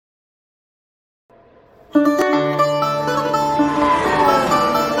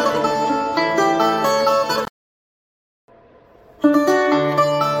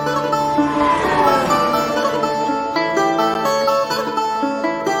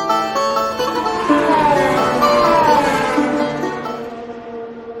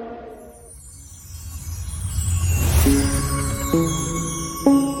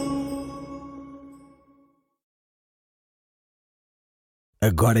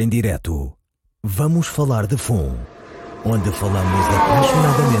Agora em direto, vamos falar de FUN, onde falamos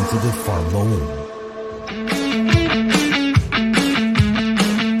apaixonadamente de Fórmula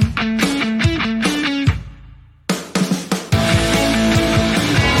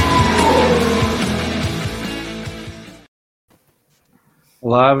 1.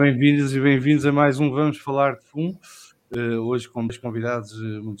 Olá, bem-vindos e bem-vindos a mais um Vamos Falar de FUN. Hoje com dois convidados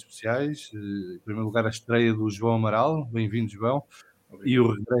muito especiais. Em primeiro lugar, a estreia do João Amaral. Bem-vindo, João. Obrigado. E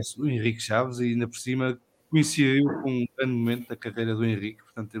o regresso do Henrique Chaves, e ainda por cima coincidiu com um grande momento da carreira do Henrique.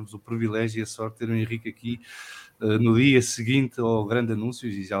 Portanto, temos o privilégio e a sorte de ter o Henrique aqui no dia seguinte ao grande anúncio,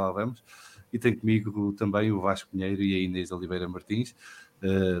 e já lá vamos. E tem comigo também o Vasco Pinheiro e a Inês Oliveira Martins.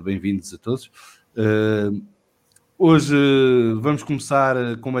 Bem-vindos a todos. Hoje vamos começar,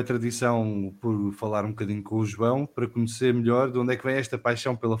 como é tradição, por falar um bocadinho com o João, para conhecer melhor de onde é que vem esta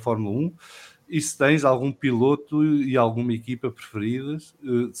paixão pela Fórmula 1 e se tens algum piloto e alguma equipa preferidas,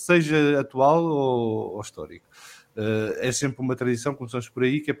 seja atual ou histórico. É sempre uma tradição, começamos por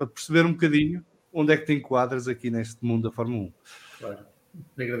aí, que é para perceber um bocadinho onde é que te enquadras aqui neste mundo da Fórmula 1. Claro,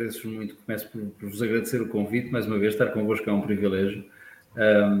 agradeço muito, começo por vos agradecer o convite, mais uma vez, estar convosco é um privilégio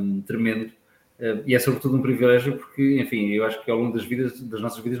tremendo. E é sobretudo um privilégio porque, enfim, eu acho que ao longo das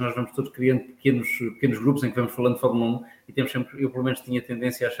nossas vidas nós vamos todos criando pequenos grupos em que vamos falando de Fórmula 1 e temos sempre, eu pelo menos tinha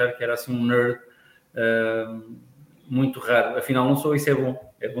tendência a achar que era assim um nerd muito raro. Afinal não sou, isso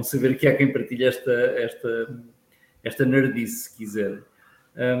é bom saber que há quem partilhe esta nerdice, se quiser.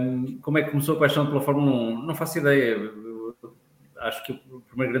 Como é que começou a paixão pela Fórmula 1? Não faço ideia. Eu acho que o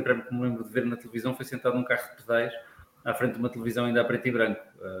primeiro grande prémio que me lembro de ver na televisão foi sentado num carro de pedais à frente de uma televisão ainda a preto e branco,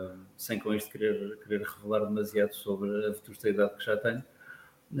 sem com isto querer revelar demasiado sobre a vetusteidade que já tenho.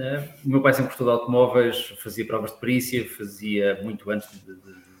 O meu pai sempre gostou de automóveis, fazia provas de perícia, fazia muito antes de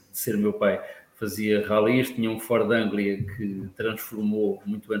ser meu pai, fazia rallies, tinha um Ford Anglia que transformou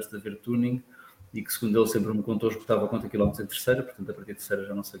muito antes de haver tuning e que, segundo ele, sempre me contou, esgotava quanto quilómetros em terceira, portanto a partir de terceira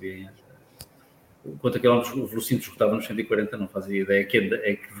já não sabia quanto quilómetros o velocímetro esgotava nos 140, não fazia ideia que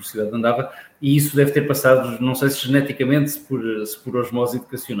velocidade andava, e isso deve ter passado, não sei se geneticamente, se por osmose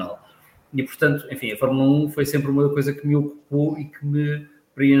educacional. E, portanto, enfim, a Fórmula 1 foi sempre uma coisa que me ocupou e que me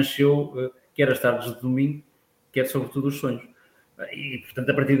preencheu, quer as tardes de domingo, quer sobretudo os sonhos. E,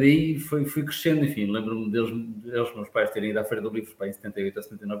 portanto, a partir daí fui crescendo, enfim, lembro-me deles, meus pais, terem ido à Feira do Livro, em 78 ou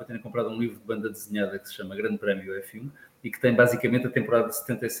 79, terem comprado um livro de banda desenhada que se chama Grande Prémio F1 e que tem basicamente a temporada de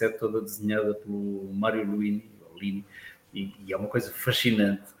 77 toda desenhada pelo Mário Luini, e é uma coisa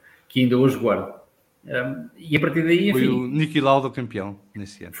fascinante que ainda hoje guardo. E a partir daí, enfim... Foi o Niki Lauda campeão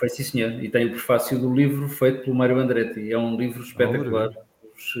nesse ano. Foi, sim, senhor, e tem o prefácio do livro feito pelo Mário Andretti, é um livro espetacular.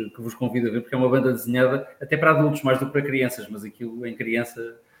 Que vos convido a ver, porque é uma banda desenhada até para adultos, mais do que para crianças, mas aquilo em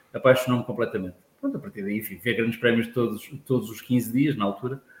criança apaixonou-me completamente. Pronto, a partir daí, enfim, ver grandes prémios todos os 15 dias, na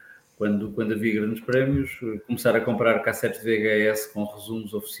altura, quando havia grandes prémios, começar a comprar cassetes de VHS com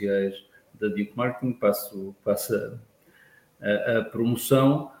resumos oficiais da Duke Martin, passo a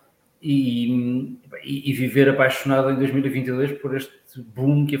promoção e viver apaixonado em 2022 por este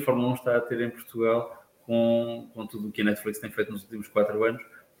boom que a Fórmula 1 está a ter em Portugal, com tudo o que a Netflix tem feito nos últimos 4 anos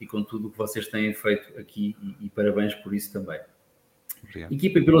e com tudo o que vocês têm feito aqui, e parabéns por isso também. Obrigado.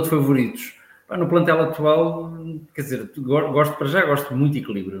 Equipa e piloto favoritos? No plantel atual, quer dizer, gosto muito de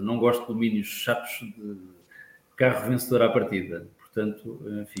equilíbrio, não gosto de domínios chatos de carro vencedor à partida. Portanto,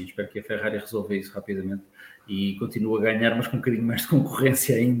 enfim, espero que a Ferrari resolva isso rapidamente e continue a ganhar, mas com um bocadinho mais de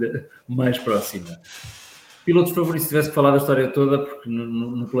concorrência ainda mais próxima. Pilotos favoritos, se tivesse que falar da história toda, porque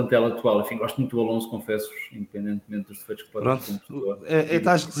no plantel atual, enfim, gosto muito do Alonso, confesso, independentemente dos defeitos que podem ter. Pronto,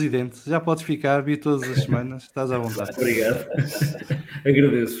 estás residente, já podes ficar, vi todas as semanas, estás à vontade. Obrigado,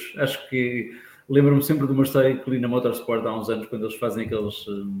 agradeço. Acho que lembro-me sempre de uma história que li na Motorsport há uns anos, quando eles fazem aqueles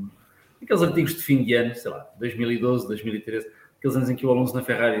artigos de fim de ano, sei lá, 2012, 2013, aqueles anos em que o Alonso na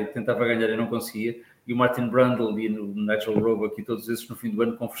Ferrari tentava ganhar e não conseguia, e o Martin Brundle e o Nigel Roebuck e todos esses no fim do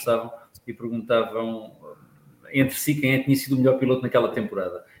ano conversavam e perguntavam entre si quem é que tinha sido o melhor piloto naquela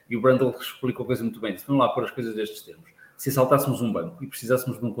temporada. E o Brundle explicou a coisa muito bem. Disse, vamos lá pôr as coisas destes termos. Se assaltássemos um banco e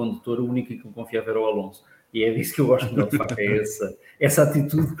precisássemos de um condutor, o único em que me confiava era o Alonso. E é disso que eu gosto melhor, de facto, é essa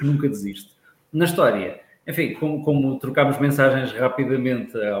atitude que nunca desiste. Na história, enfim, como trocámos mensagens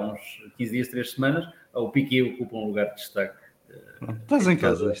rapidamente há uns 15 dias, 3 semanas, o Piquet ocupa um lugar de destaque. Estás em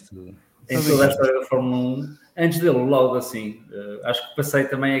casa, em toda a história da Fórmula 1. Antes dele, o Lauda, assim, acho que passei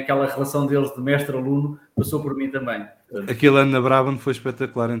também aquela relação deles de mestre-aluno, passou por mim também. Aquele ano na Brabham foi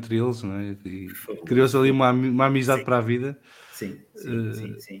espetacular entre eles, não é? E criou-se ali uma amizade para a vida. Sim.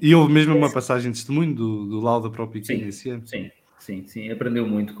 E houve mesmo uma passagem de testemunho do Lauda para o Piquet nesse ano. Sim, aprendeu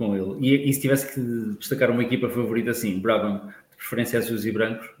muito com ele. E se tivesse que destacar uma equipa favorita, assim, Brabham. preferência azuis e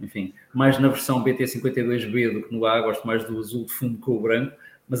brancos, enfim, mais na versão BT52B do que no A, gosto mais do azul de fundo com o branco,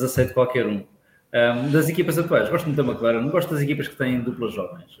 mas aceito qualquer um. Das equipas atuais, gosto muito da McLaren, não gosto das equipas que têm duplas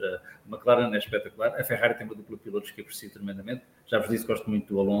jovens. A McLaren é espetacular, a Ferrari tem uma dupla de pilotos que aprecio tremendamente, já vos disse que gosto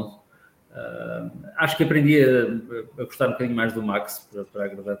muito do Alonso. Acho que aprendi a gostar um bocadinho mais do Max, para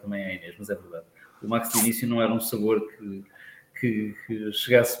agradar também à Inês, mas é verdade. O Max de início não era um sabor que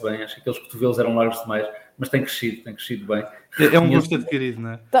chegasse bem, acho que aqueles cotovelos eram largos demais, mas tem crescido bem. É um gosto adquirido,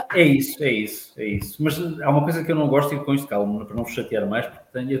 não é? É isso. Mas há uma coisa que eu não gosto, e com isto calmo, para não vos chatear mais,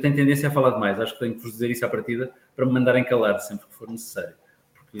 porque eu tenho tendência a falar demais, acho que tenho que vos dizer isso à partida para me mandarem calar sempre que for necessário.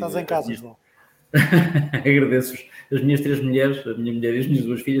 Estás em casa, João. Agradeço-vos. As minhas 3 mulheres, a minha mulher e as minhas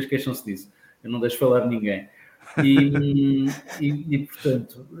 2 filhas queixam-se disso. Eu não deixo falar ninguém. E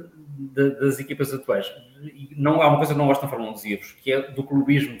portanto, das equipas atuais, não há uma coisa que não gosto na Fórmula 1, dizia-vos, que é do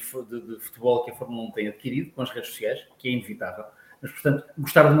clubismo de futebol que a Fórmula 1 tem adquirido com as redes sociais, que é inevitável. Mas, portanto,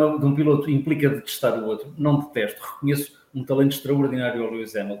 gostar de um piloto implica detestar o outro. Não detesto. Reconheço um talento extraordinário ao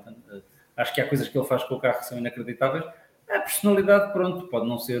Lewis Hamilton. Acho que há coisas que ele faz com o carro que são inacreditáveis. A personalidade, pronto, pode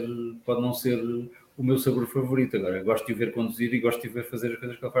não ser o meu sabor favorito. Agora, gosto de o ver conduzir e gosto de o ver fazer as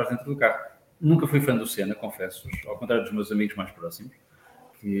coisas que ele faz dentro do carro. Nunca fui fã do Senna, confesso-vos, ao contrário dos meus amigos mais próximos,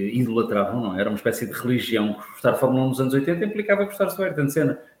 que idolatravam, não? Era uma espécie de religião. Gostar de Fórmula 1 nos anos 80 implicava gostar do Ayrton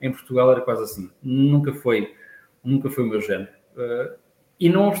Senna. Em Portugal era quase assim. Nunca foi o meu género. E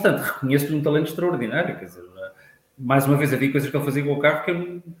não obstante, reconheço-lhe um talento extraordinário. Quer dizer, mais uma vez havia coisas que ele fazia com o carro que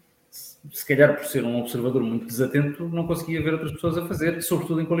eu, se calhar por ser um observador muito desatento, não conseguia ver outras pessoas a fazer,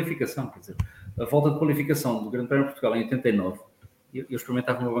 sobretudo em qualificação. Quer dizer, a volta de qualificação do Grande Prémio de Portugal em 89, eu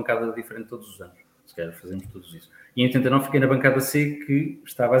experimentava uma bancada diferente todos os anos. Se calhar fazemos todos isso. E em 89 fiquei na bancada C, que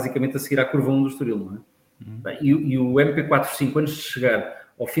está basicamente a seguir à curva 1 do Estoril, não é? Bem, e o MP45, antes de chegar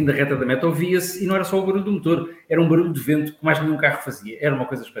ao fim da reta da meta, ouvia-se, e não era só o barulho do motor, era um barulho de vento que mais nenhum carro fazia. Era uma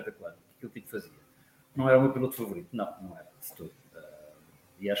coisa espetacular, que aquele tipo fazia. Não era o meu piloto favorito, não era, de todo.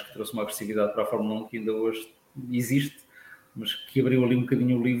 E acho que trouxe uma agressividade para a Fórmula 1 que ainda hoje existe, mas que abriu ali um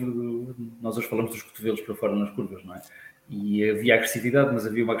bocadinho o livro. Nós hoje falamos dos cotovelos para fora nas curvas, não é? E havia agressividade, mas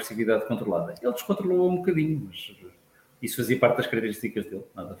havia uma agressividade controlada. Ele descontrolou um bocadinho, mas isso fazia parte das características dele,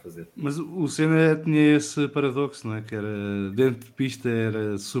 nada a fazer. Mas o Senna tinha esse paradoxo, não é? Que era, dentro de pista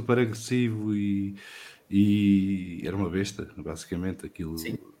era super agressivo e era uma besta, basicamente. Aquilo.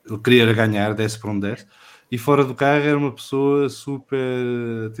 Sim. Ele queria ganhar, 10 para um 10. E fora do carro era uma pessoa super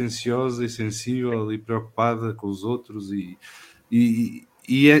atenciosa e sensível e preocupada com os outros. E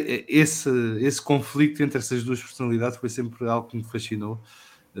esse conflito entre essas duas personalidades foi sempre algo que me fascinou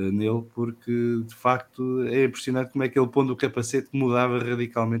nele, porque de facto é impressionante como é que ele, pondo o capacete, mudava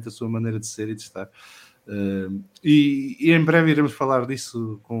radicalmente a sua maneira de ser e de estar. E em breve iremos falar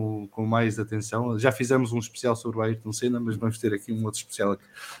disso com mais atenção. Já fizemos um especial sobre o Ayrton Senna, mas vamos ter aqui um outro especial que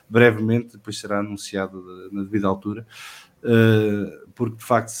brevemente depois será anunciado na devida altura, porque de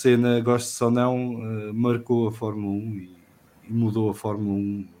facto Senna, goste-se ou não, marcou a Fórmula 1 e mudou a Fórmula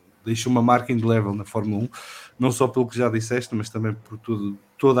 1, deixou uma marca indelével na Fórmula 1, não só pelo que já disseste, mas também por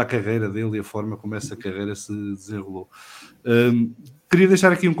toda a carreira dele e a forma como essa carreira se desenrolou. Queria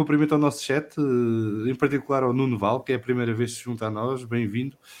deixar aqui um cumprimento ao nosso chat, em particular ao Nuno Val, que é a primeira vez que se junta a nós.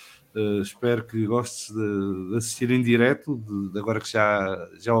 Bem-vindo. Espero que gostes de assistir em direto, agora que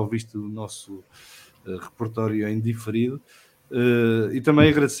já ouviste o nosso repertório em diferido. E também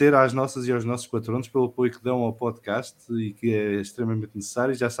agradecer às nossas e aos nossos patronos pelo apoio que dão ao podcast e que é extremamente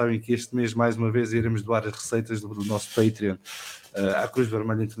necessário. Já sabem que este mês, mais uma vez, iremos doar as receitas do nosso Patreon à Cruz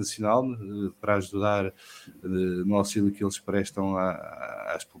Vermelha Internacional para ajudar no auxílio que eles prestam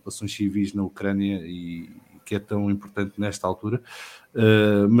às populações civis na Ucrânia e que é tão importante nesta altura.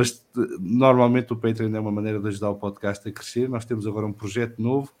 Mas normalmente o Patreon é uma maneira de ajudar o podcast a crescer. Nós temos agora um projeto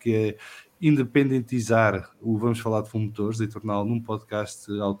novo que é independentizar o Vamos Falar de Fumo Motores e torná-lo num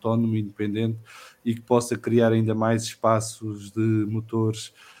podcast autónomo, independente e que possa criar ainda mais espaços de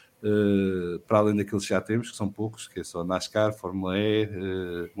motores para além daqueles que já temos, que são poucos, que é só NASCAR, Fórmula E,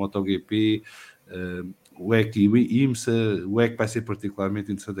 MotoGP, WEC e IMSA. O WEC vai ser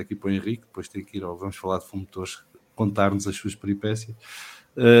particularmente interessante aqui para o Henrique, depois tem que ir ao Vamos Falar de Fumo Motores contar-nos as suas peripécias.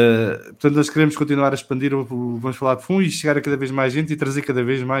 Portanto, nós queremos continuar a expandir o Vamos Falar de Fumo e chegar a cada vez mais gente e trazer cada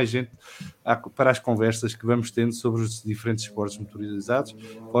vez mais gente para as conversas que vamos tendo sobre os diferentes esportes motorizados.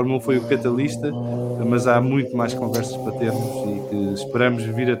 A Fórmula 1 foi o catalista, mas há muito mais conversas para termos e que esperamos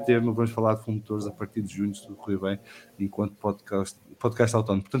vir a ter no Vamos Falar de Fumo Motores a partir de junho, se tudo correr bem, enquanto podcast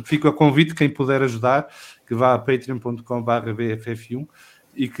autónomo. Portanto, fica o convite, quem puder ajudar, que vá a patreon.com/VFF1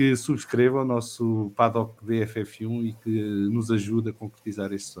 e que subscreva o nosso Paddock VFF1 e que nos ajude a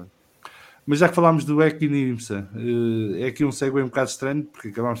concretizar este sonho. Mas já que falámos do EC e Nimsa, é aqui um segue um bocado estranho, porque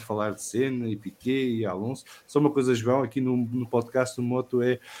acabámos de falar de Senna e Piquet e Alonso. Só uma coisa, João, aqui no podcast do Moto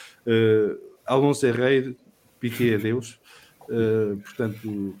é Alonso é rei, Piquet é Deus.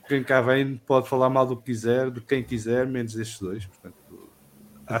 Portanto, quem cá vem pode falar mal do que quiser, de quem quiser, menos destes dois. Portanto,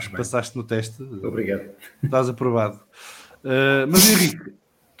 acho que passaste no teste. Obrigado. Estás aprovado. Mas Henrique,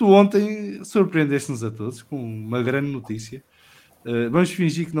 tu ontem surpreendeste-nos a todos com uma grande notícia. Vamos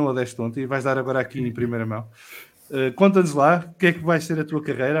fingir que não a deste ontem e vais dar agora aqui em primeira mão. Conta-nos lá o que é que vai ser a tua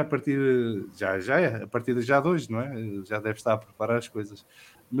carreira a partir a partir de já de hoje, não é? Já deve estar a preparar as coisas.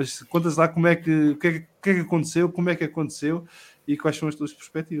 Mas conta-nos lá o que é que aconteceu, como é que aconteceu e quais são as tuas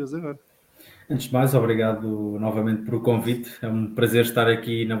perspectivas agora. Antes de mais, obrigado novamente por o convite. É um prazer estar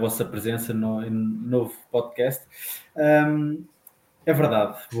aqui na vossa presença no novo podcast. É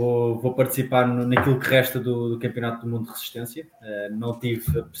verdade, vou participar naquilo que resta do Campeonato do Mundo de Resistência. Não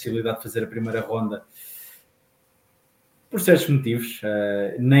tive a possibilidade de fazer a primeira ronda por certos motivos.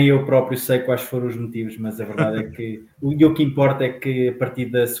 Nem eu próprio sei quais foram os motivos, mas a verdade é que o que importa é que a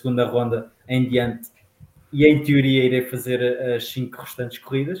partir da segunda ronda em diante, e em teoria irei fazer as 5 restantes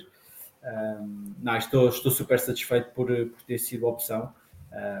corridas. Estou super satisfeito por ter sido a opção.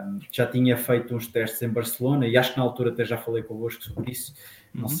 Já tinha feito uns testes em Barcelona e acho que na altura até já falei convosco sobre isso.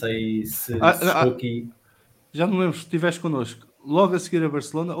 Não sei se estou aqui. Já não lembro se estiveste connosco logo a seguir a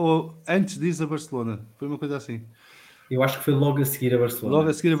Barcelona ou antes disso a Barcelona. Foi uma coisa assim. Eu acho que foi logo a seguir a Barcelona. Logo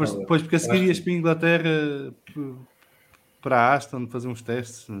a seguir a Barcelona. Pois, porque a seguir ias para a Inglaterra, para a Aston, fazer uns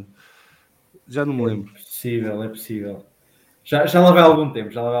testes. Já não me lembro. É possível. Já lá vai algum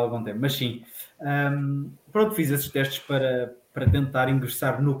tempo, mas sim. Pronto, fiz esses testes para tentar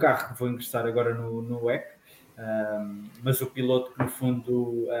ingressar no carro, que vou ingressar agora no WEC, mas o piloto que no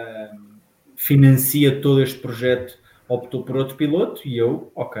fundo financia todo este projeto optou por outro piloto e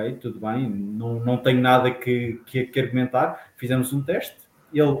eu, ok, tudo bem, não tenho nada que argumentar. Fizemos um teste,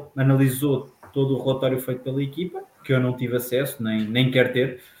 ele analisou todo o relatório feito pela equipa, que eu não tive acesso, nem quero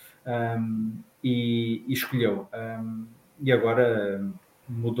ter, e escolheu. E agora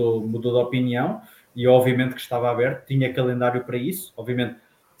mudou de opinião e obviamente que estava aberto, tinha calendário para isso, obviamente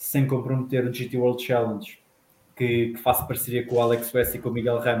sem comprometer o GT World Challenge, que faço parceria com o Alex West e com o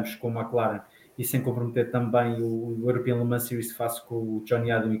Miguel Ramos, com o McLaren, e sem comprometer também o European Le Mans Series que faço com o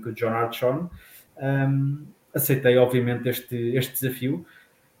Johnny Adam e com o John Hartshorne. Aceitei obviamente este desafio.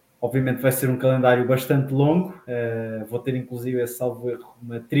 Obviamente vai ser um calendário bastante longo, vou ter inclusive, salvo erro,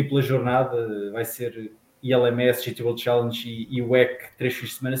 uma tripla jornada, vai ser ILMS, GT World Challenge e WEC 3 fins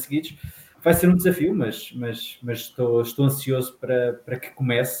de semana seguidos. Vai ser um desafio, mas estou ansioso para que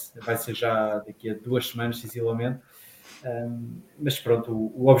comece. Vai ser já daqui a 2 semanas, sensivelmente. Mas pronto,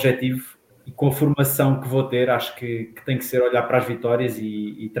 o objetivo e com a formação que vou ter, acho que tem que ser olhar para as vitórias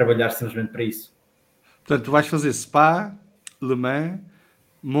e trabalhar simplesmente para isso. Portanto, tu vais fazer Spa, Le Mans,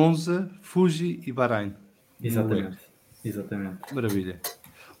 Monza, Fuji e Bahrein. Exatamente. Maravilha.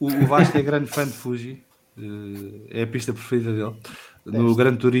 O Vasco é grande fã de Fuji. É a pista preferida dele. No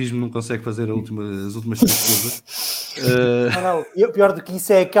Gran Turismo não consegue fazer as últimas 3 curvas. Não. E o pior do que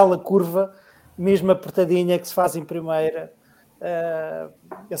isso é aquela curva, mesmo apertadinha, que se faz em primeira,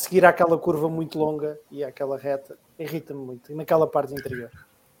 a seguir àquela curva muito longa e àquela reta. Irrita-me muito. E naquela parte interior.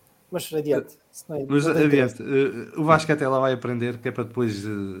 Mas adiante. Adiante. O Vasco até lá vai aprender, que é para depois.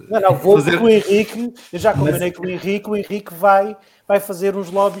 Vou fazer... com o Henrique. Eu já combinei com o Henrique. O Henrique vai fazer uns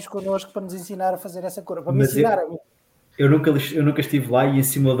lobbies connosco para nos ensinar a fazer essa curva. Para me ensinar a mim. Eu nunca estive lá e em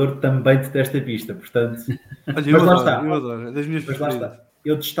simulador também detesta a pista, portanto. Olha, eu adoro. É das minhas preferidas.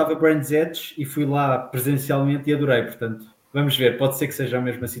 Eu testava Brands Edge e fui lá presencialmente e adorei, portanto. Vamos ver, pode ser que seja a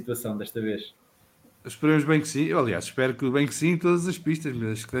mesma situação desta vez. Esperemos bem que sim. Eu, aliás, espero que bem que sim em todas as pistas,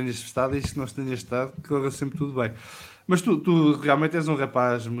 mas que tenhas estado e que não tenhas estado, que corra sempre tudo bem. Mas tu realmente és um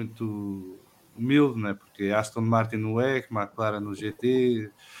rapaz muito humilde, não é? Porque Aston Martin no WEC, McLaren no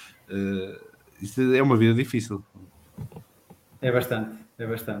GT, isso é uma vida difícil. É bastante.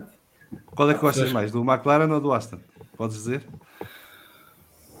 Qual é que gostas mais, do McLaren ou do Aston? Podes dizer?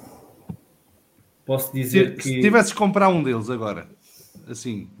 Posso dizer que... Se tivesses que comprar um deles agora,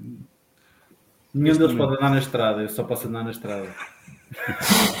 assim... Nenhum deles pode andar na estrada, eu só posso andar na estrada.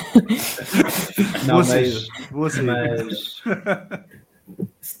 Não, mas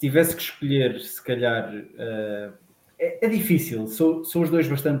se tivesse que escolher, se calhar, é difícil. São os dois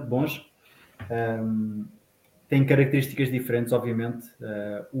bastante bons. Têm características diferentes, obviamente.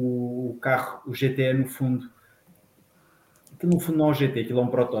 O carro, o GT, no fundo não é um GT, aquilo é um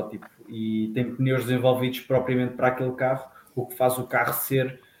protótipo e tem pneus desenvolvidos propriamente para aquele carro, o que faz o carro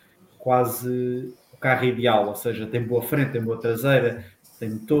ser quase o carro ideal, ou seja, tem boa frente, tem boa traseira, tem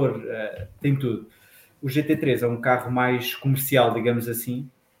motor, tem tudo. O GT3 é um carro mais comercial, digamos assim,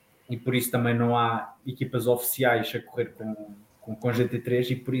 e por isso também não há equipas oficiais a correr com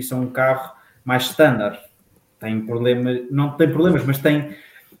GT3 e por isso é um carro mais standard. Não tem problemas, mas tem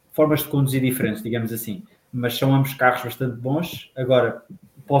formas de conduzir diferentes, digamos assim. Mas são ambos carros bastante bons. Agora,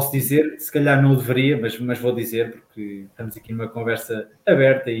 posso dizer, se calhar não o deveria, mas vou dizer, porque estamos aqui numa conversa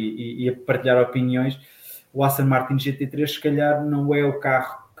aberta e a partilhar opiniões. O Aston Martin GT3 se calhar não é o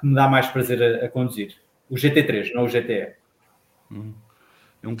carro que me dá mais prazer a conduzir. O GT3, não o GTE.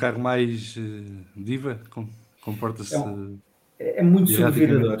 É um carro mais diva? Comporta-se... É muito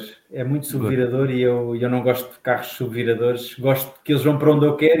subvirador. É muito subvirador e eu não gosto de carros subviradores. Gosto que eles vão para onde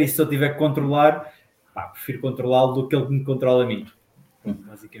eu quero e se eu tiver que controlar, prefiro controlá-lo do que ele me controla a mim. Pronto,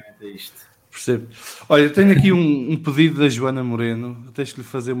 basicamente é isto. Percebo. Olha, tenho aqui um pedido da Joana Moreno. Tens que lhe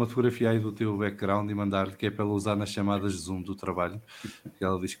fazer uma fotografia aí do teu background e mandar-lhe, que é para ela usar nas chamadas de Zoom do trabalho. Que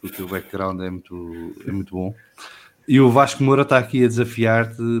ela diz que o teu background é muito bom. E o Vasco Moura está aqui a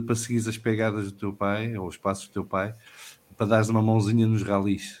desafiar-te para seguires as pegadas do teu pai, ou os passos do teu pai, para dares uma mãozinha nos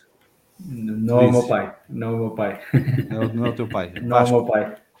ralis. Não é o meu pai. Não é o meu pai. Não é o teu pai. Não é o meu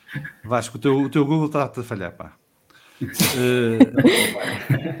pai. Vasco, o teu Google está a falhar, pá.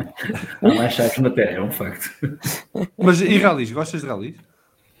 Há mais chaves na Terra, é um facto. Mas e ralis? Gostas de ralis?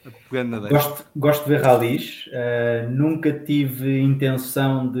 Gosto de ver ralis. Nunca tive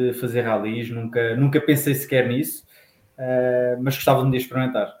intenção de fazer ralis. Nunca pensei sequer nisso. Mas gostava de um dia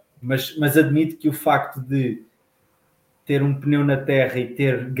experimentar. Mas admito que o facto de ter um pneu na terra e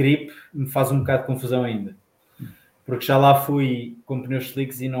ter grip me faz um bocado de confusão ainda. Porque já lá fui com pneus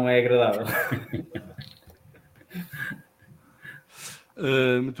slicks e não é agradável.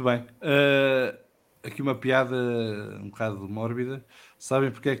 Muito bem. Aqui uma piada um bocado mórbida.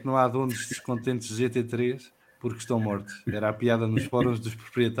 Sabem porque é que não há donos descontentes de GT3? Porque estão mortos. Era a piada nos fóruns dos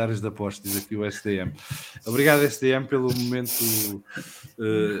proprietários da Porsche, diz aqui o SDM. Obrigado, SDM, pelo momento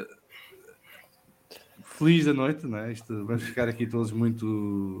feliz da noite, não é? Vamos ficar aqui todos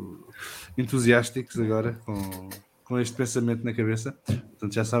muito entusiásticos agora com este pensamento na cabeça.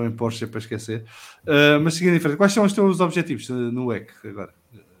 Portanto, já sabem, Porsche é para esquecer. Mas seguindo em frente, quais são os teus objetivos no WEC agora,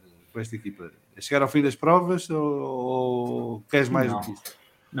 com esta equipa? É chegar ao fim das provas ou queres mais do que isso?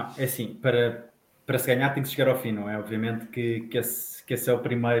 Não, é assim, para se ganhar tem que chegar ao fim, não é? Obviamente que esse é o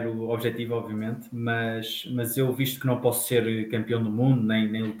primeiro objetivo, obviamente, mas eu, visto que não posso ser campeão do mundo,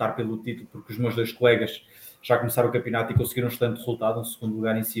 nem lutar pelo título, porque os meus dois colegas já começaram o campeonato e conseguiram um excelente resultado, um segundo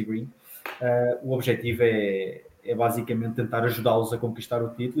lugar em Sebring, o objetivo é basicamente tentar ajudá-los a conquistar o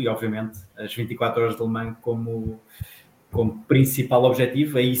título e, obviamente, as 24 horas de Le Mans como principal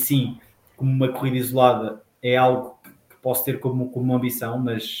objetivo. Aí sim, como uma corrida isolada, é algo que posso ter como uma ambição,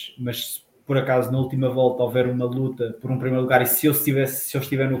 mas se por acaso na última volta houver uma luta por um primeiro lugar e se eu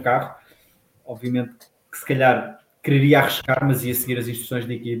estiver no carro, obviamente que se calhar quereria arriscar, mas ia seguir as instruções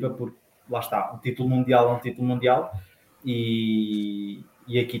da equipa, porque lá está, um título mundial é um título mundial e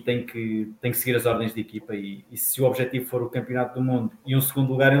aqui tem que seguir as ordens da equipa e se o objetivo for o campeonato do mundo e um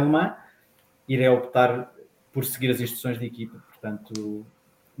segundo lugar em Le Mans, irei optar por seguir as instruções da equipa. Portanto,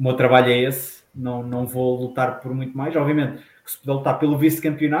 o meu trabalho é esse, não vou lutar por muito mais. Obviamente que se puder lutar pelo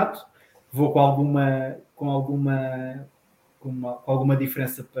vice-campeonato, vou com alguma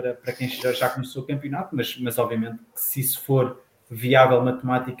diferença para quem já começou o campeonato, mas obviamente que se isso for viável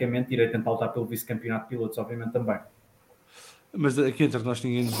matematicamente, irei tentar lutar pelo vice-campeonato de pilotos, obviamente também. Mas aqui entre nós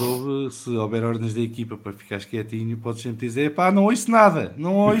ninguém nos ouve. Se houver ordens da equipa para ficares quietinho, podes sempre dizer, pá, não ouço nada,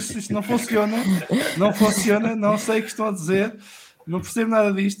 não ouço, isto não funciona, não sei o que estão a dizer, não percebo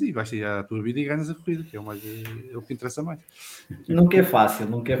nada disto, e vais ter a tua vida e ganhas a corrida, que é o que interessa mais. Nunca é fácil,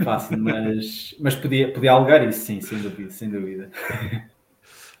 mas podia alegar isso, sim, sem dúvida.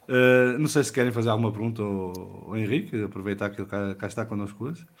 Não sei se querem fazer alguma pergunta ao Henrique, aproveitar que ele cá está connosco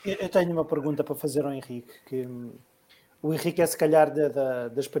hoje. Eu tenho uma pergunta para fazer ao Henrique, que o Henrique é se calhar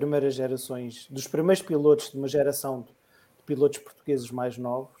das primeiras gerações, dos primeiros pilotos de uma geração de pilotos portugueses mais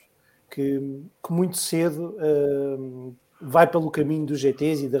novos, que muito cedo vai pelo caminho dos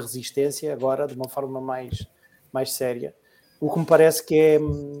GTs e da resistência, agora de uma forma mais séria. O que me parece que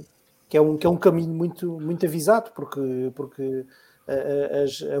é um caminho muito avisado, porque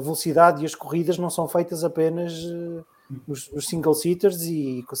a velocidade e as corridas não são feitas apenas nos single-seaters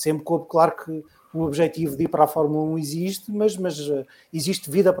e sempre coube, claro que o objetivo de ir para a Fórmula 1 existe, mas existe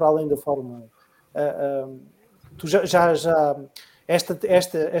vida para além da Fórmula 1. Tu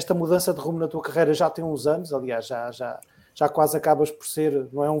esta mudança de rumo na tua carreira já tem uns anos, aliás, já quase acabas por ser,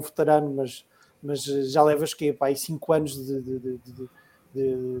 não é um veterano, mas já levas que aí 5 anos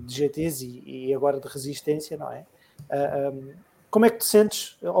de GTs e agora de resistência, não é? Como é que te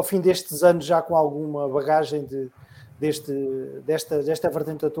sentes ao fim destes anos, já com alguma bagagem desta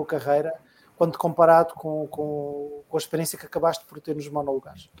vertente da tua carreira, quando comparado com a experiência que acabaste por ter nos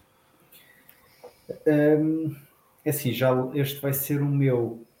monolugares? É assim, já este vai ser o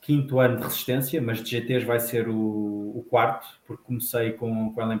meu 5º ano de resistência, mas de GTs vai ser o 4º, porque comecei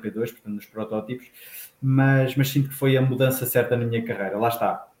com LMP2, portanto nos protótipos, mas sinto que foi a mudança certa na minha carreira. Lá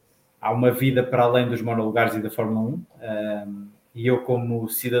está, há uma vida para além dos monolugares e da Fórmula 1, e eu, como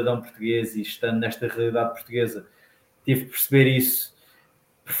cidadão português e estando nesta realidade portuguesa, tive que perceber isso.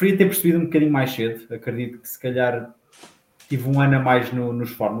 Preferia ter percebido um bocadinho mais cedo, acredito que se calhar tive um ano a mais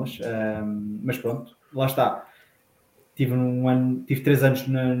nos Fórmulas, mas pronto, lá está. Tive 3 anos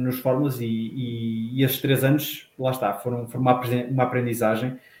nos Fórmulas e esses 3 anos, lá está, foram uma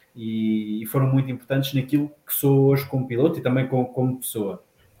aprendizagem e foram muito importantes naquilo que sou hoje como piloto e também como pessoa.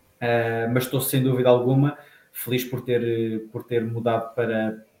 Mas estou sem dúvida alguma feliz por ter mudado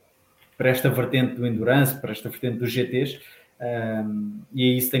para esta vertente do Endurance, para esta vertente dos GTs, e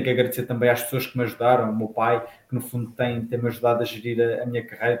é isso tenho que agradecer também às pessoas que me ajudaram, o meu pai, que no fundo tem-me ajudado a gerir a minha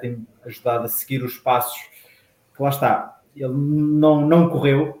carreira, tem-me ajudado a seguir os passos, que lá está, ele não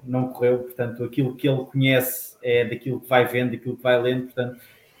correu, portanto aquilo que ele conhece é daquilo que vai vendo, daquilo que vai lendo, portanto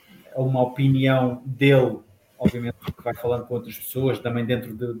é uma opinião dele, obviamente que vai falando com outras pessoas também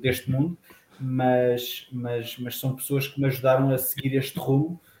dentro deste mundo, mas são pessoas que me ajudaram a seguir este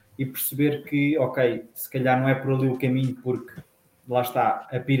rumo e perceber que, ok, se calhar não é por ali o caminho, porque lá está,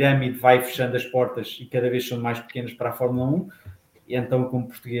 a pirâmide vai fechando as portas e cada vez são mais pequenas para a Fórmula 1, e então, como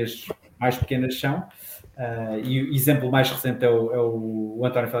português, mais pequenas são. E o exemplo mais recente é o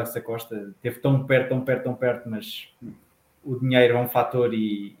António Félix da Costa. Esteve tão perto, mas o dinheiro é um fator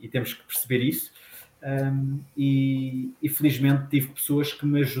e temos que perceber isso. E felizmente tive pessoas que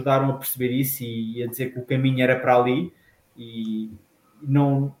me ajudaram a perceber isso e a dizer que o caminho era para ali, e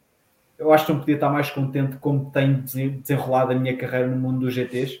não... Eu acho que não podia estar mais contente como tenho desenrolado a minha carreira no mundo dos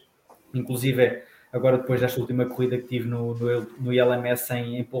GTs. Inclusive, agora depois desta última corrida que tive no ILMS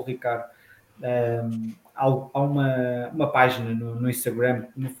em Paul Ricard, há uma página no Instagram,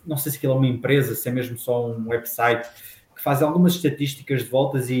 não sei se aquilo é uma empresa, se é mesmo só um website, que faz algumas estatísticas de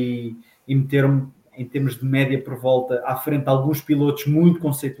voltas e meteram-me, em termos de média por volta, à frente de alguns pilotos muito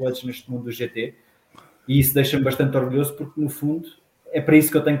conceituados neste mundo do GT. E isso deixa-me bastante orgulhoso, porque no fundo é para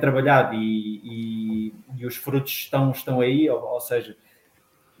isso que eu tenho trabalhado e os frutos estão aí, ou seja,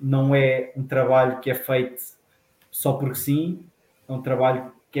 não é um trabalho que é feito só porque sim, é um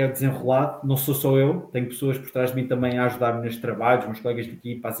trabalho que é desenrolado, não sou só eu, tenho pessoas por trás de mim também a ajudar-me neste trabalho, os meus colegas de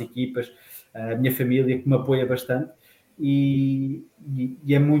equipa, as equipas, a minha família que me apoia bastante, e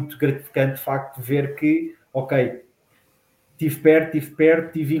é muito gratificante de facto ver que, ok, tive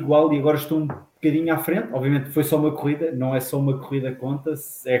perto, tive igual e agora estou um bocadinho à frente. Obviamente foi só uma corrida, não é só uma corrida que conta,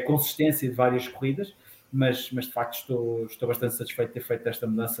 é a consistência de várias corridas, mas de facto estou bastante satisfeito de ter feito esta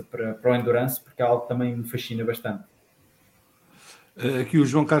mudança para o Endurance, porque é algo que também me fascina bastante. Aqui o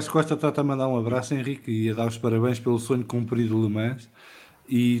João Carlos Costa está a mandar um abraço, Henrique, e a dar os parabéns pelo sonho cumprido de Le Mans,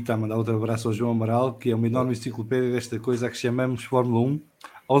 e está a mandar outro abraço ao João Amaral, que é uma enorme enciclopédia desta coisa que chamamos Fórmula 1.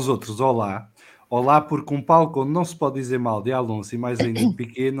 Aos outros, olá, porque um palco onde não se pode dizer mal de Alonso e mais ainda de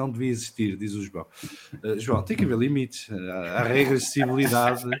Piquet não devia existir, diz o João. João, tem que haver limites, há regras de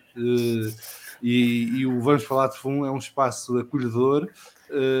civilidade, e o Vamos Falar de Fundo é um espaço acolhedor,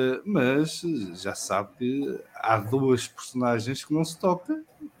 mas já se sabe que há 2 personagens que não se toca,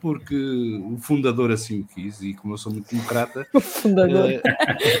 porque o fundador assim o quis, e como eu sou muito democrata, O fundador.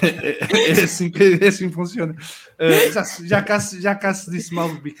 é assim que funciona. Já cá se disse mal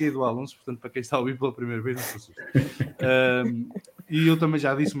do Piquet e do Alonso, portanto, para quem está a ouvir pela primeira vez, não se assuste. E eu também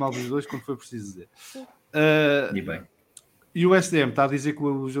já disse mal dos dois quando foi preciso dizer. E bem. E o SDM está a dizer que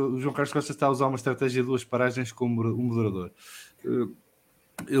o João Carlos Costa está a usar uma estratégia de 2 paragens como um moderador.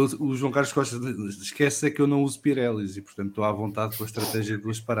 O João Carlos Costa esquece que eu não uso Pirellis e, portanto, estou à vontade com a estratégia de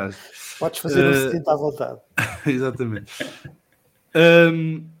 2 paragens. Podes fazer o seguinte à vontade. Exatamente.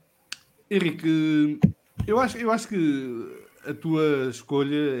 Henrique, eu acho que a tua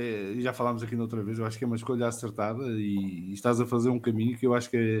escolha, já falámos aqui noutra vez, eu acho que é uma escolha acertada e estás a fazer um caminho que eu acho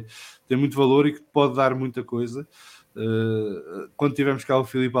que tem muito valor e que te pode dar muita coisa. Quando tivemos cá o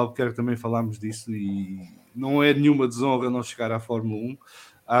Filipe Albuquerque também falámos disso, e não é nenhuma desonra não chegar à Fórmula 1.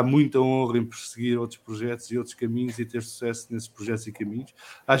 Há muita honra em perseguir outros projetos e outros caminhos e ter sucesso nesses projetos e caminhos.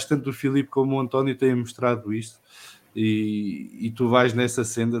 Acho que tanto o Filipe como o António têm mostrado isto. E tu vais nessa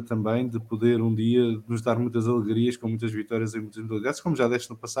senda também de poder um dia nos dar muitas alegrias com muitas vitórias em muitas modalidades, como já deste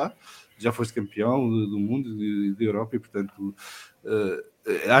no passado, já foste campeão do mundo e da Europa, e portanto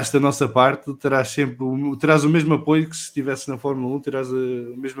acho que da nossa parte terás o mesmo apoio que se estivesse na Fórmula 1, terás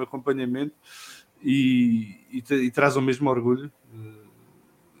o mesmo acompanhamento e terás o mesmo orgulho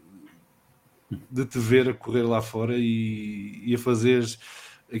de te ver a correr lá fora e a fazeres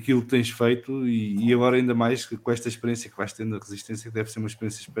aquilo que tens feito, e agora ainda mais com esta experiência que vais ter na Resistência, que deve ser uma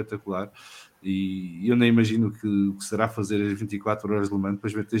experiência espetacular, e eu nem imagino que será fazer as 24 horas de Le Mans.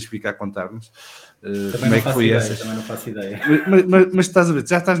 Depois tens de ficar a contar-nos como é que foi essa. Também não faço ideia. Mas estás a ver,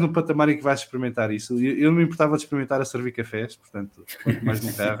 já estás no patamar em que vais experimentar isso. Eu não me importava de experimentar a servir cafés, portanto, quanto mais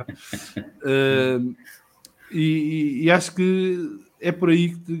no carro. E acho que é por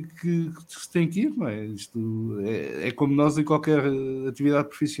aí que se tem que ir, não é? Isto é como nós em qualquer atividade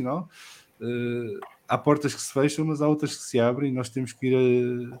profissional. Há portas que se fecham, mas há outras que se abrem, e nós temos que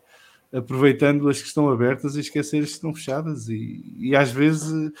ir aproveitando as que estão abertas e esquecer as que estão fechadas. E às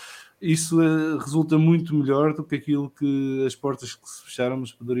vezes isso resulta muito melhor do que aquilo que as portas que se fecharam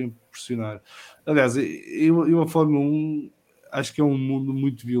nos poderiam proporcionar. Aliás, eu a Fórmula 1 acho que é um mundo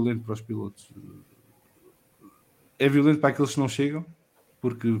muito violento para os pilotos. É violento para aqueles que não chegam,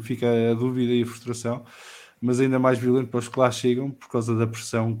 porque fica a dúvida e a frustração, mas ainda mais violento para os que lá chegam, por causa da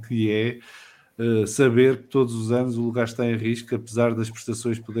pressão que é saber que todos os anos o lugar está em risco, apesar das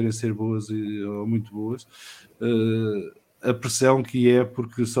prestações poderem ser boas ou muito boas. A pressão que é,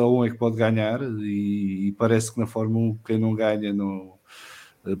 porque só um é que pode ganhar, e parece que na Fórmula 1 quem não ganha não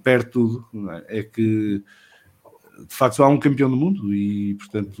perde tudo, não é? É que de facto só há um campeão do mundo, e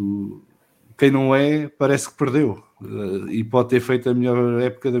portanto quem não é, parece que perdeu, e pode ter feito a melhor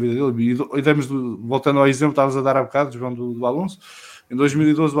época da vida dele. E voltando ao exemplo, estavas a dar há bocado, João, do Alonso. Em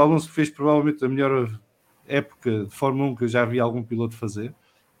 2012 o Alonso fez provavelmente a melhor época de Fórmula 1 que eu já vi algum piloto fazer,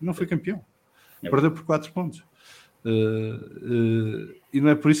 e não foi campeão. Perdeu por 4 pontos. E não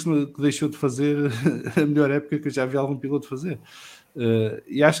é por isso que deixou de fazer a melhor época que eu já vi algum piloto fazer.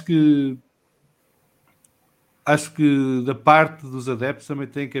 E acho que da parte dos adeptos também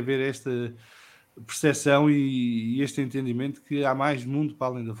tem que haver esta percepção e este entendimento que há mais mundo para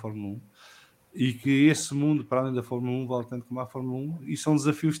além da Fórmula 1, e que esse mundo para além da Fórmula 1 vale tanto como a Fórmula 1, e são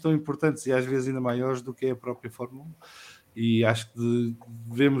desafios tão importantes e às vezes ainda maiores do que é a própria Fórmula 1. E acho que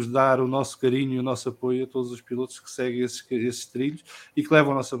devemos dar o nosso carinho e o nosso apoio a todos os pilotos que seguem esses trilhos e que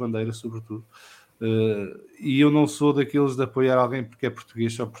levam a nossa bandeira, sobretudo. E eu não sou daqueles de apoiar alguém porque é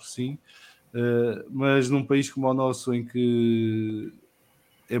português só porque sim, mas num país como o nosso, em que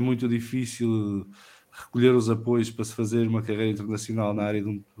é muito difícil recolher os apoios para se fazer uma carreira internacional na área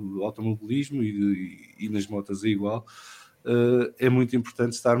do automobilismo e nas motas é igual, é muito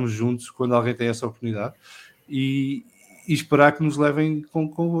importante estarmos juntos quando alguém tem essa oportunidade e esperar que nos levem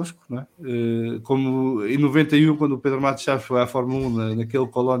convosco, não é? Como em 91, quando o Pedro Matos Chaves foi à Fórmula 1 naquele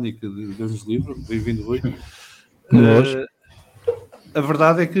colónia que Deus nos livre, bem-vindo Rui. A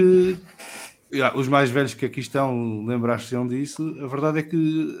verdade é que os mais velhos que aqui estão lembrar-se-ão disso. A verdade é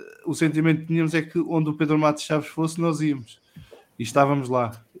que o sentimento que tínhamos é que onde o Pedro Matos Chaves fosse, nós íamos. E estávamos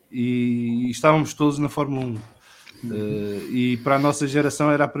lá. E estávamos todos na Fórmula 1. E para a nossa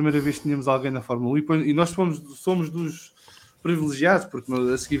geração era a primeira vez que tínhamos alguém na Fórmula 1. E nós somos dos privilegiados, porque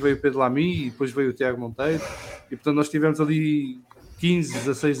a seguir veio o Pedro Lamy e depois veio o Tiago Monteiro. E portanto nós tivemos ali 15,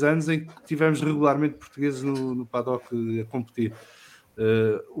 16 anos em que tivemos regularmente portugueses no paddock a competir.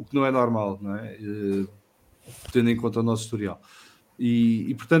 O que não é normal, não é? Tendo em conta o nosso historial.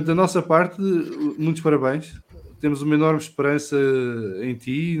 E portanto, da nossa parte, muitos parabéns. Temos uma enorme esperança em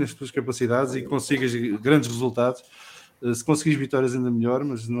ti, nas tuas capacidades, e que consigas grandes resultados. Se conseguires vitórias, ainda melhor,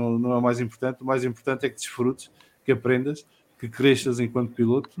 mas não é o mais importante. O mais importante é que desfrutes, que aprendas, que cresças enquanto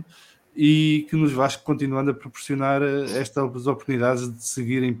piloto e que nos vais continuando a proporcionar estas oportunidades de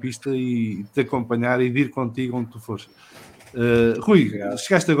seguir em pista e de te acompanhar e de ir contigo onde tu fores. Rui, obrigado.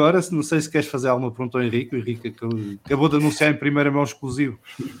 Chegaste agora, não sei se queres fazer alguma pergunta ao Henrique. O Henrique acabou de anunciar em primeira mão exclusivo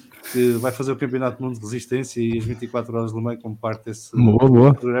que vai fazer o Campeonato do Mundo de Resistência e as 24 horas de Le Mans como parte desse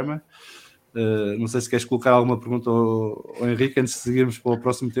programa. Não sei se queres colocar alguma pergunta ao Henrique antes de seguirmos para o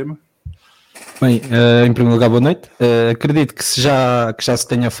próximo tema. Bem, em primeiro lugar, boa noite. Acredito que já se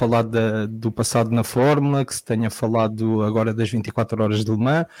tenha falado do passado na Fórmula, que se tenha falado agora das 24 horas de Le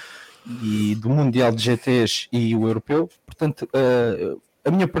Mans e do Mundial de GTs e o Europeu. Portanto,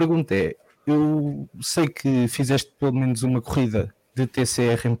 a minha pergunta é, eu sei que fizeste pelo menos uma corrida de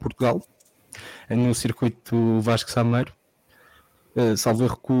TCR em Portugal, no circuito Vasco Sameiro, salvo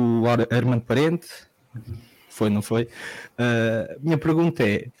erro com o Armando Parente, não foi? Minha pergunta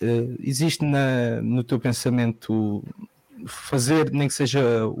é, existe no teu pensamento fazer, nem que seja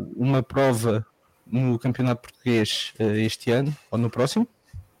uma prova no Campeonato Português este ano ou no próximo?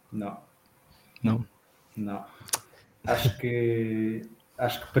 Não. Acho que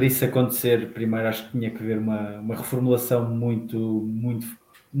para isso acontecer, primeiro acho que tinha que haver uma reformulação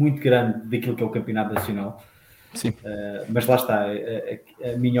muito grande daquilo que é o Campeonato Nacional. Sim. Mas lá está,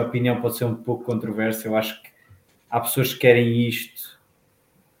 a minha opinião pode ser um pouco controversa. Eu acho que há pessoas que querem isto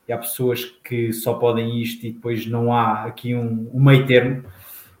e há pessoas que só podem isto e depois não há aqui um meio termo.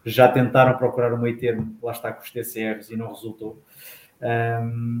 Já tentaram procurar um meio termo, lá está, com os TCRs e não resultou.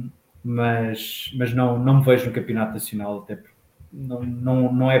 Mas não me vejo no Campeonato Nacional, até porque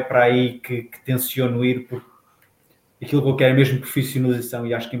não é para aí que tenciono ir, porque aquilo que eu quero é mesmo profissionalização,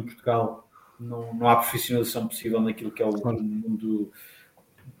 e acho que em Portugal não há profissionalização possível naquilo que é o mundo,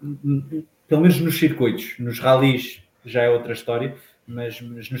 pelo menos nos circuitos. Nos ralis já é outra história, mas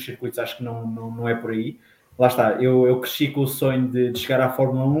nos circuitos acho que não é por aí. Lá está, eu cresci com o sonho de chegar à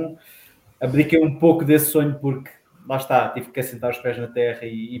Fórmula 1, abdiquei um pouco desse sonho porque, lá está, tive que assentar os pés na terra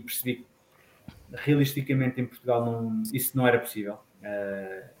e percebi que realisticamente em Portugal isso não era possível.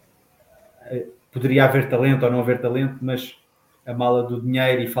 Poderia haver talento ou não haver talento, mas a mala do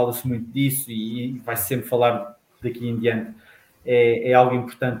dinheiro, e fala-se muito disso e vai-se sempre falar daqui em diante, é algo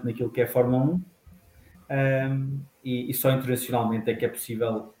importante naquilo que é a Fórmula 1. E só internacionalmente é que é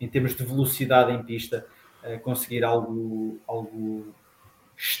possível, em termos de velocidade em pista, conseguir algo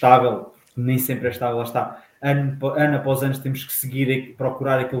estável. Nem sempre é estável, lá está. Ano após ano temos que seguir,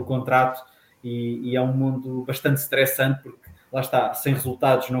 procurar aquele contrato, e é um mundo bastante estressante, porque lá está, sem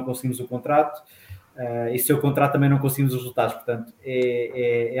resultados não conseguimos o contrato, e sem o contrato também não conseguimos os resultados. Portanto,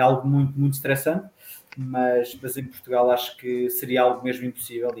 é algo muito, muito estressante, mas em Portugal acho que seria algo mesmo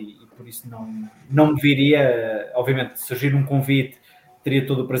impossível, e por isso não me viria. Obviamente, se surgir um convite, teria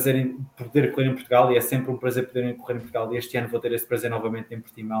todo o prazer em poder correr em Portugal, e é sempre um prazer poder correr em Portugal, e este ano vou ter esse prazer novamente em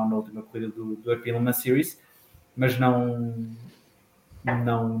Portimão, na última corrida do European Le Mans Series, mas não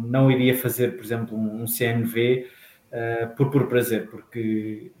iria fazer, por exemplo, um CNV por prazer,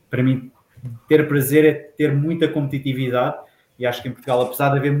 porque para mim ter prazer é ter muita competitividade, e acho que em Portugal, apesar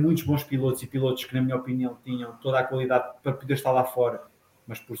de haver muitos bons pilotos e pilotos que, na minha opinião, tinham toda a qualidade para poder estar lá fora,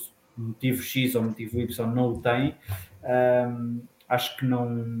 mas por motivo X ou motivo Y não o têm, acho que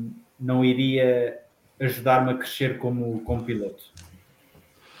não iria ajudar-me a crescer como piloto.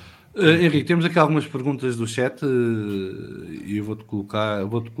 Henrique, temos aqui algumas perguntas do chat e eu vou-te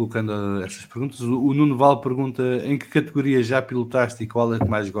colocando essas perguntas. O Nuno Val pergunta: em que categoria já pilotaste e qual é que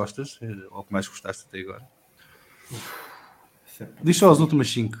mais gostas, ou que mais gostaste até agora? Diz só as últimas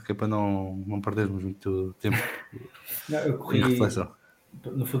 5, que é para não perdermos muito tempo. Eu corri,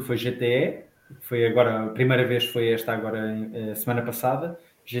 no fundo foi GTE, foi agora, a primeira vez foi esta agora, semana passada,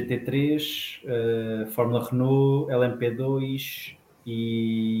 GT3, Fórmula Renault, LMP2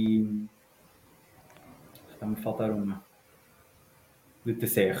 e está-me a faltar uma de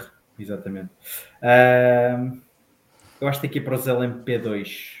TCR, exatamente. Eu acho que aqui para os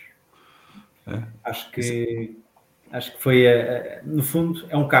LMP2 acho que foi, no fundo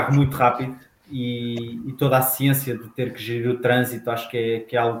é um carro muito rápido, e toda a ciência de ter que gerir o trânsito, acho que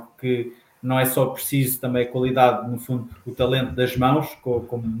é algo que não é só preciso, também a qualidade, no fundo, o talento das mãos,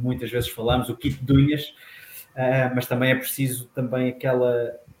 como muitas vezes falamos, o kit de unhas, mas também é preciso também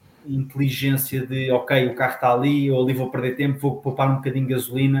aquela inteligência de, ok, o carro está ali, eu ali vou perder tempo, vou poupar um bocadinho de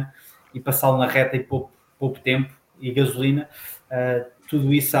gasolina e passá-lo na reta e poupo tempo e gasolina.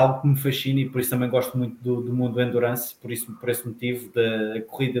 Tudo isso é algo que me fascina, e por isso também gosto muito do mundo do endurance, por esse motivo da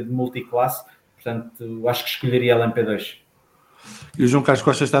corrida de multiclasse. Portanto, acho que escolheria a LMP2. E o João Carlos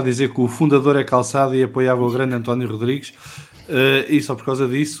Costa está a dizer que o fundador é calçado e apoiava o grande António Rodrigues. E só por causa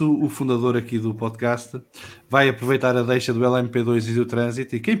disso, o fundador aqui do podcast vai aproveitar a deixa do LMP2 e do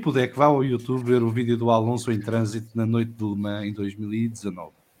trânsito, e quem puder que vá ao YouTube ver o vídeo do Alonso em trânsito na noite de Le Mans em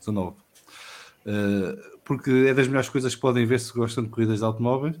 2019. Porque é das melhores coisas que podem ver se gostam de corridas de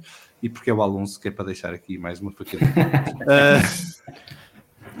automóveis, e porque é o Alonso, que é para deixar aqui mais uma facadinha.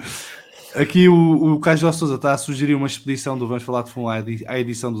 Aqui o Cajó Sousa está a sugerir uma expedição do Vamos Falar de Fum à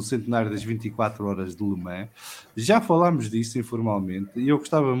edição do centenário das 24 horas de Le Mans. Já falámos disso informalmente, e eu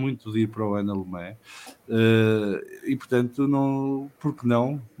gostava muito de ir para o ano Le Mans, e portanto, por que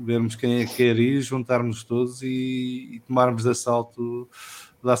não vermos quem é que quer ir, juntarmos todos e tomarmos de assalto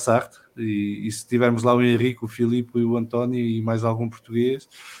da Sartre, e se tivermos lá o Henrique, o Filipe e o António e mais algum português,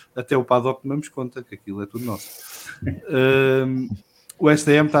 até o paddock tomamos conta que aquilo é tudo nosso. O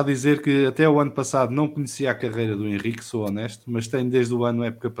STM está a dizer que até o ano passado não conhecia a carreira do Henrique, sou honesto, mas tenho desde o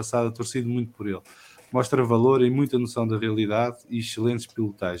época passada torcido muito por ele. mostra valor e muita noção da realidade e excelentes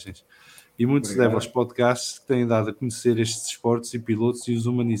pilotagens. E muito se deve aos podcasts que têm dado a conhecer estes desportos e pilotos e os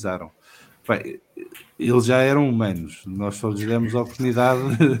humanizaram. Bem, eles já eram humanos, nós só lhes demos a oportunidade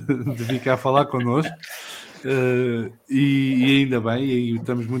de vir cá falar connosco. E ainda bem, e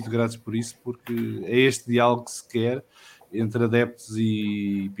estamos muito gratos por isso, porque é este diálogo que se quer entre adeptos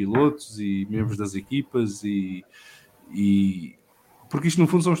e pilotos e membros das equipas e porque isto no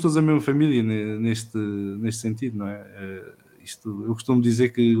fundo somos todos a mesma família neste sentido, não é? Eu costumo dizer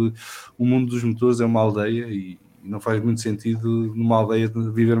que o mundo dos motores é uma aldeia e não faz muito sentido numa aldeia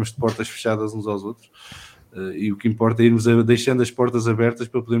vivermos de portas fechadas uns aos outros, e o que importa é irmos deixando as portas abertas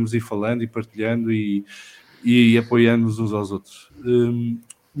para podermos ir falando e partilhando e apoiando-nos uns aos outros.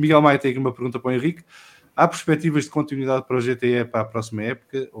 Miguel Maia tem aqui uma pergunta para o Henrique: há perspectivas de continuidade para o GTE para a próxima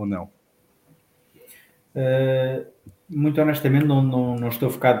época ou não? Muito honestamente não estou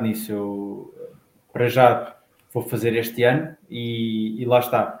focado nisso. Eu para já vou fazer este ano e lá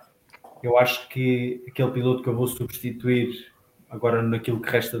está. Eu acho que aquele piloto que eu vou substituir agora naquilo que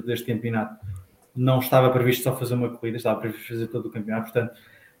resta deste campeonato não estava previsto só fazer uma corrida, estava previsto fazer todo o campeonato. Portanto,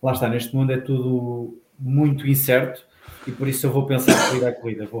 lá está, neste mundo é tudo muito incerto e por isso eu vou pensar corrida a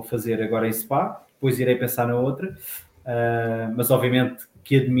corrida. Vou fazer agora em Spa, depois irei pensar na outra, mas obviamente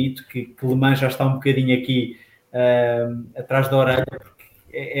que admito que Le Mans já está um bocadinho aqui atrás da orelha, porque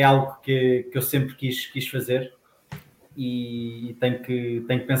é algo que eu sempre quis fazer e tenho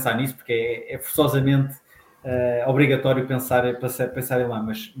que pensar nisso, porque é forçosamente obrigatório pensar em lá,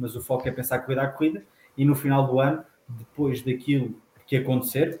 mas o foco é pensar corrida a corrida e no final do ano, depois daquilo que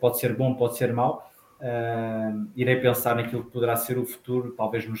acontecer, pode ser bom, pode ser mau, irei pensar naquilo que poderá ser o futuro,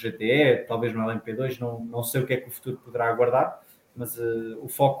 talvez no GTE, talvez no LMP2, não sei o que é que o futuro poderá aguardar, mas o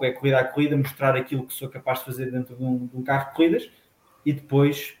foco é corrida a corrida, mostrar aquilo que sou capaz de fazer dentro de um carro de corridas e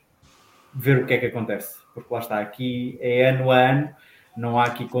depois ver o que é que acontece, porque lá está, aqui é ano a ano, não há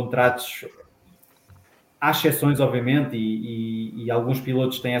aqui contratos, há exceções obviamente e alguns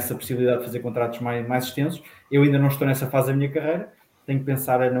pilotos têm essa possibilidade de fazer contratos mais extensos. Eu ainda não estou nessa fase da minha carreira, tenho que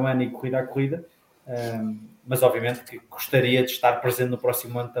pensar ano a ano e corrida a corrida, mas obviamente que gostaria de estar presente no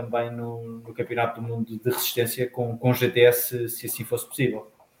próximo ano também no Campeonato do Mundo de Resistência com GTS, se assim fosse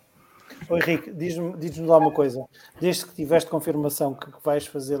possível. Ô Henrique, diz-nos lá uma coisa. Desde que tiveste confirmação que vais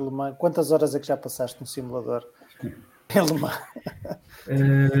fazer Le Mans, quantas horas é que já passaste no simulador em Le Mans?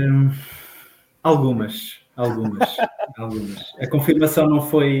 Algumas. A confirmação não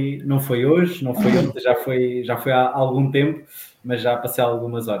foi hoje, não foi ontem, já foi há algum tempo, mas já passei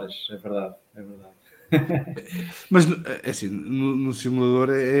algumas horas, é verdade. Mas é assim, no simulador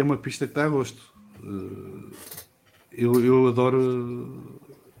é uma pista que dá a gosto. Eu adoro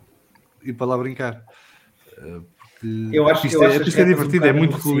ir para lá brincar, porque a pista é divertida, é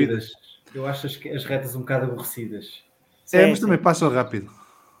muito fluida. Eu acho as retas um bocado aborrecidas. Mas também passam rápido.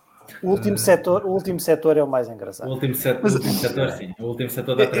 O último setor é o mais engraçado. O último setor, sim. O último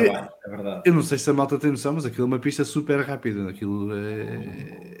setor dá trabalho, é verdade. Eu não sei se a malta tem noção, mas aquilo é uma pista super rápida. Aquilo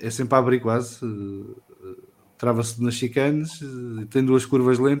é sempre a abrir quase. Trava-se nas chicanes, tem duas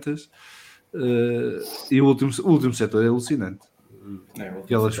curvas lentas e o último setor é alucinante.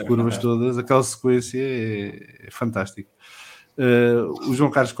 Aquelas curvas todas, aquela sequência é fantástica. O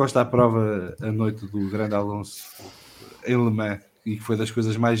João Carlos Costa à prova a noite do Grande Alonso em Le Mans, e foi das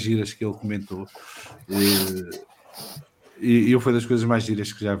coisas mais giras que ele comentou, e foi das coisas mais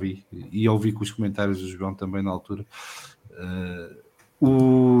giras que já vi, e ouvi com os comentários do João também na altura.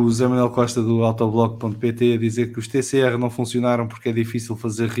 O Zé Manuel Costa do autoblog.pt a dizer que os TCR não funcionaram porque é difícil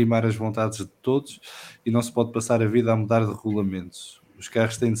fazer rimar as vontades de todos e não se pode passar a vida a mudar de regulamentos. Os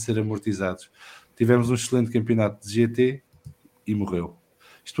carros têm de ser amortizados. Tivemos um excelente campeonato de GT e morreu.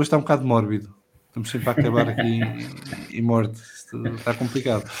 Isto hoje está um bocado mórbido. Estamos sempre a acabar aqui em morte. Isto está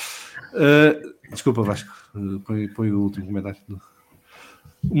complicado. Desculpa, Vasco. Põe o último comentário.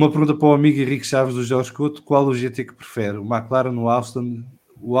 Uma pergunta para o amigo Henrique Chaves do Jorge Couto: qual o GT que prefere? O McLaren, o Aston,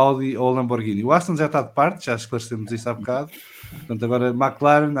 o Audi ou o Lamborghini? O Aston já está de parte, já esclarecemos isso há bocado. Portanto, agora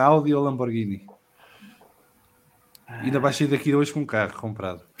McLaren, Audi ou Lamborghini? Ainda vais sair daqui hoje com um carro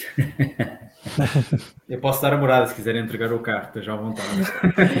comprado. Eu posso dar a morada se quiserem entregar o carro, esteja à vontade.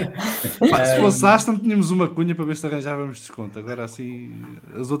 Se fosse Aston, tínhamos uma cunha para ver se arranjávamos desconto. Agora assim,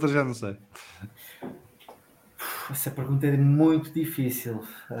 as outras já não sei. Essa pergunta é muito difícil.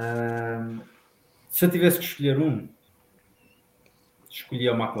 Se eu tivesse que escolher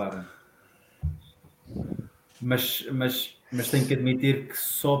escolhia o McLaren. Mas tenho que admitir que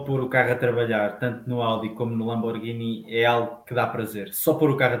só pôr o carro a trabalhar, tanto no Audi como no Lamborghini, é algo que dá prazer. Só pôr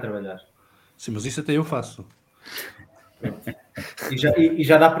o carro a trabalhar. Sim, mas isso até eu faço. E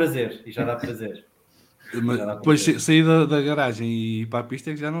já dá prazer. Mas Já dá para depois ver. sair da garagem e ir para a pista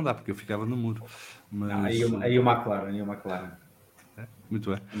é que já não dá, porque eu ficava no muro. Mas, Aí o McLaren. muito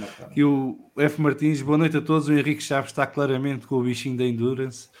bem. O McLaren. E o F. Martins, boa noite a todos. O Henrique Chaves está claramente com o bichinho da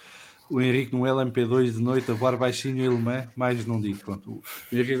Endurance. O Henrique no LMP2 de noite a voar baixinho em Le Mans, mais não digo. Pronto,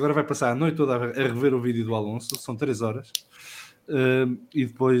 o Henrique agora vai passar a noite toda a rever o vídeo do Alonso, são 3 horas. E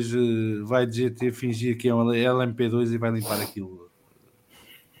depois vai de GT fingir que é um LMP2 e vai limpar aquilo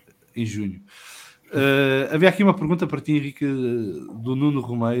em junho. Havia aqui uma pergunta para ti, Henrique, do Nuno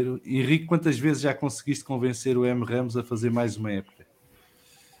Romeiro. Henrique, quantas vezes já conseguiste convencer o M. Ramos a fazer mais uma época?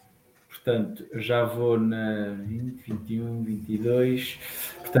 Portanto, eu já vou na 20, 21, 22.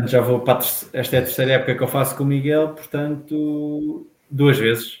 Portanto, já vou para esta é a terceira época que eu faço com o Miguel. Portanto, 2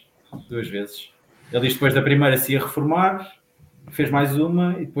 vezes. 2 vezes. Ele disse depois da primeira se ia reformar, fez mais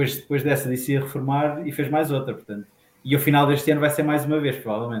uma, e depois dessa disse ia reformar e fez mais outra. Portanto, e o final deste ano vai ser mais uma vez,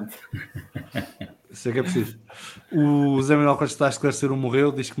 provavelmente. Isso é que é preciso. O Zé Manuel Costa está a esclarecer o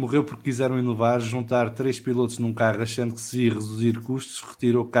morreu, diz que morreu porque quiseram inovar, juntar 3 pilotos num carro achando que se ia reduzir custos,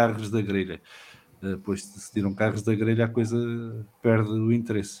 retirou carros da grelha. Pois se tiram carros da grelha a coisa perde o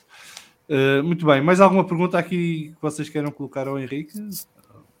interesse. Muito bem, mais alguma pergunta aqui que vocês queiram colocar ao Henrique?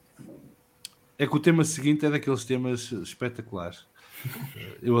 É que o tema seguinte é daqueles temas espetaculares.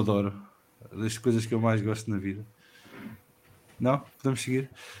 Eu adoro. Das coisas que eu mais gosto na vida. Não? Podemos seguir?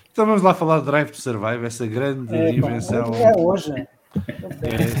 Então vamos lá falar de Drive to Survive, essa grande invenção. É hoje.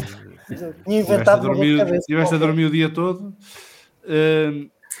 Tinha inventado uma coisa de cabeça. Estiveste a dormir o dia todo.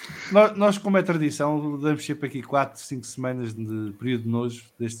 Nós, como é tradição, damos sempre aqui 4, 5 semanas de período de nojo,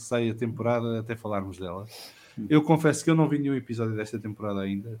 desde que sai a temporada até falarmos dela. Eu confesso que eu não vi nenhum episódio desta temporada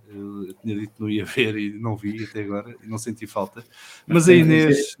ainda. Eu tinha dito que não ia ver e não vi até agora e não senti falta. Mas a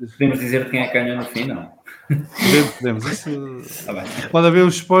Inês. Podemos dizer quem é que ganhou no fim, não? Podemos. Isso... Pode haver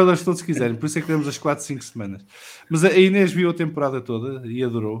os spoilers todos se quiserem, por isso é que temos as 4, 5 semanas. Mas a Inês viu a temporada toda e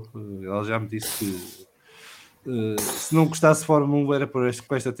adorou. Ela já me disse que se não gostasse de Fórmula 1 era por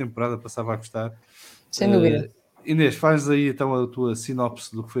esta temporada, passava a gostar. Sem dúvida. Inês, faz aí então a tua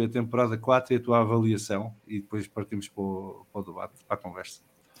sinopse do que foi a temporada 4 e a tua avaliação e depois partimos para o debate, para a conversa.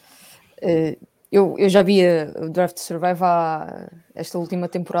 Eu já via o Drive to Survive esta última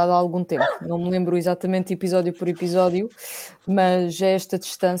temporada há algum tempo. Não me lembro exatamente episódio por episódio, mas a esta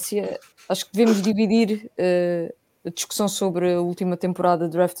distância acho que devemos dividir a discussão sobre a última temporada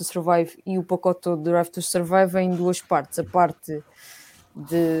de Drive to Survive e o pacote todo de Drive to Survive em 2 partes. A parte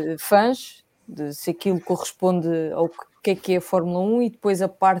de fãs, de se aquilo corresponde ao que é a Fórmula 1 e depois a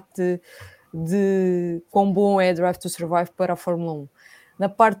parte de quão bom é Drive to Survive para a Fórmula 1. Na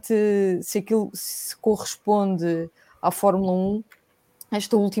parte se aquilo se corresponde à Fórmula 1,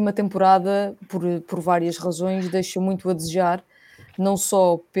 esta última temporada, por várias razões, deixa muito a desejar, não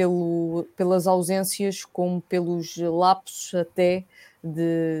só pelas ausências, como pelos lapsos até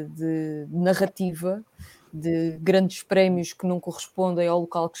de narrativa, de grandes prémios que não correspondem ao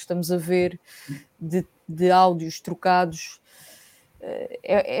local que estamos a ver, de áudios trocados.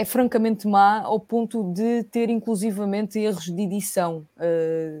 É francamente má ao ponto de ter inclusivamente erros de edição.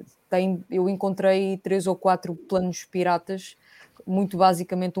 Eu encontrei 3 ou 4 planos piratas. Muito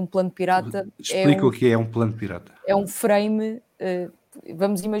basicamente um plano pirata Explica o que é um plano pirata. É um frame,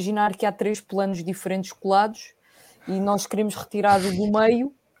 vamos imaginar que há 3 planos diferentes colados e nós queremos retirar do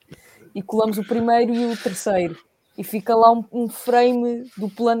meio e colamos o primeiro e o terceiro e fica lá um frame do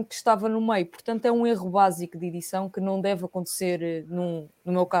plano que estava no meio. Portanto, é um erro básico de edição que não deve acontecer, no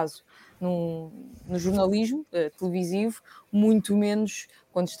meu caso, no jornalismo televisivo, muito menos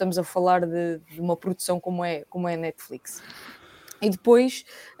quando estamos a falar de uma produção como é a Netflix. E depois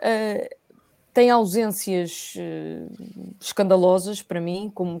tem ausências escandalosas para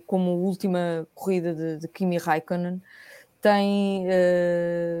mim, como a última corrida de Kimi Raikkonen. Tem,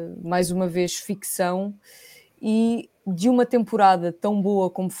 mais uma vez, ficção, e de uma temporada tão boa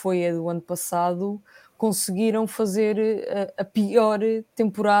como foi a do ano passado, conseguiram fazer a pior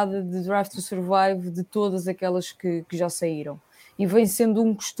temporada de Drive to Survive de todas aquelas que já saíram. E vem sendo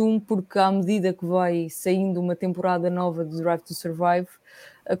um costume, porque à medida que vai saindo uma temporada nova de Drive to Survive,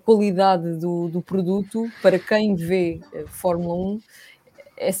 a qualidade do produto, para quem vê Fórmula 1,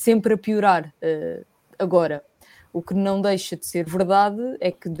 é sempre a piorar. Agora, o que não deixa de ser verdade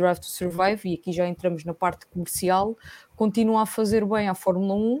é que Drive to Survive, e aqui já entramos na parte comercial, continua a fazer bem à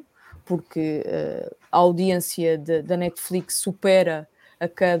Fórmula 1, porque a audiência da Netflix supera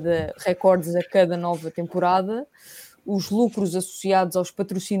recordes a cada nova temporada. Os lucros associados aos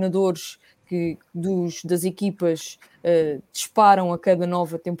patrocinadores das equipas disparam a cada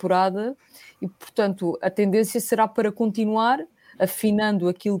nova temporada e, portanto, a tendência será para continuar. afinando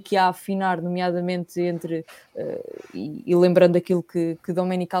aquilo que há a afinar, nomeadamente entre, e lembrando aquilo que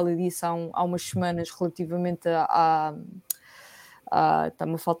Domenicali disse há umas semanas relativamente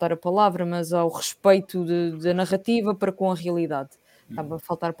está-me a faltar a palavra, mas ao respeito da narrativa para com a realidade. Está-me a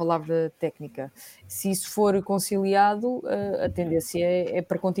faltar a palavra técnica. Se isso for conciliado, a tendência é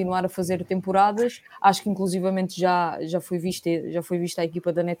para continuar a fazer temporadas. Acho que inclusivamente já foi vista a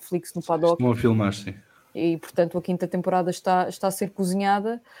equipa da Netflix no paddock. Estão a filmar, sim. E, portanto, a quinta temporada está a ser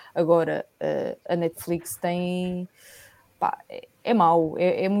cozinhada. Agora, a Netflix tem... Pá, é mau,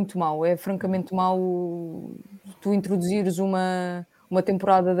 é muito mau. É francamente mau tu introduzires uma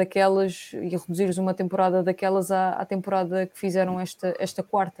temporada daquelas e reduzires uma temporada daquelas à temporada que fizeram esta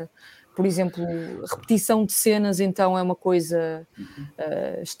quarta. Por exemplo, repetição de cenas, então, é uma coisa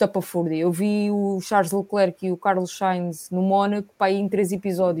estapafúrdia. Eu vi o Charles Leclerc e o Carlos Sainz no Mónaco, pá, em 3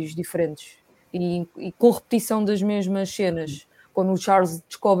 episódios diferentes. E com repetição das mesmas cenas. Quando o Charles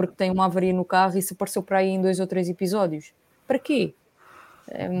descobre que tem uma avaria no carro, isso apareceu para aí em 2 ou 3 episódios. Para quê?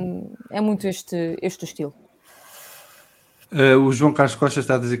 É muito este estilo. O João Carlos Costa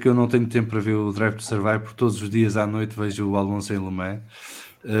está a dizer que eu não tenho tempo para ver o Drive to Survive, porque todos os dias à noite vejo o Alonso em Le Mans.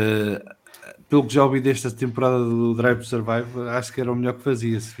 Pelo que já ouvi desta temporada do Drive to Survive, acho que era o melhor que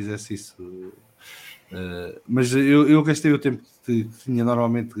fazia se fizesse isso. Mas eu gastei o tempo que tinha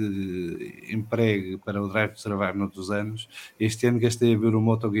normalmente emprego para o Drive to Survive noutros anos. Este ano gastei a ver o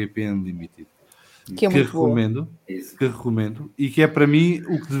MotoGP Unlimited, que recomendo, e que é para mim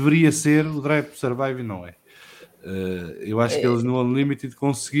o que deveria ser o Drive to Survive e não é. Eu acho que eles no Unlimited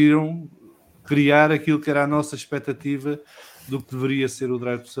conseguiram criar aquilo que era a nossa expectativa do que deveria ser o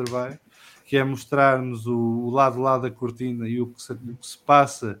Drive to Survive, que é mostrar-nos o lado lá da cortina e o que se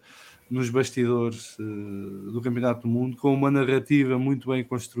passa nos bastidores do Campeonato do Mundo, com uma narrativa muito bem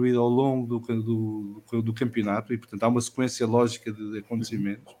construída ao longo do campeonato, e portanto há uma sequência lógica de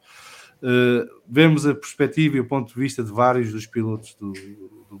acontecimentos. Vemos a perspectiva e o ponto de vista de vários dos pilotos do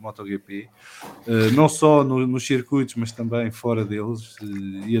MotoGP, não só nos circuitos, mas também fora deles,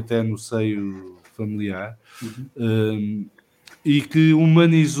 e até no seio familiar, e que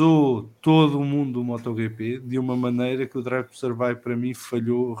humanizou todo o mundo do MotoGP de uma maneira que o Drive to Survive para mim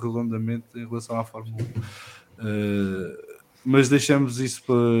falhou redondamente em relação à Fórmula 1. Mas deixamos isso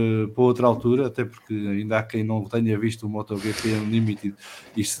para outra altura, até porque ainda há quem não tenha visto o MotoGP Unlimited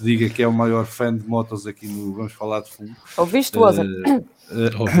e se diga que é o maior fã de motos aqui no Vamos Falar de Fundo. Ouviste, Oza?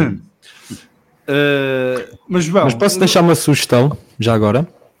 Mas posso deixar uma sugestão, já agora?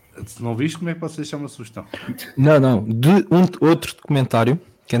 Se não viste, como é que posso deixar uma sugestão? Não, de outro documentário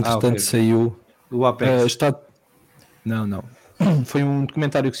que entretanto saiu. O Apex. Não. Foi um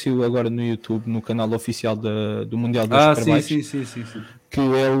documentário que saiu agora no YouTube, no canal oficial do Mundial das Superbikes. Sim. Que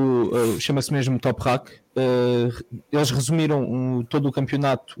é chama-se mesmo Top Rack. Eles resumiram todo o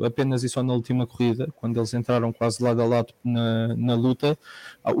campeonato apenas e só na última corrida, quando eles entraram quase lado a lado na luta.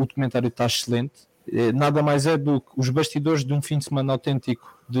 O documentário está excelente. Nada mais é do que os bastidores de um fim de semana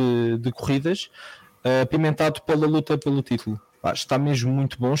autêntico de corridas, apimentado pela luta pelo título. Está mesmo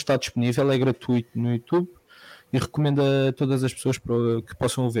muito bom, está disponível, é gratuito no YouTube e recomendo a todas as pessoas que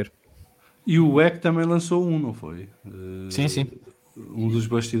possam o ver. E o WEC também lançou não foi? Sim. Um dos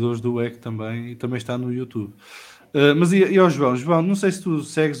bastidores do WEC também está no YouTube. Mas e ao João? João, não sei se tu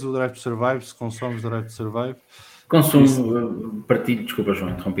segues o Drive to Survive, se consomes o Drive to Survive. Consumo, partilho, desculpa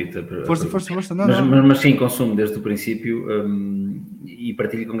João, interrompi-te. Força, mas sim, consumo desde o princípio e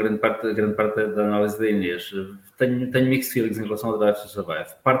partilho com grande parte da análise da Inês. Tenho mixed feelings em relação ao Drive to Survive.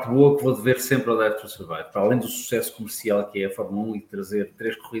 Parte boa que vou dever sempre ao Drive to Survive, para além do sucesso comercial que é a Fórmula 1 e trazer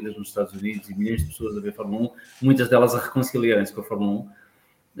 3 corridas nos Estados Unidos e milhões de pessoas a ver Fórmula 1, muitas delas a reconciliarem-se com a Fórmula 1.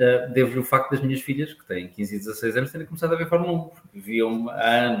 Devo-lhe o facto das minhas filhas, que têm 15 e 16 anos, terem começado a ver Fórmula 1, porque viam há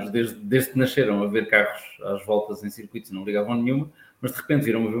anos, desde que nasceram, a ver carros às voltas em circuitos e não ligavam nenhuma, mas de repente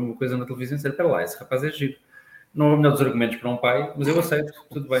viram a ver uma coisa na televisão e disseram, espera lá, esse rapaz é giro. Não é o melhor dos argumentos para um pai, mas eu aceito,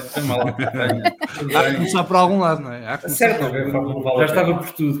 tudo bem, não tem mal. Há que começar por algum lado, não é? Certo, já estava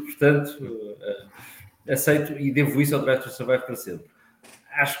por tudo, portanto, aceito e devo isso ao Drive to Survive para sempre.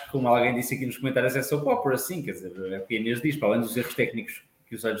 Acho que, como alguém disse aqui nos comentários, é soap opera, sim, quer dizer, é o que a Inês diz, para além dos erros técnicos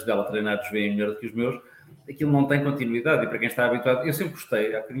que os olhos dela treinados veem melhor do que os meus, aquilo não tem continuidade, e para quem está habituado, eu sempre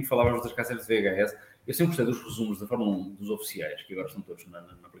gostei, há bocadinho falávamos das cassetes de VHS, eu sempre gostei dos resumos da Fórmula 1, dos oficiais, que agora estão todos na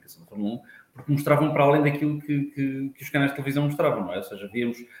aplicação da Fórmula 1, porque mostravam para além daquilo que os canais de televisão mostravam, não é? Ou seja,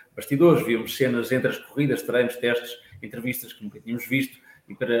 víamos bastidores, víamos cenas entre as corridas, treinos, testes, entrevistas que nunca tínhamos visto,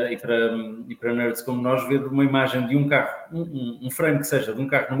 e para nerds como nós, ver uma imagem de um carro, um frame que seja de um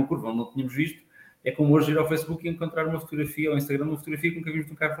carro numa curva onde não tínhamos visto, é como hoje ir ao Facebook e encontrar uma fotografia, ou ao Instagram, uma fotografia que nunca vimos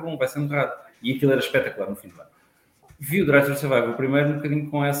de um carro Fórmula 1, vai sendo raro. E aquilo era espetacular no fim do ano. vi o Drive to Survive o primeiro um bocadinho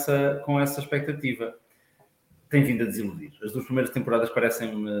com essa expectativa. Tem vindo a desiludir. As 2 primeiras temporadas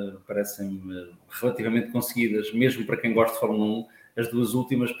parecem-me relativamente conseguidas, mesmo para quem gosta de Fórmula 1. As 2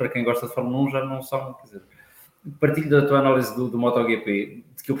 últimas, para quem gosta de Fórmula 1, já não são. Quer dizer, partilho da tua análise do MotoGP,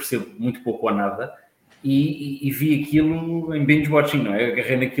 de que eu percebo muito pouco ou nada, e vi aquilo em binge-watching, não é?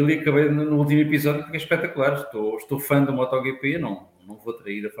 Agarrei naquilo e acabei no último episódio, porque é espetacular. Estou fã do MotoGP, não vou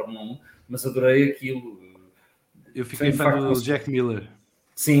trair a Fórmula 1, mas adorei aquilo. Eu fiquei fã do Jack Miller.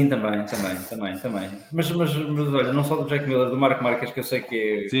 Sim, também. Mas olha, não só do Jack Miller, do Marco Marques, que eu sei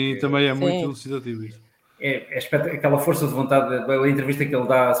que é... Sim, também é muito elucidativo isso. Aquela força de vontade, a entrevista que ele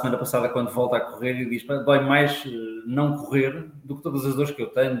dá a semana passada quando volta a correr e diz, dói mais não correr do que todas as dores que eu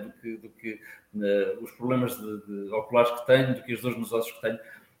tenho, do que os problemas de oculares que tenho, do que as dores nos ossos que tenho.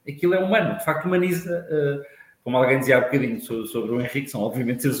 Aquilo é humano, de facto humaniza, como alguém dizia há bocadinho sobre o Henrique, são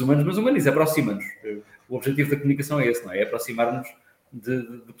obviamente seres humanos, mas humaniza, aproxima-nos. O objetivo da comunicação é esse, não é? É aproximar-nos de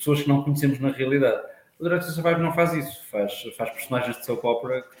pessoas que não conhecemos na realidade. O Drive to Survive não faz isso, faz personagens de soap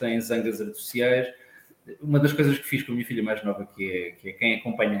opera que têm zangas artificiais. Uma das coisas que fiz com a minha filha mais nova, que é quem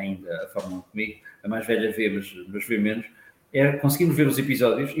acompanha ainda a Fórmula 1 comigo, a mais velha vê, mas vê menos, é conseguirmos ver os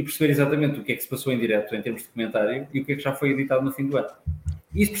episódios e perceber exatamente o que é que se passou em direto em termos de comentário e o que é que já foi editado no fim do ano.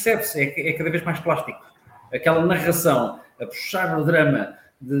 E isso percebe-se, é cada vez mais plástico. Aquela narração, a puxar o drama,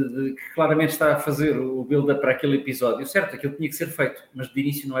 que claramente está a fazer o build-up para aquele episódio. Certo, aquilo tinha que ser feito, mas de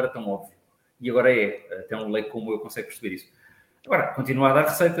início não era tão óbvio. E agora é. Até um leigo como eu consegue perceber isso. Agora, continua a dar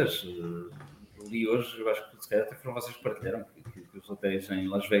receitas. Li hoje, eu acho que se calhar até foram vocês que partilharam, que os hotéis em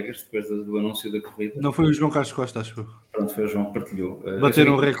Las Vegas, depois do anúncio da corrida... Não foi o João Carlos Costa, acho que Pronto, foi o João que partilhou.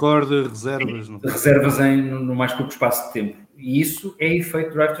 Bateram um recorde de reservas. Não? Reservas no mais curto espaço de tempo. E isso é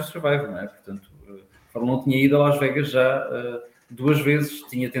efeito Drive to Survive, não é? Portanto, a Fórmula 1 tinha ido a Las Vegas já 2 vezes,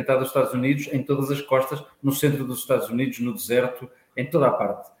 tinha tentado os Estados Unidos, em todas as costas, no centro dos Estados Unidos, no deserto, em toda a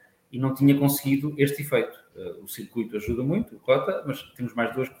parte. E não tinha conseguido este efeito. O circuito ajuda muito, o cota, mas temos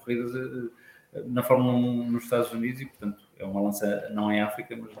mais 2 corridas na Fórmula 1 nos Estados Unidos e, portanto, é uma lança não em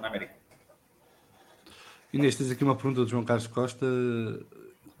África, mas na América. Inês, tens aqui uma pergunta do João Carlos Costa,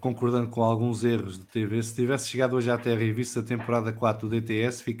 concordando com alguns erros de TV. Se tivesse chegado hoje à Terra e visto a temporada 4 do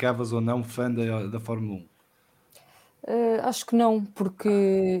DTS, ficavas ou não fã da Fórmula 1? Acho que não,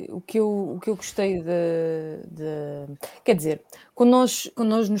 porque o que eu gostei quer dizer, quando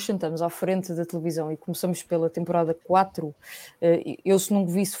nós nos sentamos à frente da televisão e começamos pela temporada 4, eu se não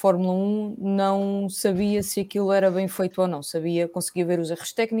visse Fórmula 1 não sabia se aquilo era bem feito ou não, conseguia ver os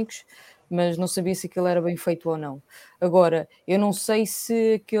erros técnicos, mas não sabia se aquilo era bem feito ou não. Agora, eu não sei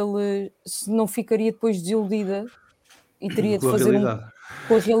se não ficaria depois desiludida e teria de fazer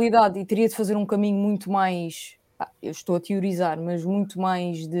com a realidade e teria de fazer um caminho muito mais... eu estou a teorizar, mas muito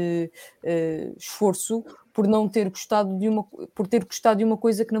mais de esforço por ter gostado de uma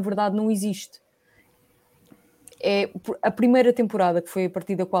coisa que na verdade não existe. A primeira temporada, que foi a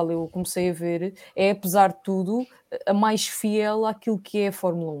partir da qual eu comecei a ver, é, apesar de tudo, a mais fiel àquilo que é a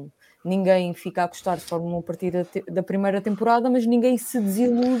Fórmula 1. Ninguém fica a gostar de Fórmula 1 a partir da primeira temporada, mas ninguém se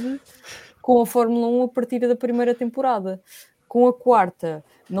desilude com a Fórmula 1 a partir da primeira temporada. Com a quarta,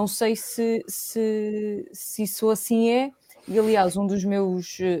 não sei se isso assim é, e aliás,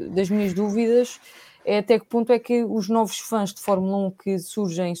 das minhas dúvidas é até que ponto é que os novos fãs de Fórmula 1 que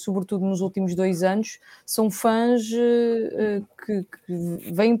surgem, sobretudo nos últimos 2 anos, são fãs que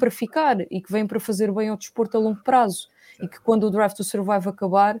vêm para ficar e que vêm para fazer bem ao desporto a longo prazo e que quando o Drive to Survive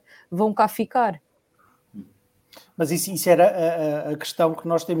acabar, vão cá ficar. Mas isso era a questão que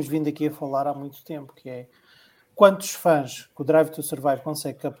nós temos vindo aqui a falar há muito tempo, que é quantos fãs que o Drive to Survive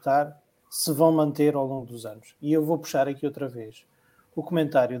consegue captar se vão manter ao longo dos anos. E eu vou puxar aqui outra vez o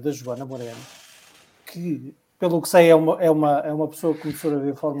comentário da Joana Moreno, que, pelo que sei, é uma pessoa que começou a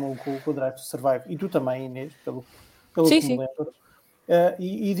ver Fórmula 1 com o Drive to Survive, e tu também, Inês, pelo sim, que me lembro,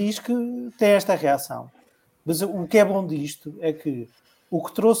 e diz que tem esta reação. Mas o que é bom disto é que o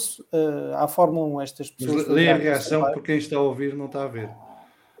que trouxe à Fórmula 1 estas pessoas... Lê a reação, porque quem está a ouvir não está a ver.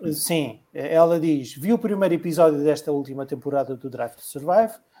 Sim, ela diz: vi o primeiro episódio desta última temporada do Drive to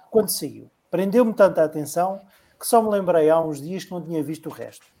Survive quando saiu. Prendeu-me tanta atenção que só me lembrei há uns dias que não tinha visto o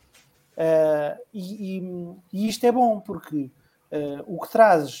resto. E isto é bom porque o que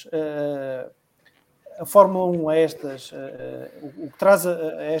traz a Fórmula 1 a estas o que traz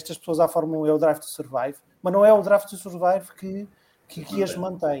a estas pessoas à Fórmula 1 é o Drive to Survive, mas não é o Drive to Survive que as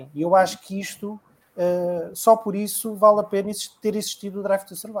mantém. E eu acho que isto só por isso vale a pena ter existido o Drive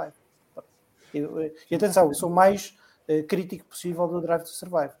to Survive. E atenção, eu sou o mais crítico possível do Drive to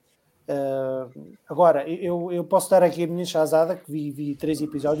Survive. Agora, eu posso dar aqui a minha chazada, que vi 3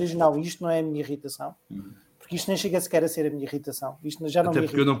 episódios. Não, isto não é a minha irritação, porque isto nem chega sequer a ser a minha irritação. Isto já não Até me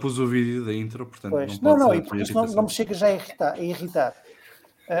porque eu não pus o vídeo da intro, portanto pois. não pode ser E porque isto não me chega já a irritar.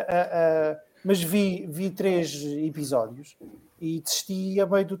 Mas vi 3 episódios e desisti a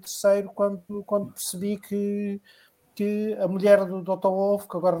meio do terceiro quando percebi que a mulher do Dr. Wolf,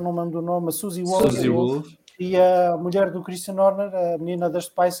 que agora não mando o nome, a Susie Wolf, e a mulher do Christian Horner, a menina das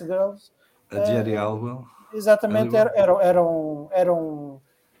Spice Girls, a Jerry Alwell, exatamente,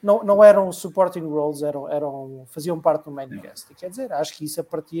 não eram supporting roles, faziam parte do main cast. Quer dizer, acho que isso a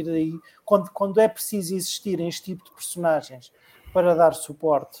partir daí, quando é preciso existir este tipo de personagens para dar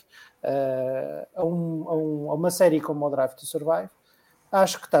suporte a uma série como o Drive to Survive,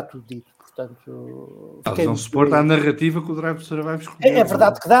 acho que está tudo dito. Portanto, não suporta a narrativa que o Drive to Survive escolheu. É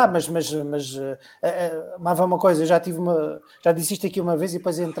verdade que dá, mas há uma coisa, eu já disse isto aqui uma vez e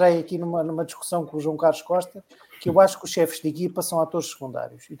depois entrei aqui numa discussão com o João Carlos Costa, que eu acho que os chefes de equipa são atores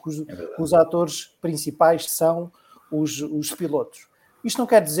secundários e que os atores principais são os pilotos. Isto não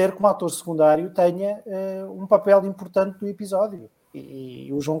quer dizer que um ator secundário tenha um papel importante no episódio. E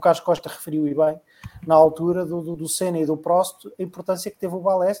o João Carlos Costa referiu e bem, na altura do Senna e do Prost, a importância que teve o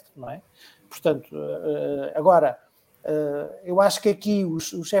Balestre, não é? Portanto, agora, eu acho que aqui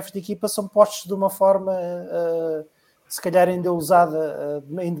os chefes de equipa são postos de uma forma, se calhar ainda usada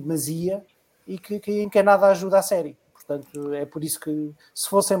em demasia, e que em que nada ajuda a série. Portanto, é por isso que, se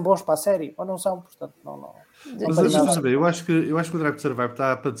fossem bons para a série, ou não são, portanto, não. Mas saber, eu acho que o Drive to Survive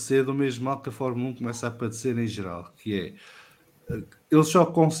está a padecer do mesmo mal que a Fórmula 1 começa a padecer em geral, que é eles só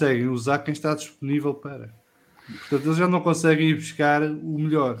conseguem usar quem está disponível para. Portanto, eles já não conseguem ir buscar o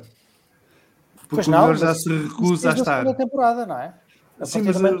melhor. Porque o melhor já se recusa a estar. Na temporada, não é? Sim,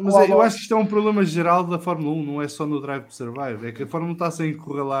 mas eu acho que isto é um problema geral da Fórmula 1, não é só no Drive to Survive. É que a Fórmula 1 está-se a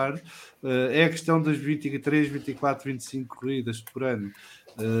encurralar. É a questão das 23, 24, 25 corridas por ano.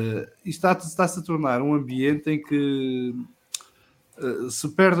 Isto está-se a tornar um ambiente em que se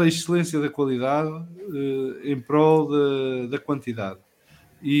perde a excelência da qualidade em prol da quantidade.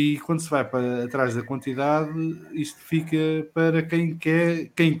 E quando se vai para atrás da quantidade, isto fica para quem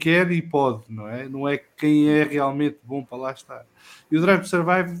quer e pode, não é? Não é quem é realmente bom para lá estar. E o Drive to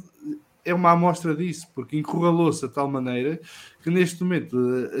Survive é uma amostra disso, porque encurralou-se de tal maneira que neste momento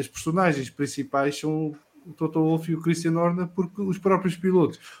as personagens principais são o Toto Wolff e o Christian Horner, porque os próprios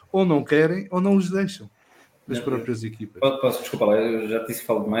pilotos ou não querem ou não os deixam. Das próprias equipas. Desculpa lá, eu já te disse que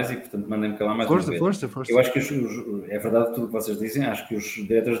falo demais e portanto mandem-me calar mais uma vez. Força. Eu acho que é verdade tudo o que vocês dizem, acho que os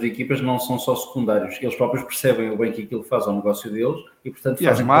diretores de equipas não são só secundários, eles próprios percebem o bem que aquilo faz ao negócio deles e portanto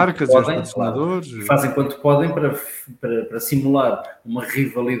as marcas e os patrocinadores fazem quanto podem para simular uma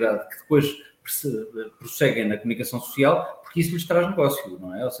rivalidade que depois prosseguem na comunicação social, porque isso lhes traz negócio,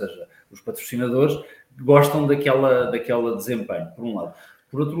 não é? Ou seja, os patrocinadores gostam daquela desempenho, por um lado.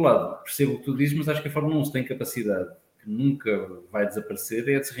 Por outro lado, percebo o que tu dizes, mas acho que a Fórmula 1 tem capacidade que nunca vai desaparecer,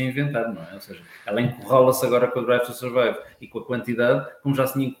 é de se reinventar, não é? Ou seja, ela encurrala-se agora com o Drive to Survive e com a quantidade, como já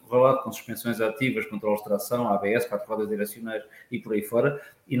se tinha encurralado com suspensões ativas, controle de tração, ABS, 4 rodas direcionais e por aí fora,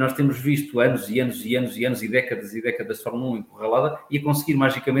 e nós temos visto anos e anos e anos e anos e décadas de Fórmula 1 encurralada e a conseguir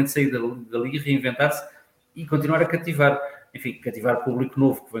magicamente sair dali, reinventar-se e continuar a cativar. Enfim, cativar público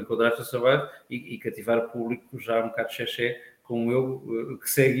novo que vem com o Drive to Survive e cativar público já um bocado xexé, como eu, que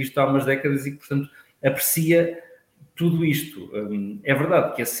segue isto há umas décadas e que, portanto, aprecia tudo isto. É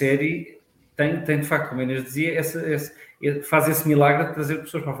verdade que a série tem de facto, como a Inês dizia, faz esse milagre de trazer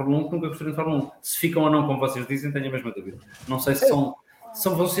pessoas para a Fórmula 1 que nunca gostaram de Fórmula 1. Se ficam ou não, como vocês dizem, tenho a mesma dúvida. Não sei se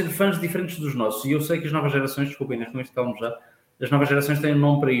vão ser fãs diferentes dos nossos. E eu sei que as novas gerações, desculpem, Inês, com isto calmo já, as novas gerações têm um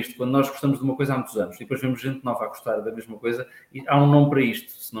nome para isto. Quando nós gostamos de uma coisa há muitos anos e depois vemos gente nova a gostar da mesma coisa, e há um nome para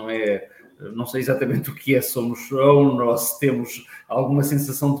isto. Se não é... Não sei exatamente o que é, somos ou se temos alguma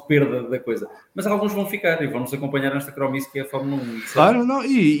sensação de perda da coisa. Mas alguns vão ficar e vão-nos acompanhar nesta cromice que é a Fórmula 1. Claro, não,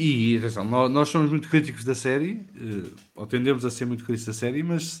 nós somos muito críticos da série, ou tendemos a ser muito críticos da série,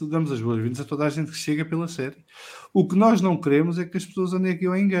 mas damos as boas-vindas a toda a gente que chega pela série. O que nós não queremos é que as pessoas andem aqui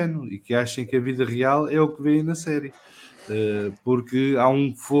ao engano e que achem que a vida real é o que vêem na série. Porque há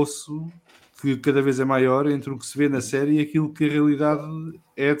um fosso que cada vez é maior entre o que se vê na série e aquilo que a realidade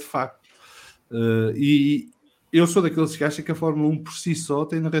é de facto. E eu sou daqueles que acham que a Fórmula 1 por si só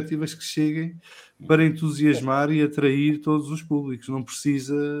tem narrativas que cheguem para entusiasmar e atrair todos os públicos, não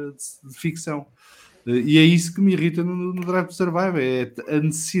precisa de ficção. E é isso que me irrita no Drive to Survive, é a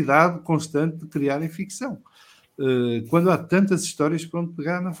necessidade constante de criarem ficção. Quando há tantas histórias para onde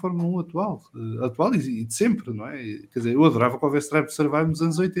pegar na Fórmula 1 atual e de sempre, não é? Quer dizer, eu adorava que houvesse Drive to Survive nos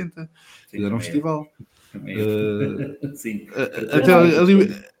anos 80, era um festival. Sim.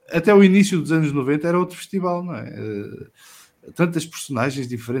 Até o início dos anos 90 era outro festival, não é? tantas personagens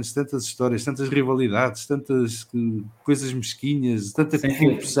diferentes, tantas histórias, tantas rivalidades, tantas coisas mesquinhas, tanta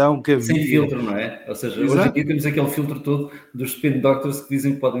corrupção que havia. Sem filtro, não é? Ou seja, hoje aqui temos aquele filtro todo dos spin doctors que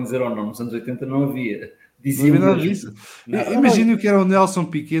dizem que podem dizer ou não. Nos anos 80 não havia. Diziam não havia nada disso. Imagine o que era o Nelson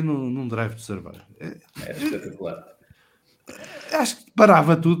Piquet num Drive to Survive. É espetacular. Acho que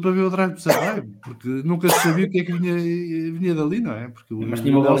parava tudo para ver o Drive to Survive, porque nunca se sabia o que é que vinha dali, não é? Porque mas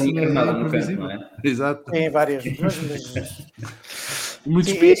tinha uma bolinha encarnada no canto, não é? Exato. Tem várias.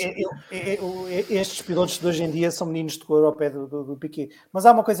 Estes pilotos de hoje em dia são meninos de cor ao pé do Piquet. Mas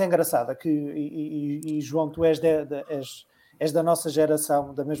há uma coisa engraçada, e João, tu és da nossa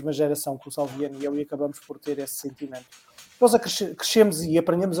geração, da mesma geração que o Salviano e eu, e acabamos por ter esse sentimento. Nós crescemos e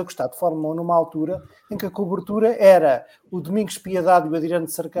aprendemos a gostar de Fórmula 1 numa altura em que a cobertura era o Domingos Piedade e o Adriano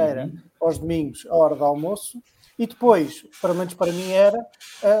de Cerqueira aos domingos, à hora do almoço, e depois, pelo menos para mim, era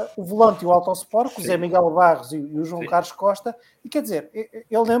o Volante e o Autosport, com o Zé Miguel Barros e o João Carlos Costa. E quer dizer,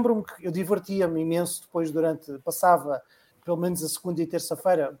 eu lembro-me que eu divertia-me imenso depois passava pelo menos a segunda e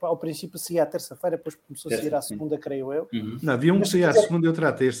terça-feira, ao princípio saía à terça-feira, depois começou a sair à segunda, creio eu. Não, havia um que saía à segunda e outro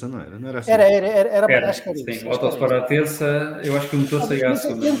à terça, não era? Não era assim? Era acho que era isso. Sim, o Autosport à terça, eu acho que o motor saía à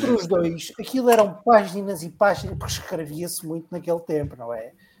segunda. Entre os dois, aquilo eram páginas e páginas, porque escrevia-se muito naquele tempo, não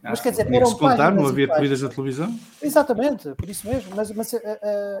é? Mas quer dizer, eram páginas. Não havia corridas na televisão? Exatamente, por isso mesmo. Mas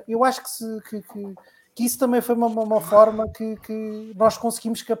eu acho que isso também foi uma forma que nós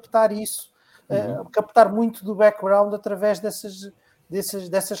conseguimos captar isso. Captar muito do background através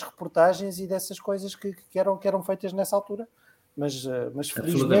dessas reportagens e dessas coisas que eram feitas nessa altura. Mas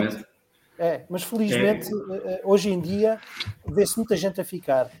felizmente hoje em dia vê-se muita gente a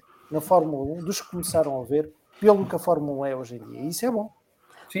ficar na Fórmula 1, dos que começaram a ver, pelo que a Fórmula 1 é hoje em dia. E isso é bom.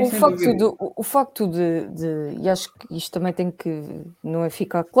 Sim, o facto de, e acho que isto também tem que, não é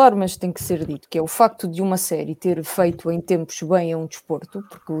ficar claro, mas tem que ser dito, que é o facto de uma série ter feito em tempos bem a um desporto,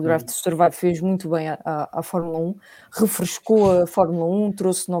 porque o Drive to Survive fez muito bem à Fórmula 1, refrescou a Fórmula 1,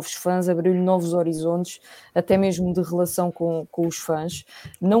 trouxe novos fãs, abriu-lhe novos horizontes, até mesmo de relação com os fãs.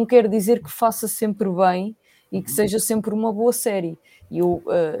 Não quer dizer que faça sempre bem e que seja sempre uma boa série. E eu,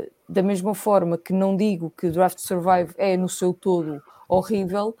 da mesma forma que não digo que o Drive to Survive é no seu todo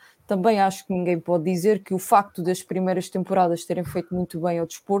horrível, também acho que ninguém pode dizer que o facto das primeiras temporadas terem feito muito bem ao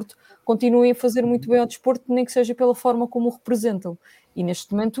desporto, continuem a fazer muito bem ao desporto, nem que seja pela forma como o representam. E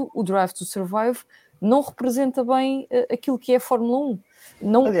neste momento o Drive to Survive não representa bem aquilo que é a Fórmula 1.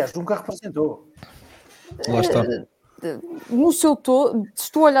 Não... Aliás, nunca representou. Lá está. No seu todo,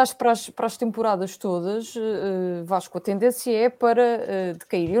 se tu olhares para as temporadas todas, Vasco, a tendência é para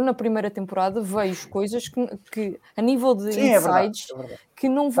decair. Eu na primeira temporada vejo coisas que a nível de insights é verdade. Que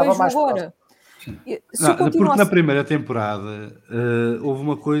não vejo agora. Porque na primeira temporada houve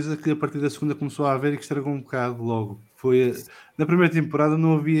uma coisa que a partir da segunda começou a haver e que estragou um bocado logo. Na primeira temporada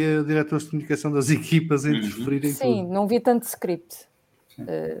não havia diretores de comunicação das equipas a interferirem em tudo. Sim, não havia tanto script.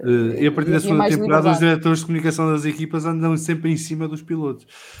 E a partir da segunda temporada os diretores de comunicação das equipas andam sempre em cima dos pilotos.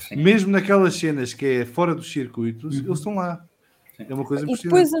 Sim. Mesmo naquelas cenas que é fora dos circuitos, eles estão lá. É uma coisa impressionante. E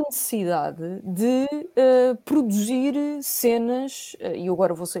depois a necessidade de produzir cenas, e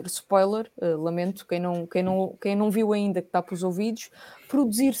agora vou ser spoiler, lamento, quem não viu ainda, que está para os ouvidos,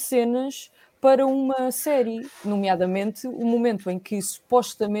 produzir cenas para uma série, nomeadamente o momento em que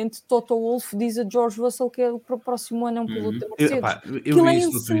supostamente Toto Wolff diz a George Russell que para o próximo ano é um piloto da Mercedes. Eu vi é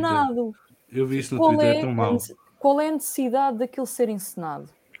isso encenado. Eu vi isso no Twitter, é tão mau. Qual é a necessidade daquilo ser encenado?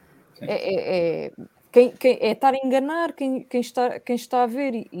 É estar a enganar quem está a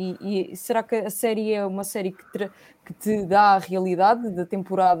ver e será que a série é uma série que te dá a realidade da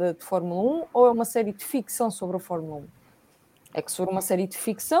temporada de Fórmula 1 ou é uma série de ficção sobre a Fórmula 1? É que se for uma série de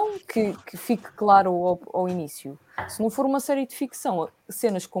ficção, que fique claro ao início. Se não for uma série de ficção,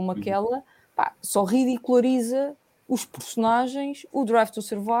 cenas como aquela, só ridiculariza os personagens, o Drive to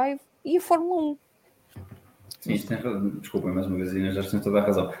Survive e a Fórmula 1. Sim, isto tem razão. Desculpem mais uma vez, já tenho toda a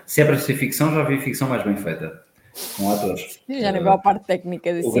razão. Se é para ser ficção, já vi ficção mais bem feita, com atores. Já não vai a parte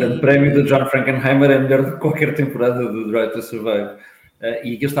técnica desse. O grande prémio do John Frankenheimer é melhor do que qualquer temporada do Drive to Survive.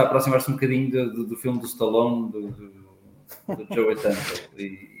 E aqui está a aproximar-se um bocadinho do filme do Stallone, do Joe Tanto,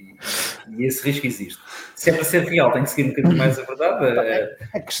 e esse risco existe. Se é para ser real, tem que seguir um bocadinho mais a verdade,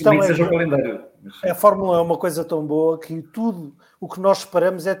 a questão nem que é seja o calendário. A Fórmula 1 é uma coisa tão boa que tudo o que nós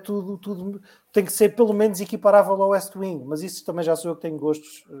esperamos é tudo tem que ser pelo menos equiparável ao West Wing, mas isso também já sou eu que tenho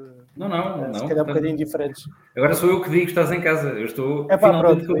gostos Não. se calhar um bocadinho diferentes. Agora sou eu que digo que estás em casa. Eu estou Epá,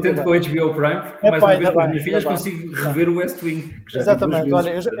 finalmente pronto, contente ainda com o HBO Prime, porque Epá, mais uma vez ainda com as bem, minhas filhas ainda consigo rever o West Wing. Que já Exatamente, vi duas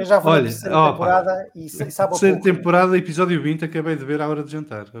olha, vezes, eu já vou na Olha, terceira opa, temporada e sabe a Terceira pouco. temporada, episódio 20, acabei de ver à hora de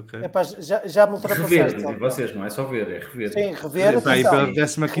jantar. Ok. Epá, já me ultrapassaste. Rever, dizem vocês, não é só ver, é rever. Sim, rever, Para aí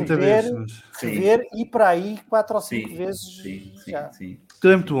atenção, pela 15ª rever, vez. Mas... rever e para aí 4 ou 5 Sim, vezes já. sim.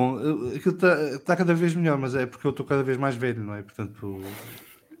 Aquilo é muito bom. Aquilo está cada vez melhor, mas é porque eu estou cada vez mais velho, não é? Portanto,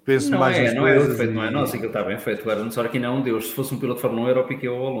 penso Não mais nas é o coisas. defeito, não é nosso, aquilo está bem feito. Agora, não só aqui não é um Deus. Se fosse um piloto de Fórmula 1 era o Piquet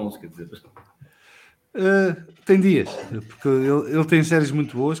ou o Alonso, quer dizer. Tem dias, porque ele tem séries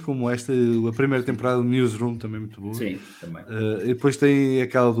muito boas, como esta, a primeira temporada do Newsroom, também muito boa. Sim, também. E depois tem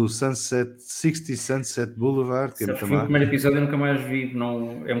aquela do 60 Sunset Boulevard, que é muito Foi o má. primeiro episódio, eu nunca mais vi.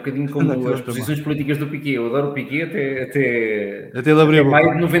 Não, é um bocadinho como Não, as posições políticas do Piquet. Eu adoro o Piquet Até ele abrir a boca.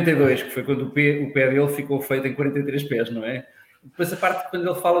 maio de 92, que foi quando o pé dele ficou feito em 43 pés, não é? Depois a parte de quando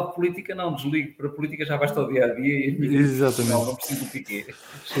ele fala de política, não, desligo. Para a política já basta o dia-a-dia e a minha Exatamente. não preciso do Piquet.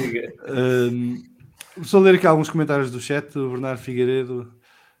 Chega. Só ler aqui alguns comentários do chat. O Bernardo Figueiredo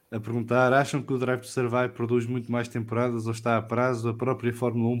a perguntar: acham que o Drive to Survive produz muito mais temporadas ou está a prazo? A própria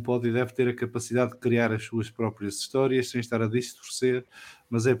Fórmula 1 pode e deve ter a capacidade de criar as suas próprias histórias sem estar a distorcer,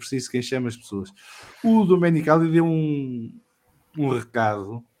 mas é preciso quem chama as pessoas. O Domenicali deu um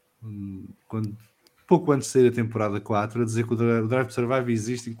recado pouco antes de sair a temporada 4, a dizer que o Drive to Survive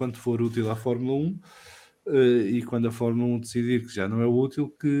existe enquanto for útil à Fórmula 1 e quando a Fórmula 1 decidir que já não é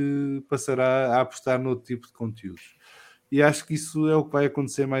útil, que passará a apostar noutro tipo de conteúdos. E acho que isso é o que vai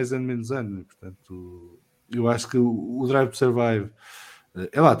acontecer mais ano menos ano. Portanto, eu acho que o Drive to Survive,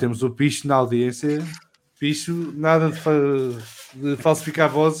 temos o Picho na audiência. Picho, nada de falsificar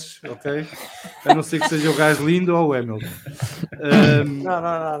vozes, ok? A não ser que seja o gajo lindo ou o Hamilton.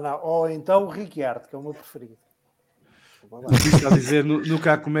 Não. Ou então o Ricciardo, que é o meu preferido. O Picho está a dizer, no que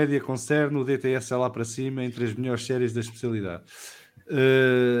a comédia concerne, o DTS é lá para cima, entre as melhores séries da especialidade.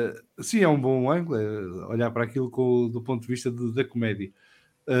 Sim, é um bom ângulo, olhar para aquilo do ponto de vista da comédia.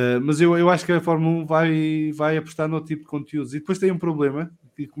 Mas eu acho que a Fórmula 1 vai apostar no tipo de conteúdos. E depois tem um problema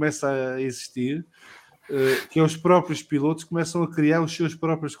que começa a existir, que é os próprios pilotos começam a criar os seus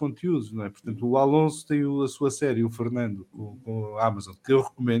próprios conteúdos, não é? Portanto, o Alonso tem a sua série, o Fernando, com a Amazon, que eu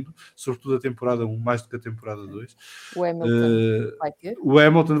recomendo, sobretudo a temporada 1, mais do que a temporada 2. O Hamilton vai ter? O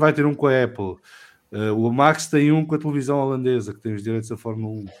Hamilton vai ter um com a Apple. O Max tem um com a televisão holandesa, que tem os direitos da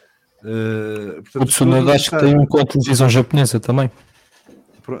Fórmula 1. O Tsunoda acho que tem um com a televisão japonesa também.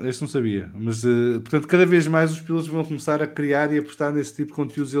 Este não sabia. Mas, portanto, cada vez mais os pilotos vão começar a criar e apostar nesse tipo de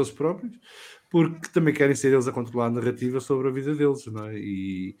conteúdos eles próprios, porque também querem ser eles a controlar a narrativa sobre a vida deles, não é?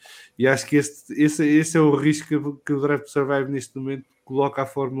 E acho que esse é o risco que o Drive to Survive neste momento coloca à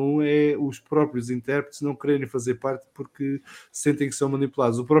Fórmula 1, é os próprios intérpretes não quererem fazer parte porque sentem que são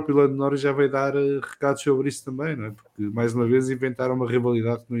manipulados. O próprio Lando Norris já veio dar recados sobre isso também, não é? Porque, mais uma vez, inventaram uma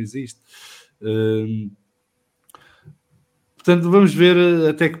rivalidade que não existe. Portanto, vamos ver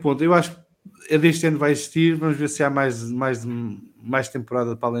até que ponto. Eu acho que deste ano vai existir, vamos ver se há mais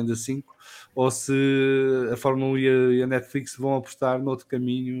temporada para além das 5, ou se a Fórmula 1 e a Netflix vão apostar noutro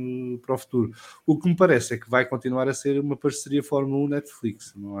caminho para o futuro. O que me parece é que vai continuar a ser uma parceria Fórmula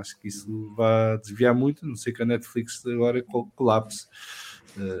 1-Netflix. Não acho que isso vá desviar muito, a não ser que a Netflix agora colapse,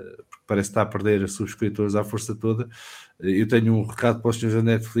 porque parece que está a perder subscritores à força toda. Eu tenho um recado para os senhores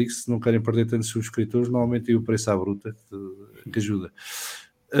da Netflix: se não querem perder tantos subscritores, não aumentem o preço à bruta, que ajuda.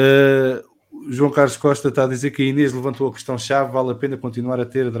 João Carlos Costa está a dizer que a Inês levantou a questão-chave: vale a pena continuar a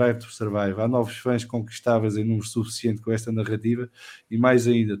ter Drive to Survive? Há novos fãs conquistáveis em número suficiente com esta narrativa? E mais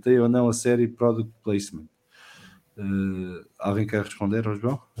ainda, tem ou não a série Product Placement? Alguém quer responder ao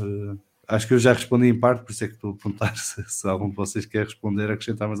João? Acho que eu já respondi em parte, por isso é que estou a perguntar se algum de vocês quer responder,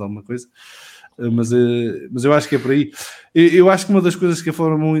 acrescentar mais alguma coisa. Mas eu acho que é por aí. Eu acho que uma das coisas que a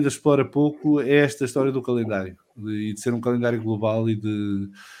Fórmula 1 ainda explora pouco é esta história do calendário, e de ser um calendário global,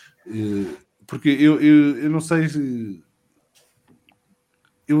 porque eu não sei,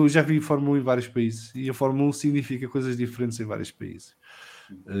 eu já vi Fórmula 1 em vários países e a Fórmula 1 significa coisas diferentes em vários países,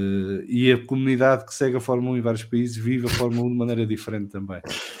 e a comunidade que segue a Fórmula 1 em vários países vive a Fórmula 1 de maneira diferente também.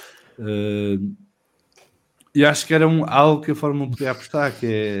 E acho que era algo que a Fórmula 1 podia apostar, que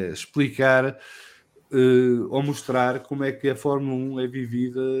é explicar ou mostrar como é que a Fórmula 1 é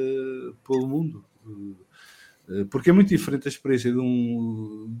vivida pelo mundo. Porque é muito diferente a experiência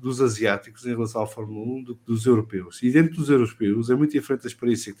dos asiáticos em relação à Fórmula 1 do que dos europeus. E dentro dos europeus é muito diferente a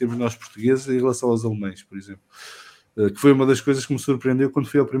experiência que temos nós portugueses em relação aos alemães, por exemplo. que foi uma das coisas que me surpreendeu quando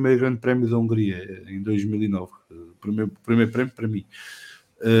fui ao primeiro Grande Prémio da Hungria, em 2009. Primeiro prémio para mim.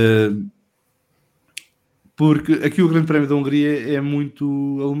 Porque aqui o Grande Prémio da Hungria é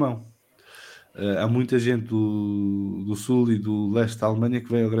muito alemão. Há muita gente do sul e do leste da Alemanha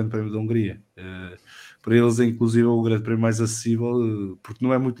que vem ao Grande Prémio da Hungria. Para eles é inclusive o Grande Prémio mais acessível, porque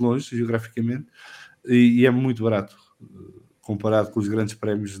não é muito longe geograficamente e é muito barato, comparado com os grandes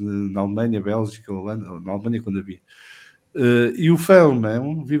prémios na Alemanha, Bélgica, Holanda, na Alemanha quando havia. E o fã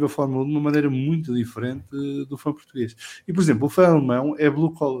alemão vive a Fórmula 1 de uma maneira muito diferente do fã português. E, por exemplo, o fã alemão é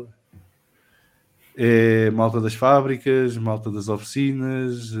blue collar. É malta das fábricas, malta das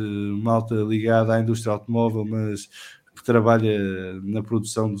oficinas, malta ligada à indústria automóvel, mas que trabalha na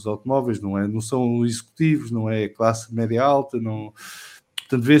produção dos automóveis, não são executivos, não é classe média alta, não...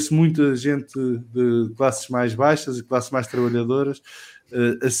 Portanto, vê-se muita gente de classes mais baixas e classes mais trabalhadoras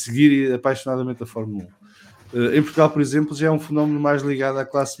a seguir apaixonadamente a Fórmula 1. Em Portugal, por exemplo, já é um fenómeno mais ligado à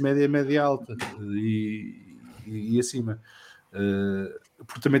classe média e média alta e acima.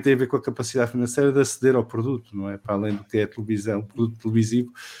 Porque também tem a ver com a capacidade financeira de aceder ao produto, não é? Para além do que é televisão, produto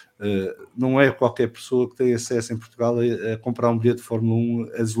televisivo, não é qualquer pessoa que tem acesso em Portugal a comprar um bilhete de Fórmula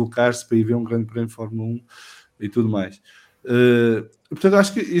 1, a deslocar-se para ir ver um grande prémio de Fórmula 1 e tudo mais. Portanto,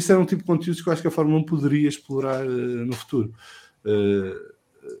 acho que isso era um tipo de conteúdos que eu acho que a Fórmula 1 poderia explorar no futuro.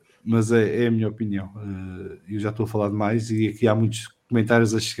 Mas é a minha opinião. Eu já estou a falar demais e aqui há muitos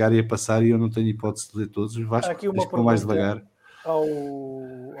comentários a chegar e a passar e eu não tenho hipótese de ler todos. Vasco, aqui uma pergunta mais devagar.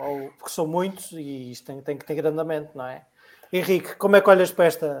 Porque são muitos e isto tem que ter grande andamento, não é? Henrique, como é que olhas para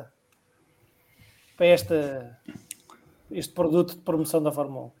este produto de promoção da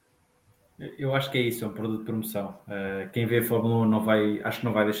Fórmula 1? Eu acho que é isso, é um produto de promoção. Quem vê a Fórmula 1 acho que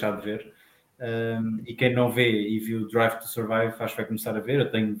não vai deixar de ver. E quem não vê e viu Drive to Survive, acho que vai começar a ver. Eu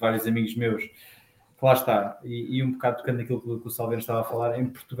tenho vários amigos meus que lá está. E um bocado tocando naquilo que o Salveiro estava a falar, em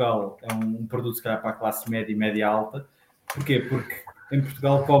Portugal é um produto se calhar para a classe média e média alta. Porquê? Porque em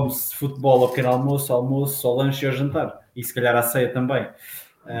Portugal come-se futebol ao pequeno almoço, ao lanche e ao jantar. E se calhar à ceia também.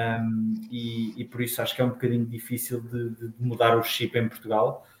 E por isso acho que é um bocadinho difícil de mudar o chip em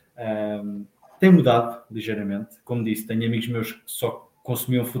Portugal. Tem mudado ligeiramente. Como disse, tenho amigos meus que só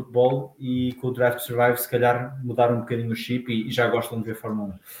consumiam futebol e com o Drive to Survive se calhar mudaram um bocadinho o chip e já gostam de ver Fórmula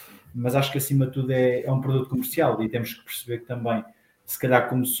 1. Mas acho que acima de tudo é um produto comercial e temos que perceber que também se calhar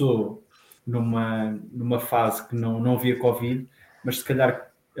começou numa fase que não havia Covid, mas se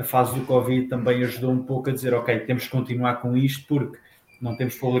calhar a fase do Covid também ajudou um pouco a dizer, ok, temos que continuar com isto porque não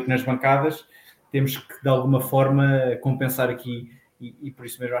temos público nas bancadas, temos que de alguma forma compensar aqui e por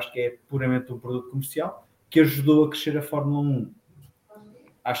isso mesmo acho que é puramente um produto comercial que ajudou a crescer a Fórmula 1.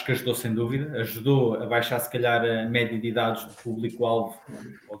 Acho que ajudou sem dúvida, ajudou a baixar se calhar a média de idades do público-alvo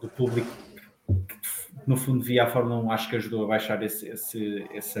ou do público que no fundo via a Fórmula 1, acho que ajudou a baixar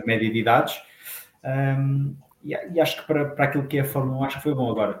essa média de idades e acho que para aquilo que é a Fórmula 1 acho que foi bom.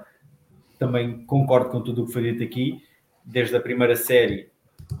 Agora, também concordo com tudo o que foi dito aqui, desde a primeira série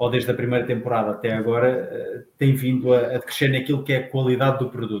ou desde a primeira temporada até agora, tem vindo a crescer naquilo que é a qualidade do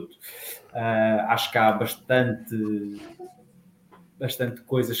produto. Acho que há bastante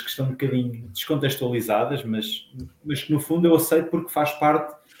coisas que estão um bocadinho descontextualizadas, mas que no fundo eu aceito porque faz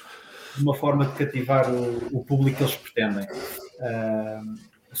parte de uma forma de cativar o público que eles pretendem.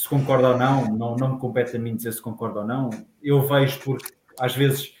 Se concordo ou não me compete a mim dizer se concordo ou não. Eu vejo porque às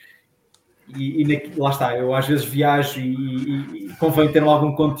vezes, lá está, eu às vezes viajo e convém ter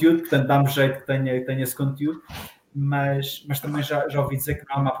algum conteúdo, portanto dá-me jeito que tenha esse conteúdo, mas também já ouvi dizer que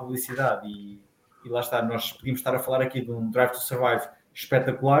não há má publicidade e lá está, nós podíamos estar a falar aqui de um Drive to Survive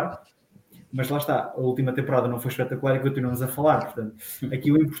espetacular, mas lá está, a última temporada não foi espetacular e continuamos a falar, portanto,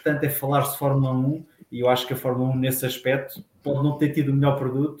 aqui o importante é falar-se de Fórmula 1 e eu acho que a Fórmula 1 nesse aspecto pode não ter tido o melhor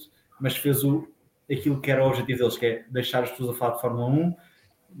produto, mas fez aquilo que era o objetivo deles, que é deixar as pessoas a falar de Fórmula 1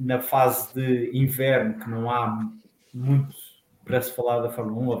 na fase de inverno, que não há muito para se falar da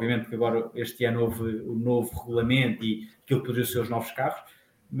Fórmula 1, obviamente que agora este ano houve o novo regulamento e aquilo que poderiam ser os novos carros,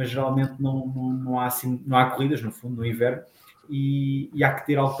 mas geralmente não há corridas, no fundo, no inverno, e há que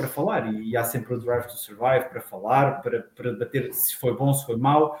ter algo para falar, e há sempre o Drive to Survive para falar, para bater se foi bom, se foi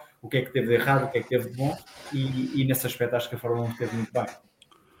mau, o que é que teve de errado, o que é que teve de bom, e nesse aspecto acho que a Fórmula 1 esteve muito bem.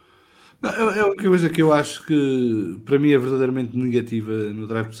 É uma coisa que eu acho que para mim é verdadeiramente negativa no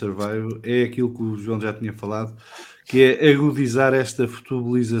Drive to Survive, é aquilo que o João já tinha falado, que é agudizar esta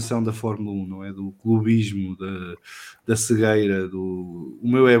futebolização da Fórmula 1, não é? Do clubismo, da cegueira, o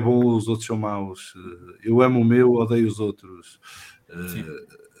meu é bom, os outros são maus, eu amo o meu, odeio os outros,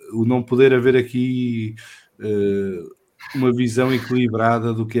 o não poder haver aqui uma visão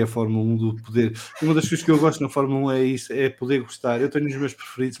equilibrada do que é a Fórmula 1, do poder. Uma das coisas que eu gosto na Fórmula 1 é isso, é poder gostar. Eu tenho os meus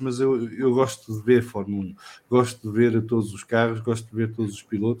preferidos, mas eu gosto de ver Fórmula 1, gosto de ver todos os carros, gosto de ver todos os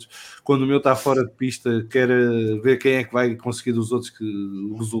pilotos. Quando o meu está fora de pista, quero ver quem é que vai conseguir dos outros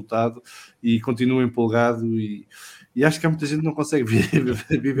o resultado e continuo empolgado e acho que há muita gente que não consegue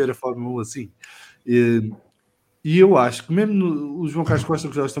viver a Fórmula 1 assim. E eu acho que mesmo o João Carlos Costa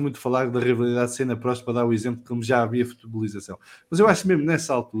gosta muito de falar da rivalidade Senna-Prost para dar o exemplo de como já havia futebolização. Mas eu acho que mesmo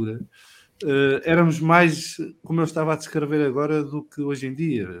nessa altura éramos mais, como eu estava a descrever agora, do que hoje em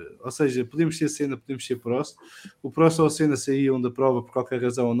dia. Ou seja, podemos ser Senna, podemos ser Prost. O Prost ou a Senna saíam da prova por qualquer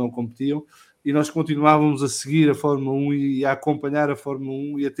razão ou não competiam e nós continuávamos a seguir a Fórmula 1 e a acompanhar a Fórmula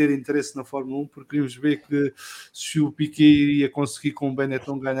 1 e a ter interesse na Fórmula 1 porque queríamos ver que se o Piquet iria conseguir com o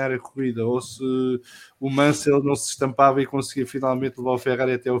Benetton ganhar a corrida ou se o Mansell não se estampava e conseguia finalmente levar o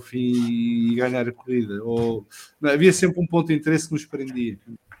Ferrari até ao fim e ganhar a corrida. Havia sempre um ponto de interesse que nos prendia.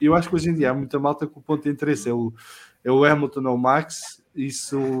 E eu acho que hoje em dia há muita malta que o ponto de interesse é o Hamilton ou o Max, e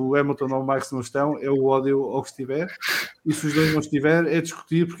se o Hamilton ou o Max não estão, é o ódio ao que estiver, e se os dois não estiver, é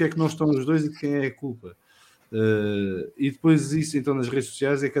discutir porque é que não estão os dois e de quem é a culpa. E depois isso, então, nas redes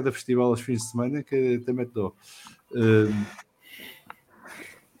sociais, é cada festival aos fins de semana que também te dou.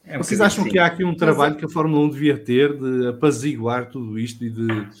 Vocês acham que há aqui um trabalho que a Fórmula 1 devia ter de apaziguar tudo isto e de...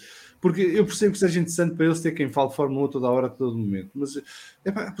 Porque eu percebo que seja interessante para eles ter quem fale de Fórmula 1 toda a hora, todo momento. Mas,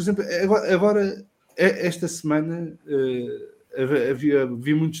 por exemplo, agora esta semana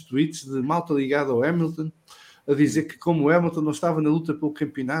vi muitos tweets de malta ligada ao Hamilton a dizer que como o Hamilton não estava na luta pelo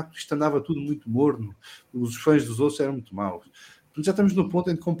campeonato, isto andava tudo muito morno, os fãs dos outros eram muito maus. Portanto, já estamos no ponto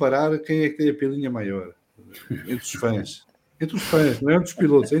em de comparar quem é que tem a pelinha maior entre os fãs. Entre os fãs, não é entre os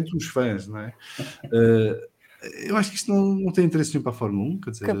pilotos, é entre os fãs, não é? Eu acho que isto não tem interesse nenhum para a Fórmula 1,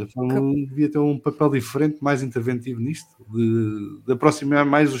 quer dizer, a Fórmula 1 devia ter um papel diferente, mais interventivo nisto, de aproximar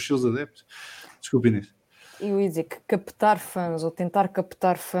mais os seus adeptos. Desculpe, Inês. Eu ia dizer que captar fãs ou tentar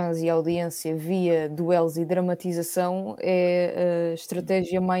captar fãs e audiência via duelos e dramatização é a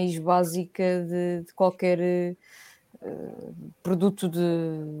estratégia mais básica de qualquer produto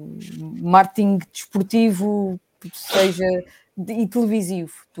de marketing desportivo, seja e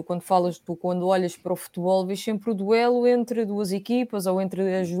televisivo. Tu quando olhas para o futebol, vês sempre o duelo entre duas equipas ou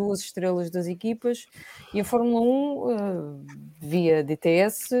entre as duas estrelas das equipas, e a Fórmula 1 via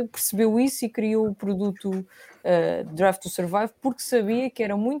DTS percebeu isso e criou o produto Drive to Survive porque sabia que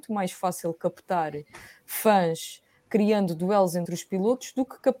era muito mais fácil captar fãs criando duelos entre os pilotos do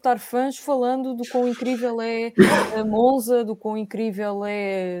que captar fãs falando do quão incrível é a Monza, do quão incrível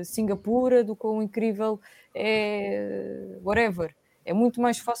é Singapura, do quão incrível é whatever. É muito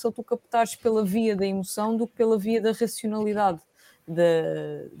mais fácil tu captares pela via da emoção do que pela via da racionalidade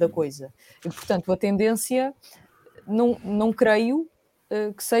da coisa. E, portanto, a tendência, não creio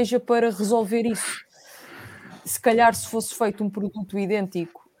que seja para resolver isso. Se calhar, se fosse feito um produto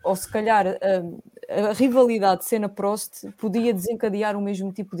idêntico, ou se calhar a rivalidade Senna-Prost podia desencadear o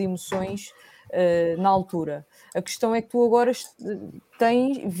mesmo tipo de emoções na altura. A questão é que tu agora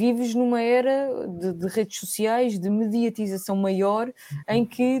vives numa era de redes sociais, de mediatização maior, em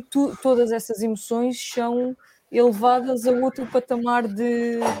que todas essas emoções são elevadas a outro patamar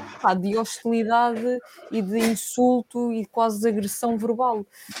de hostilidade e de insulto e quase de agressão verbal.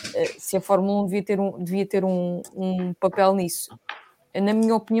 Se a Fórmula 1 devia ter um papel nisso. Na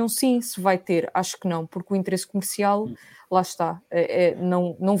minha opinião, sim, se vai ter. Acho que não, porque o interesse comercial, lá está,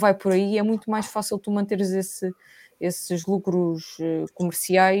 não vai por aí. É muito mais fácil tu manteres esses lucros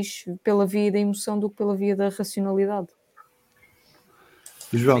comerciais pela via da emoção do que pela via da racionalidade.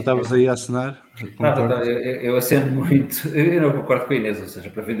 João, estavas aí a assinar? Eu aceno muito. Eu não concordo com a Inês, ou seja,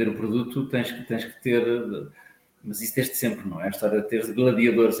 para vender o produto tens que ter... Mas isso desde sempre, não é? A história de ter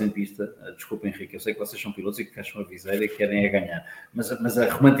gladiadores em pista. Desculpa, Henrique, eu sei que vocês são pilotos e que fecham a viseira e que querem ganhar. Mas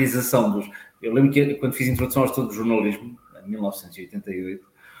a romantização dos... Eu lembro que quando fiz a introdução ao estudo de jornalismo, em 1988,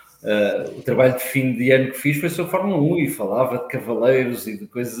 o trabalho de fim de ano que fiz foi sobre Fórmula 1 e falava de cavaleiros e de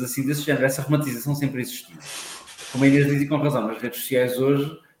coisas assim desse género. Essa romantização sempre existiu. Como a Inês diz e com razão, nas redes sociais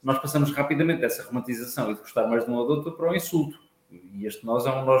hoje nós passamos rapidamente dessa romantização e de gostar mais de um ou do outro para o insulto. E este nós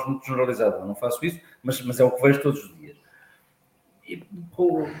é um nós muito generalizado. Eu não faço isso, mas é o que vejo todos os dias. E,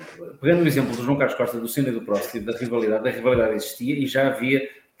 pegando o exemplo do João Carlos Costa, do Senna e do Prost e da rivalidade, a rivalidade existia e já havia,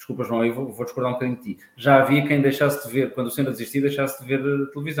 desculpa João, eu vou discordar um bocadinho de ti, já havia quem deixasse de ver, quando o Senna desistia, deixasse de ver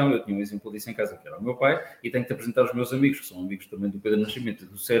televisão. Eu tinha um exemplo disso em casa, que era o meu pai, e tenho que apresentar os meus amigos, que são amigos também do Pedro Nascimento e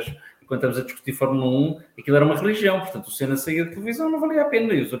do Sérgio, e quando estamos a discutir Fórmula 1, aquilo era uma religião, portanto o Senna saía de televisão, não valia a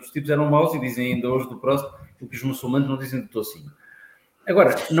pena, e os outros tipos eram maus e dizem ainda hoje do Prost o que os muçulmanos não dizem do Tocinho.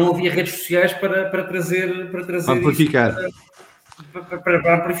 Agora, não havia redes sociais para trazer Para isso amplificar.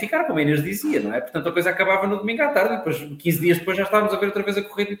 para amplificar, como a Inês dizia, não é? Portanto, a coisa acabava no domingo à tarde, e depois, 15 dias depois, já estávamos a ver outra vez a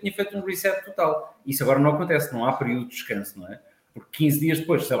corrida e tinha feito um reset total. Isso agora não acontece, não há período de descanso, não é? Porque 15 dias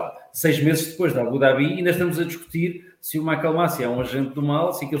depois, sei lá, 6 meses depois da Abu Dhabi, ainda estamos a discutir se o Michael Masi é um agente do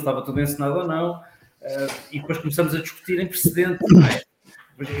mal, se aquilo estava tudo encenado ou não, e depois começamos a discutir em precedente, não é?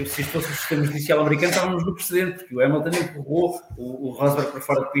 Se isto fosse o sistema judicial americano, estávamos no precedente, porque o Hamilton empurrou o Rosberg para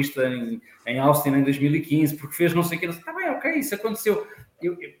fora de pista em Austin em 2015, porque fez não sei o que. Está bem, ok, isso aconteceu.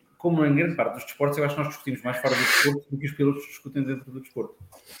 Como em grande parte dos desportos, eu acho que nós discutimos mais fora do desporto do que os pilotos discutem dentro do desporto.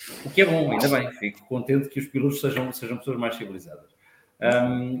 O que é bom, ainda bem, fico contente que os pilotos sejam pessoas mais civilizadas.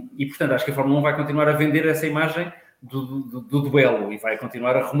 E, portanto, acho que a Fórmula 1 vai continuar a vender essa imagem do duelo e vai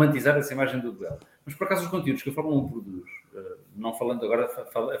continuar a romantizar essa imagem do duelo. Mas, por acaso, os conteúdos que a Fórmula 1 produz, não falando agora,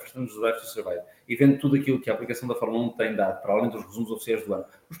 afastando-nos do Drive to Survive, e vendo tudo aquilo que a aplicação da Fórmula 1 tem dado, para além dos resumos oficiais do ano,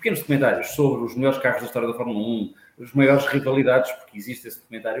 os pequenos documentários sobre os melhores carros da história da Fórmula 1, as maiores rivalidades, porque existe esse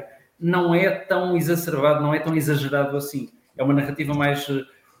documentário, não é tão exacerbado, não é tão exagerado assim. É uma narrativa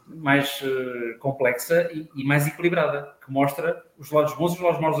mais complexa e mais equilibrada, que mostra os lados bons e os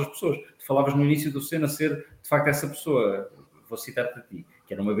lados maus das pessoas. Tu falavas no início do Senna ser, de facto, essa pessoa, vou citar-te a ti,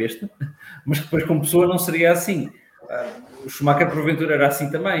 que era uma besta, mas que depois como pessoa não seria assim. O Schumacher, porventura, era assim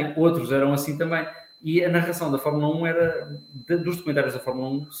também, outros eram assim também. E a narração da Fórmula 1 dos documentários da Fórmula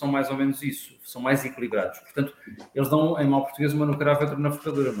 1 são mais ou menos isso, são mais equilibrados. Portanto, eles dão, em mau português, uma no cravata na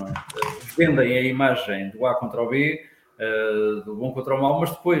ferradura, não é? Vendem a imagem do A contra o B, do bom contra o mau,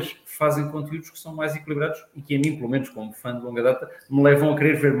 mas depois fazem conteúdos que são mais equilibrados e que a mim, pelo menos como fã de longa data, me levam a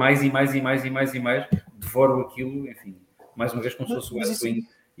querer ver mais e mais e mais e mais e mais, devoro aquilo, enfim, mais uma vez como se fosse o West Wing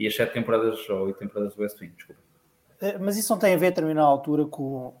e as 7 temporadas ou 8 temporadas do West Wing, desculpa. Mas isso não tem a ver, a determinada altura,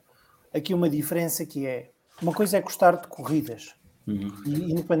 com aqui uma diferença que é, uma coisa é gostar de corridas,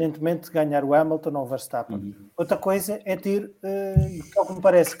 e independentemente de ganhar o Hamilton ou o Verstappen. Outra coisa é ter, algo me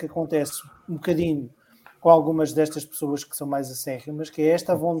parece que acontece um bocadinho com algumas destas pessoas que são mais acérrimas, que é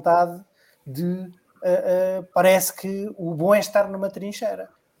esta vontade de, parece que o bom é estar numa trincheira.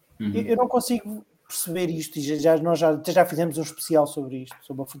 Eu não consigo perceber isto, e nós já fizemos um especial sobre isto,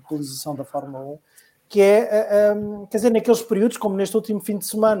 sobre a futebolização da Fórmula 1, que é, quer dizer, naqueles períodos, como neste último fim de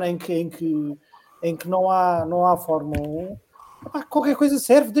semana, em que não há Fórmula 1, qualquer coisa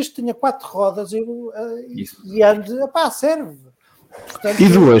serve, desde que tenha 4 rodas e ande, serve. Portanto, e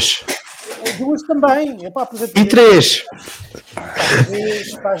 2? 2 também. Por exemplo, e 3?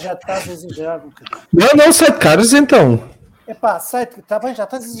 Já estás a exagerar um bocadinho. Não, 7 carros então. Está bem, já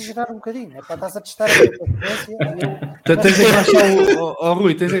estás a exagerar um bocadinho. Estás a testar a tua paciência. Tens que baixar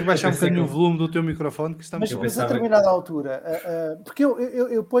Rui, tens que baixar um bocadinho o volume do teu microfone, que estamos mas a determinada altura, porque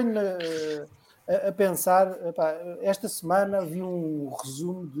eu ponho a pensar, esta semana vi um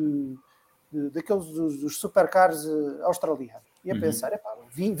resumo daqueles dos supercars australianos. E a pensar,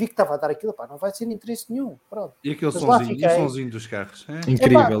 vi que estava a dar aquilo, não vai ser interesse nenhum. Pronto. E aquele sonzinho dos carros?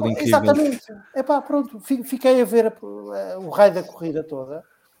 Incrível. Exatamente. Pronto, fiquei a ver o raio da corrida toda.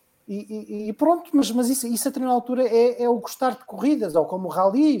 E pronto, mas isso a determinada altura é o gostar de corridas, ou como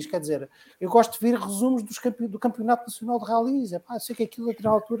rallies, quer dizer, eu gosto de ver resumos do Campeonato Nacional de Rallies, eu sei que aquilo a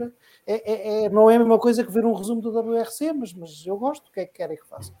determinada altura não é a mesma coisa que ver um resumo do WRC, mas eu gosto, o que é que querem que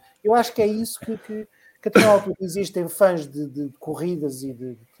faça? Eu acho que é isso que a determinada altura existem fãs de corridas e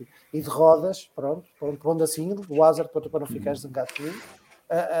de rodas, pronto, pondo assim, o Hazard para não ficar zangado comigo,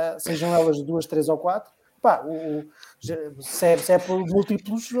 sejam elas 2, 3 ou 4, se é por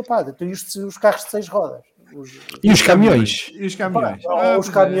múltiplos, tem os carros de 6 rodas. E os caminhões? Os caminhões,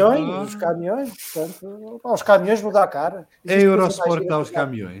 portanto, os caminhões mudam a cara. É a Eurosport que dá os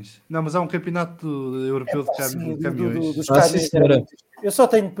caminhões. Não, mas há um campeonato europeu de caminhões. Dos caminhões. Eu só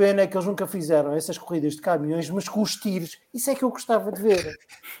tenho pena que eles nunca fizeram essas corridas de caminhões, mas com os tiros. Isso é que eu gostava de ver.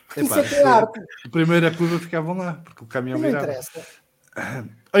 Isso é que é arte. A primeira curva ficavam lá, porque o caminhão não virava. Interessa.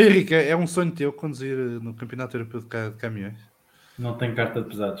 Oi, Henrique, é um sonho teu conduzir no Campeonato Europeu de Caminhões? Não tenho carta de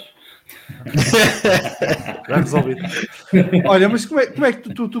pesados. Já resolvido. Olha, mas como é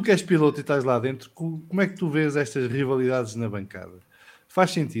que tu que és piloto e estás lá dentro, como é que tu vês estas rivalidades na bancada?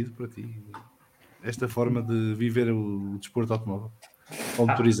 Faz sentido para ti esta forma de viver o desporto automóvel? Ou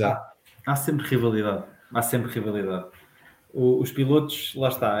motorizado? Há sempre rivalidade. Os pilotos, lá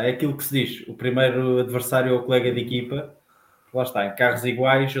está, é aquilo que se diz. O primeiro adversário é o colega de equipa. Lá está, em carros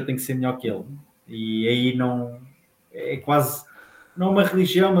iguais eu tenho que ser melhor que ele. E aí não... É quase... Não é uma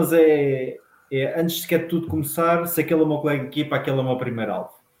religião, mas é antes sequer de tudo começar, se aquele é o meu colega de equipa, aquele é o meu primeiro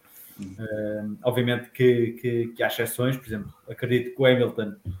alvo. Obviamente que há exceções, por exemplo, acredito que o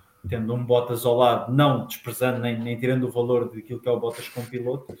Hamilton tendo um Bottas ao lado, não desprezando nem tirando o valor daquilo que é o Bottas como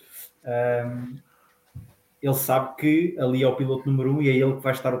piloto, ele sabe que ali é o piloto número 1 e é ele que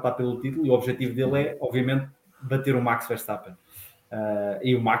vai estar a lutar pelo título, e o objetivo dele é, obviamente, bater o Max Verstappen.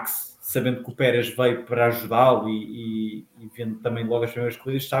 E o Max, sabendo que o Pérez veio para ajudá-lo e vendo também logo as primeiras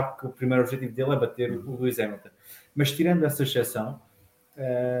corridas, sabe que o primeiro objetivo dele é bater o Lewis Hamilton. Mas tirando essa exceção,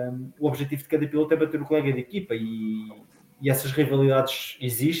 o objetivo de cada piloto é bater o colega de equipa, e essas rivalidades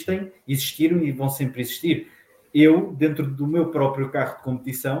existiram e vão sempre existir. Eu, dentro do meu próprio carro de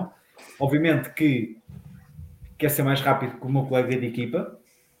competição, obviamente que quer ser mais rápido que o meu colega de equipa,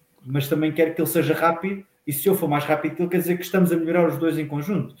 mas também quero que ele seja rápido, e se eu for mais rápido que ele, quer dizer que estamos a melhorar os dois em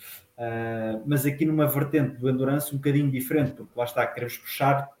conjunto. Mas aqui numa vertente do Endurance um bocadinho diferente, porque lá está, queremos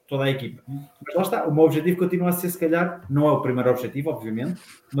puxar toda a equipa. Mas lá está, o meu objetivo continua a ser, se calhar, não é o primeiro objetivo, obviamente,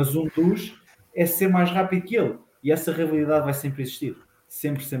 mas um dos é ser mais rápido que ele. E essa rivalidade vai sempre existir.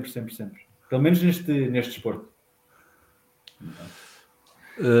 Sempre, sempre, sempre, sempre. Pelo menos neste desporto.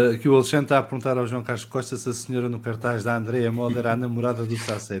 Que o Alexandre está a perguntar ao João Carlos Costa se a senhora no cartaz da Andrea Moda era a namorada do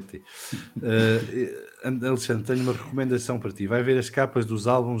Sassetti. Alexandre, tenho uma recomendação para ti. Vai ver as capas dos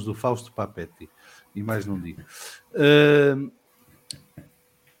álbuns do Fausto Papetti. E mais não digo.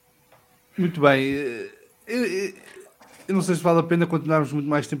 Muito bem. Eu não sei se vale a pena continuarmos muito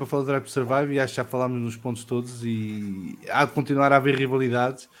mais tempo a falar de Drive to Survive, e acho que já falámos nos pontos todos, e há de continuar a haver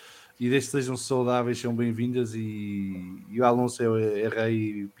rivalidades, e desde que sejam saudáveis são bem-vindas, e o Alonso é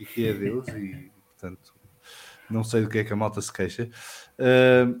rei e Piquet é Deus, e portanto não sei do que é que a malta se queixa,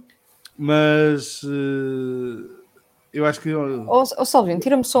 mas eu acho que... Salvino,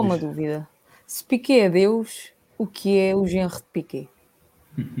 tira-me só uma dúvida. Se Piquet é Deus, o que é o genro de Piquet?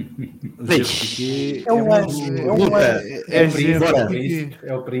 É um anjo.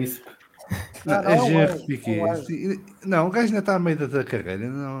 É o príncipe. Não, o gajo ainda está a meio da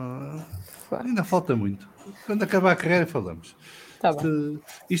carreira. Ainda falta muito. Quando acabar a carreira falamos. Tá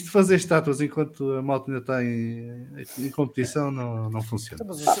isto de fazer estátuas enquanto a malta ainda está em competição não funciona.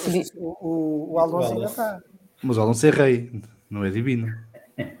 Mas o Alonso ainda está. Mas o Alonso é rei, não é divino.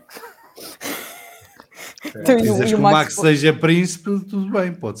 Então, dizes que o Max seja príncipe, tudo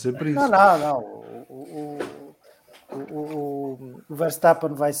bem, pode ser príncipe. Não. O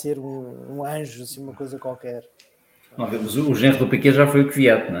Verstappen vai ser um anjo, assim, uma coisa qualquer. Não, mas o genro do Piquet já foi o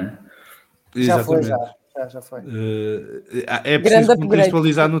Kvyat, não é? Já foi. É preciso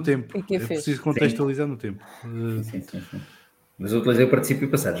contextualizar no tempo. Sim. Mas eu utilizei o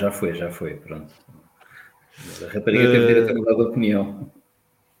participio passado, já foi, pronto. A rapariga teve direito a mudar de opinião.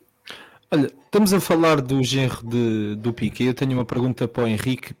 Olha, estamos a falar do genro do Piquet. Eu tenho uma pergunta para o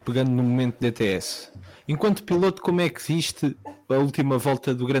Henrique, pegando no momento DTS. Enquanto piloto, como é que viste a última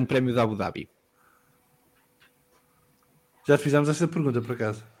volta do Grande Prémio de Abu Dhabi? Já fizemos esta pergunta, por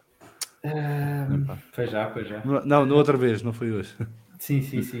acaso? Foi já. Não, outra vez, não foi hoje. Sim.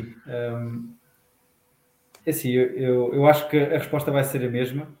 Assim, eu acho que a resposta vai ser a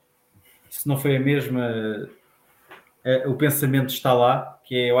mesma. Se não foi a mesma, o pensamento está lá,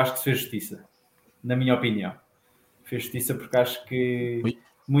 que é, eu acho que se fez justiça, na minha opinião. Fez justiça porque acho que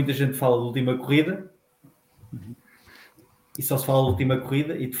muita gente fala da última corrida, e só se fala da última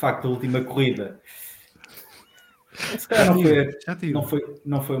corrida, e de facto a última corrida se calhar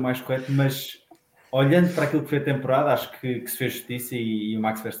não foi o mais correto, mas olhando para aquilo que foi a temporada, acho que se fez justiça, e o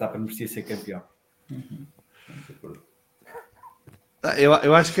Max Verstappen merecia ser campeão.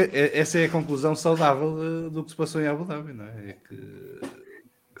 Eu acho que essa é a conclusão saudável do que se passou em Abu Dhabi, não é? É que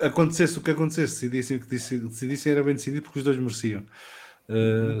acontecesse o que acontecesse, decidissem o que decidissem, era bem decidido, porque os dois mereciam.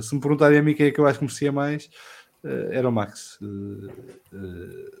 Se me perguntarem a mim quem é que eu acho que merecia mais, era o Max,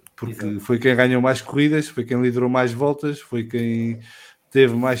 porque Exato. Foi quem ganhou mais corridas, foi quem liderou mais voltas, foi quem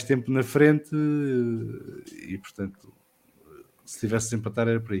teve mais tempo na frente, e portanto, se tivesse de empatar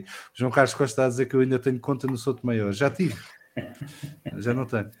era por aí. O João Carlos Costa está a dizer que eu ainda tenho conta no Sotomayor. Já tive, já não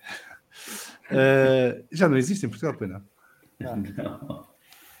tenho. Já não existe em Portugal, pois não.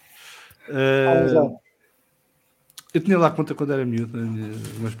 Eu tinha lá conta quando era miúdo,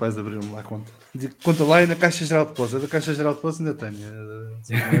 os meus pais abriram lá conta. Conta lá e na Caixa Geral de Depósitos. Da Caixa Geral de Depósitos ainda tenho.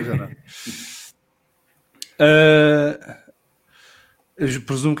 Já não. Eu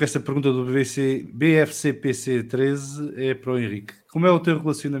presumo que esta pergunta do BFC-PC 13 é para o Henrique. Como é o teu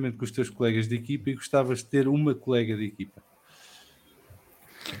relacionamento com os teus colegas de equipa, e gostavas de ter uma colega de equipa?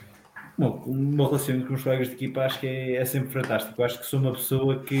 Bom, o meu relacionamento com os colegas de equipa acho que é sempre fantástico. Eu acho que sou uma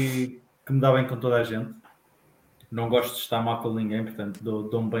pessoa que me dá bem com toda a gente. Não gosto de estar mal com ninguém, portanto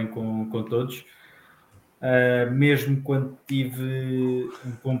dou-me bem com todos. Mesmo quando tive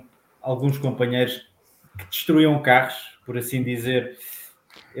alguns companheiros que destruíam carros, por assim dizer,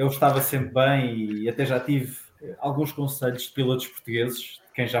 eu estava sempre bem e até já tive alguns conselhos de pilotos portugueses,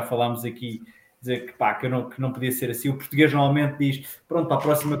 de quem já falámos aqui, dizer que não podia ser assim. O português normalmente diz, pronto, para a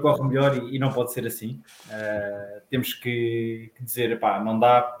próxima corre melhor e não pode ser assim. Temos que dizer, não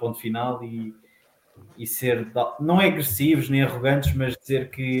dá, ponto final e ser, não é agressivos nem arrogantes, mas dizer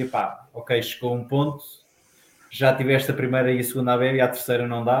que, ok, chegou um ponto, já tiveste a primeira e a segunda a ver e a terceira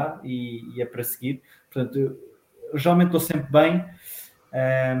não dá e é para seguir. Portanto, eu geralmente estou sempre bem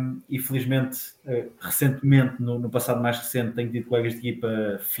e felizmente, recentemente, no passado mais recente, tenho tido colegas de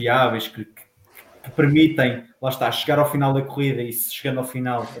equipa fiáveis que permitem, lá está, chegar ao final da corrida e se chegando ao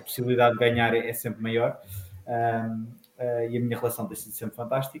final a possibilidade de ganhar é sempre maior e a minha relação tem sido sempre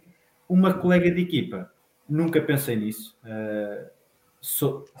fantástica. Uma colega de equipa, nunca pensei nisso,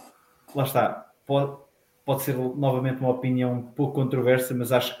 lá está, pode ser novamente uma opinião um pouco controversa,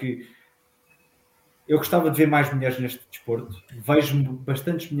 mas acho que eu gostava de ver mais mulheres neste desporto. Vejo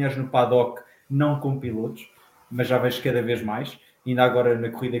bastantes mulheres no paddock, não como pilotos, mas já vejo cada vez mais. Ainda agora na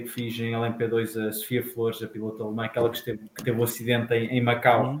corrida que fiz em LMP2, a Sofia Flores, a pilota alemã, aquela que teve um acidente em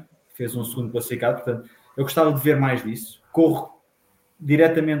Macau, fez um segundo classificado. Portanto, eu gostava de ver mais disso. Corro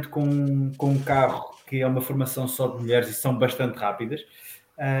diretamente com um carro que é uma formação só de mulheres e são bastante rápidas.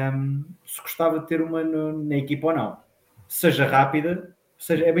 Se gostava de ter uma na equipa ou não. Seja rápida,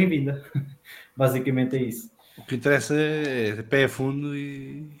 é bem-vinda. Basicamente é isso. O que interessa é pé a fundo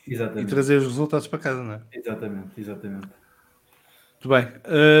e trazer os resultados para casa, não é? Exatamente. Muito bem.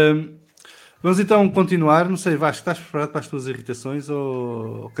 Vamos então continuar. Não sei, Vasco, estás preparado para as tuas irritações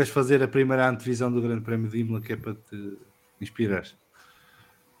ou queres fazer a primeira antevisão do Grande Prémio de Imola, que é para te inspirar?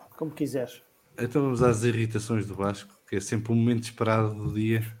 Como quiseres. Então vamos às irritações do Vasco, que é sempre um momento esperado do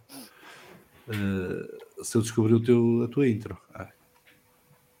dia. Se eu descobrir a tua intro.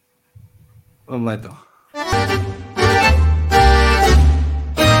 Vamos lá então.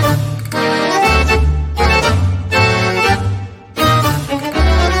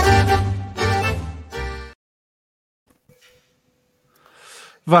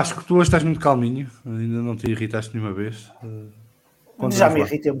 Vasco, tu hoje estás muito calminho, ainda não te irritaste nenhuma vez. Já me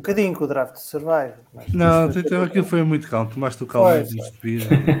irritei um bocadinho com o Draft to Survive. Não, aquilo foi muito calmo, tomaste o calmo disto de vida.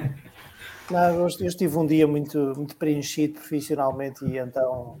 Não, eu estive um dia muito, muito preenchido profissionalmente e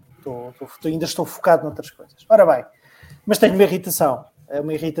então ainda estou focado noutras coisas. Ora bem, mas tenho uma irritação. É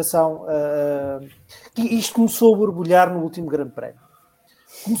uma irritação que isto começou a borbulhar no último Grande Prémio.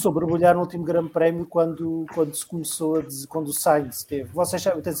 Começou a borbulhar no último Grande Prémio quando se começou a dizer, quando o Sainz teve. Vocês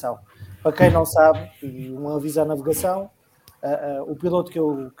sabem, atenção, para quem não sabe, e um aviso à navegação, o piloto que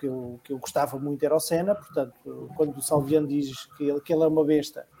eu gostava muito era o Senna, portanto, quando o Salviano diz que ele é uma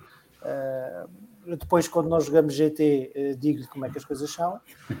besta, depois quando nós jogamos GT digo-lhe como é que as coisas são.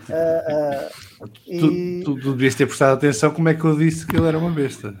 Tu devias ter prestado atenção como é que eu disse que ele era uma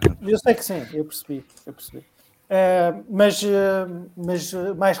besta. Eu sei que sim, eu percebi. Mas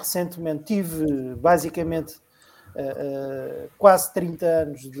mais recentemente tive basicamente quase 30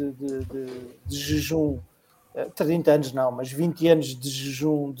 anos de jejum, 30 anos não, mas 20 anos de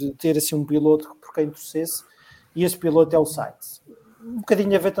jejum de ter assim um piloto por quem torcesse, e esse piloto é o Sainz. Um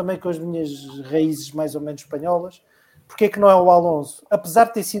bocadinho a ver também com as minhas raízes mais ou menos espanholas. Porque é que não é o Alonso? Apesar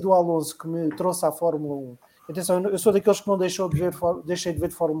de ter sido o Alonso que me trouxe à Fórmula 1, atenção, eu sou daqueles que não deixei de ver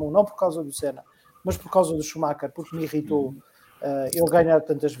de Fórmula 1, não por causa do Senna, mas por causa do Schumacher, porque me irritou ele ganhar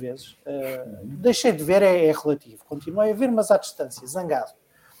tantas vezes. Deixei de ver, é relativo. Continuei a ver, mas à distância, zangado.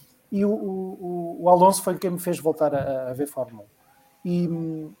 E o Alonso foi quem me fez voltar a ver Fórmula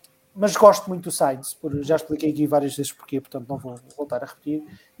 1. Mas gosto muito do Sainz, já expliquei aqui várias vezes porquê, portanto não vou voltar a repetir.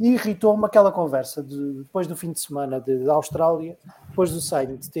 E irritou-me aquela conversa depois do fim de semana da Austrália, depois do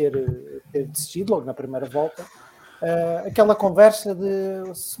Sainz ter decidido logo na primeira volta, aquela conversa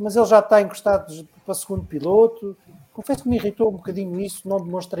mas ele já está encostado para segundo piloto. Confesso que me irritou um bocadinho isso, não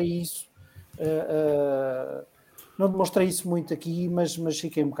demonstrei isso. Não demonstrei isso muito aqui, mas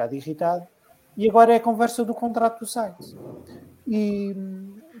fiquei um bocado irritado. E agora é a conversa do contrato do Sainz. E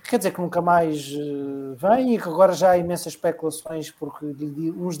quer dizer que nunca mais vem e que agora já há imensas especulações, porque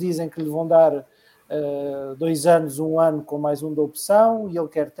uns dizem que lhe vão dar 2 anos, 1 ano com mais um da opção e ele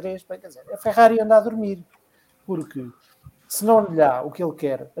quer 3. Bem, quer dizer, a Ferrari anda a dormir, porque se não lhe dá o que ele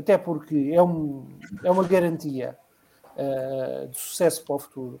quer, até porque é uma garantia de sucesso para o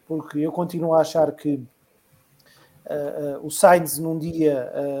futuro, porque eu continuo a achar que o Sainz num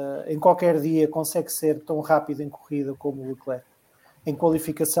dia, em qualquer dia, consegue ser tão rápido em corrida como o Leclerc. Em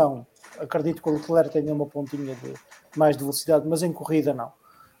qualificação, acredito que o Leclerc tenha uma pontinha mais de velocidade, mas em corrida não.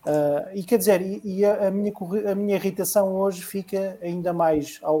 E quer dizer, a minha irritação hoje fica ainda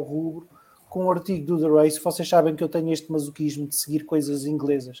mais ao rubro, com o artigo do The Race. Vocês sabem que eu tenho este masoquismo de seguir coisas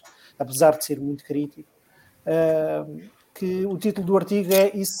inglesas, apesar de ser muito crítico. Que o título do artigo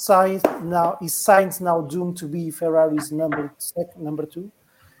é Is Sainz now doomed to be Ferrari's number 2?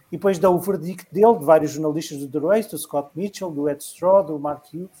 E depois dá o verdicto dele, de vários jornalistas do The Race, do Scott Mitchell, do Ed Straw, do Mark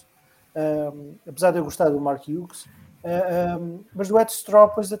Hughes. Apesar de eu gostar do Mark Hughes. Mas do Ed Straw,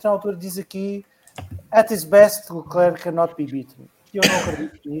 depois até na altura diz aqui at his best, Leclerc cannot be beaten. Eu não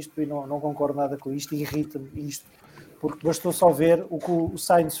acredito nisto e não concordo nada com isto, e irrita-me isto, porque bastou só ver o que o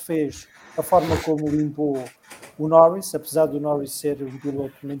Sainz fez, a forma como limpou o Norris, apesar do Norris ser um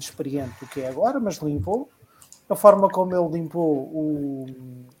piloto menos experiente do que é agora, mas limpou, a forma como ele limpou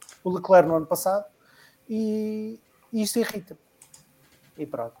o Leclerc no ano passado, e isto irrita-me. E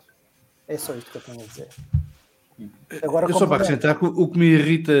pronto, é só isto que eu tenho a dizer. Agora, eu só para acrescentar que o que me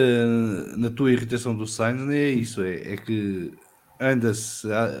irrita na tua irritação do Sainz não é isso, é que anda-se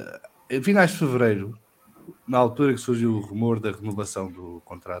em finais de fevereiro, na altura que surgiu o rumor da renovação do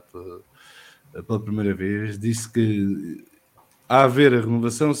contrato pela primeira vez, disse que a haver a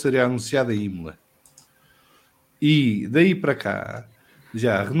renovação seria anunciada em Imola, e daí para cá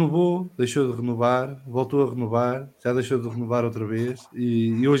já renovou, deixou de renovar, voltou a renovar, já deixou de renovar outra vez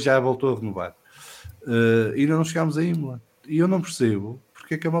e hoje já voltou a renovar. E ainda não chegámos a Imola. E eu não percebo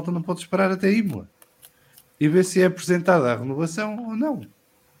porque é que a malta não pode esperar até Imola e ver se é apresentada a renovação ou não.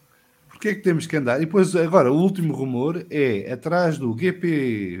 Porque é que temos que andar? E depois, agora, o último rumor é atrás do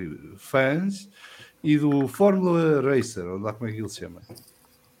GP Fans e do Fórmula Racer, ou lá como é que ele se chama.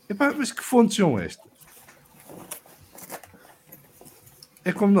 Epá, mas que fontes são estas?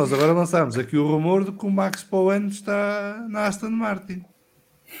 É como nós agora lançámos aqui o rumor de que o Max para o ano está na Aston Martin.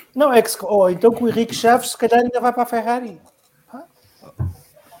 Não, é que então que o Henrique Chaves se calhar ainda vai para a Ferrari.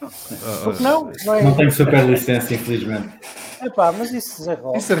 Porque não é? Não tenho super licença, infelizmente. Epá, mas isso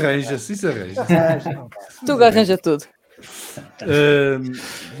desenrola. Isso arranja-se. Tu arranja tudo.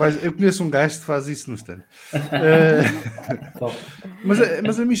 Eu conheço um gajo que faz isso no stand.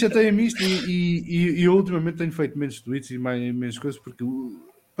 Mas a mim chateia-me isto e eu ultimamente tenho feito menos tweets e menos coisas porque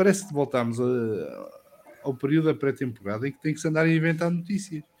parece que voltámos ao período da pré-temporada em que tem que se andar a inventar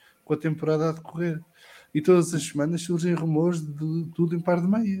notícias com a temporada a decorrer. E todas as semanas surgem rumores de tudo em par de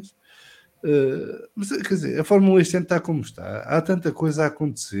meias. Mas, quer dizer, a Fórmula este ano está como está. Há tanta coisa a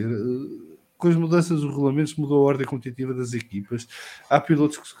acontecer. Com as mudanças dos regulamentos mudou a ordem competitiva das equipas. Há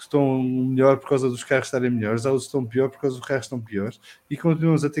pilotos que estão melhor por causa dos carros estarem melhores, há outros que estão pior por causa dos carros estão piores, e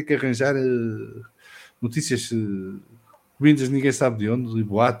continuamos a ter que arranjar notícias vindas de ninguém sabe de onde, e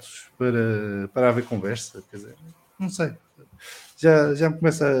boatos para haver conversa. Quer dizer, não sei. Já me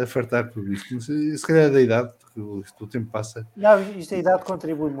começa a fartar tudo isto. Mas, se calhar é da idade, porque o tempo passa. Não, isto a idade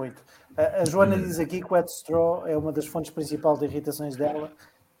contribui muito. A Joana diz aqui que o Ed Straw é uma das fontes principais de irritações dela.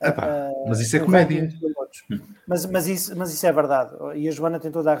 Mas isso é comédia. Mas isso é verdade. E a Joana tem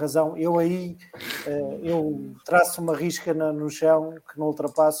toda a razão. Eu traço uma risca no chão que não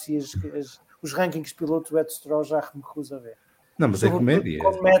ultrapasso, e os rankings de pilotos do Ed Straw já me recuso a ver. Não, mas é comédia.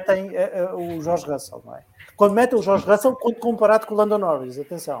 Quando metem o George Russell, não é? Quando metem o George Russell, quando comparado com o Lando Norris,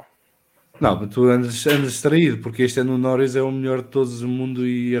 atenção. Não, mas tu andas distraído, porque este ano o Norris é o melhor de todos o mundo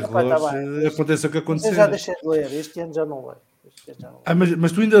e a relógio aconteça o que acontecer. Eu já deixei de ler, este ano já não leio.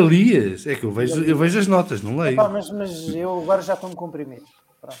 Mas tu ainda lias? É que eu vejo as notas, não leio. Mas eu agora já estou me comprimido.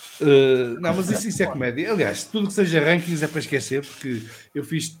 Não, mas isso é comédia. Aliás, tudo que seja rankings é para esquecer, porque eu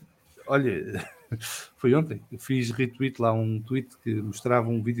fiz. Olha, foi ontem. Eu fiz retweet lá um tweet que mostrava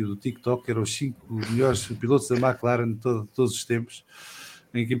um vídeo do TikTok, que eram os 5 melhores pilotos da McLaren de todos os tempos,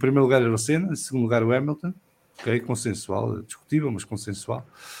 em que em primeiro lugar era o Senna, em segundo lugar o Hamilton, ok, consensual, discutível, mas consensual.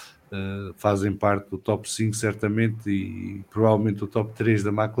 Fazem parte do top 5 certamente e provavelmente o top 3 da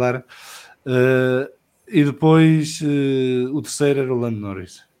McLaren, e depois o terceiro era o Lando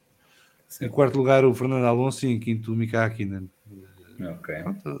Norris. Sim. Em quarto lugar o Fernando Alonso e em quinto o Mika Hakkinen.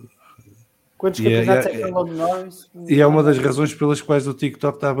 Quantos campeonatos é que o Lando Norris? E é uma das razões pelas quais o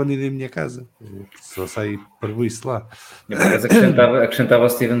TikTok está banido em minha casa. Só sai para isso lá. Acrescentava o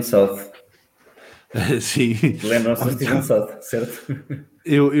Steven South. Sim. Lembram-se do Steven South, certo?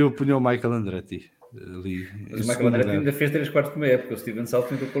 Eu punha o Michael Andretti ali. Mas o Michael Andretti ainda fez 3/4 de uma época. O Steven South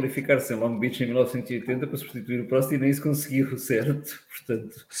tentou qualificar-se em Long Beach em 1980 para substituir o Prost e nem isso conseguiu, certo?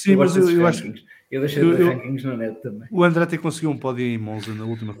 Portanto, sim, mas eu acho que eu deixei de rankings na net também. O Andretti conseguiu um pódio em Monza na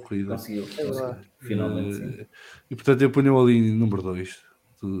última corrida. Conseguiu. Finalmente, sim. E portanto eu punho ali número 2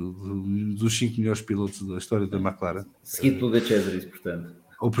 dos 5 melhores pilotos da história da McLaren. Seguido pelo da Cheseris, portanto.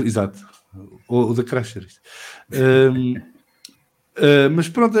 Exato. Ou da Crasher. Mas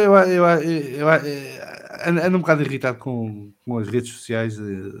pronto, ando um bocado irritado com as redes sociais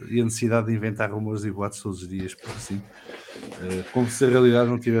e a necessidade de inventar rumores e boatos todos os dias, por assim. Como se a realidade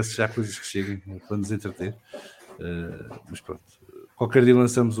não tivesse já coisas que cheguem para nos entreter. Mas pronto. Qualquer dia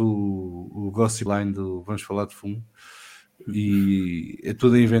lançamos o Gossip Line do Vamos Falar de Fumo e é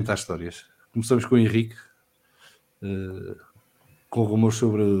tudo a inventar histórias. Começamos com o Henrique, com rumores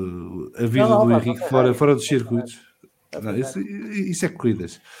sobre a vida do Henrique fora dos circuitos. Não, isso é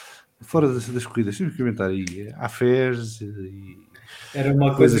corridas. Fora das corridas, temos que inventar aí. Há fairs e era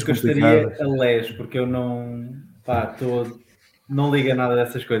uma coisa que eu estaria a les, porque eu não ligo a nada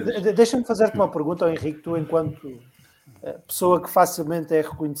dessas coisas. Deixa-me fazer-te uma pergunta ao Henrique, tu enquanto pessoa que facilmente é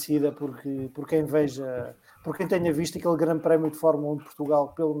reconhecida por quem tenha visto aquele grande prémio de Fórmula 1 de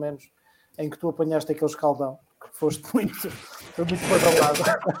Portugal, pelo menos, em que tu apanhaste aquele escaldão, que foste muito badalado.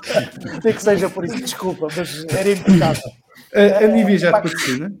 Nem que seja por isso, desculpa, mas era impecável. A Nívia já te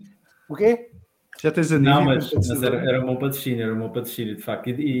patrocina? O quê? Já tens a Nívia? Não, mas era um bom patrocínio, de facto,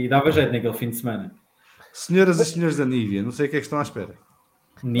 e dava jeito naquele fim de semana. Senhoras e senhores da Nívia, não sei o que é que estão à espera.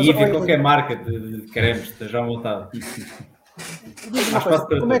 Nívia, qualquer marca de cremes, esteja à vontade.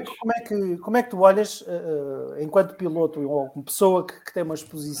 Como é que tu olhas, enquanto piloto ou como pessoa que tem uma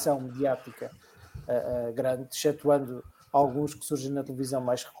exposição mediática grande, excetuando alguns que surgem na televisão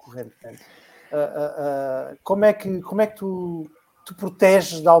mais recorrentemente, como é que tu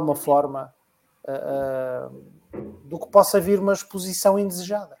proteges de alguma forma do que possa vir uma exposição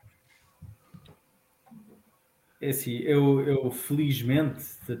indesejada? É assim, eu felizmente,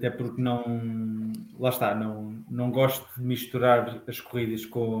 até porque não gosto de misturar as corridas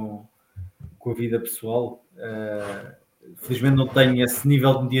com a vida pessoal, felizmente não tenho esse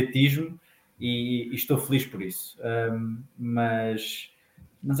nível de mediatismo e estou feliz por isso, mas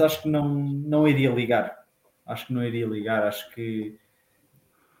acho que não iria ligar, acho que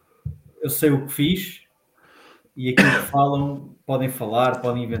eu sei o que fiz e aquilo que falam, podem falar,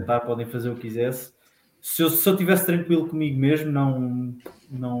 podem inventar, podem fazer o que quisesse. Se eu estivesse tranquilo comigo mesmo,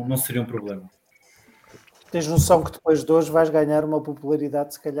 não seria um problema. Tens noção que depois de hoje vais ganhar uma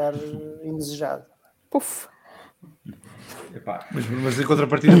popularidade, se calhar, indesejada. Puf. Epá. Mas em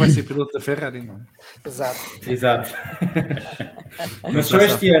contrapartida vai ser piloto da Ferrari, não é? Exato. Mas só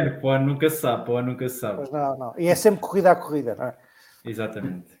este ano, pô, nunca se sabe. Pois não. E é sempre corrida a corrida, não é?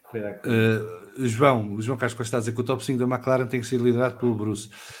 Exatamente. João Carlos está a dizer que o top 5 da McLaren tem que ser liderado pelo Bruce.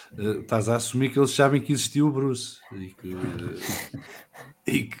 Estás a assumir que eles sabem que existiu o Bruce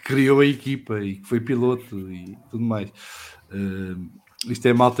e que criou a equipa e que foi piloto e tudo mais. Isto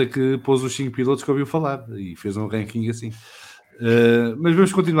é a malta que pôs os 5 pilotos que ouviu falar e fez um ranking assim. Mas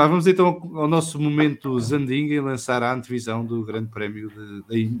vamos continuar. Vamos então ao nosso momento Zandinga e lançar a antevisão do Grande Prémio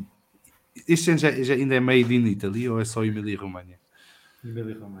este ano já ainda é Made in Italy ou é só Emília-Romanha?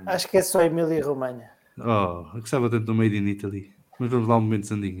 Acho que é só Emília-Romanha. Eu gostava tanto do Made in Italy. Mas vamos lá ao momento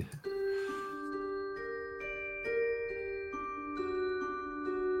Zandinga.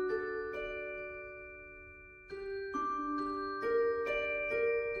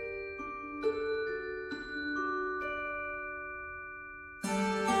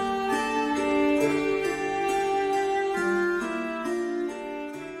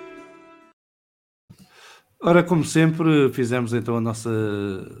 Ora, como sempre, fizemos então a nossa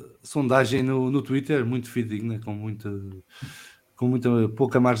sondagem no Twitter, muito fidedigna, com muita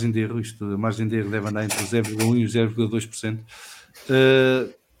pouca margem de erro. A margem de erro deve andar entre 0,1% e 0,2%.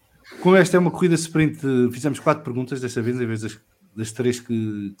 Com esta é uma corrida sprint, fizemos 4 perguntas desta vez, em vez das 3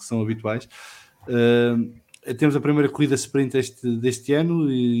 que são habituais. Temos a primeira corrida sprint deste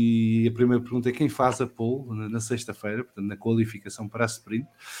ano e a primeira pergunta é quem faz a pole na sexta-feira, portanto na qualificação para a sprint.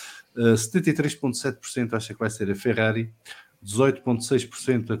 73,7% acha que vai ser a Ferrari,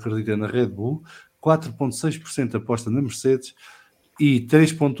 18,6% acredita na Red Bull, 4,6% aposta na Mercedes e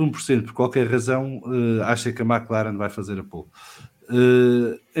 3,1% por qualquer razão acha que a McLaren vai fazer a pole.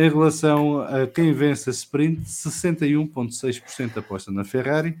 Em relação a quem vence a sprint, 61,6% aposta na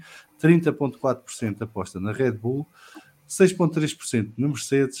Ferrari, 30,4% aposta na Red Bull, 6,3% na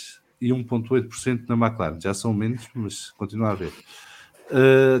Mercedes e 1,8% na McLaren. Já são menos, mas continua a haver.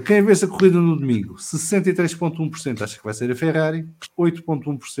 Quem vence a corrida no domingo, 63,1% acha que vai ser a Ferrari,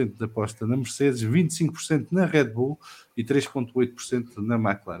 8,1% de aposta na Mercedes, 25% na Red Bull e 3,8% na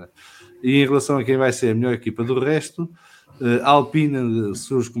McLaren. E em relação a quem vai ser a melhor equipa do resto, a Alpine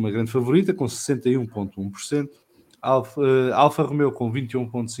surge como uma grande favorita, com 61,1%, Alfa Romeo com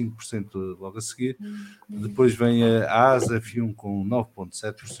 21,5% logo a seguir, depois vem a Asa F1 com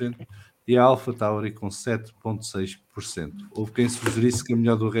 9,7%, e a AlphaTauri com 7,6%. Houve quem sugerisse que a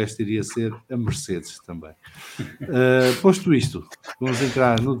melhor do resto iria ser a Mercedes também. Posto isto, vamos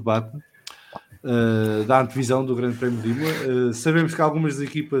entrar no debate. da antevisão do Grande Prémio de Imola. Sabemos que algumas das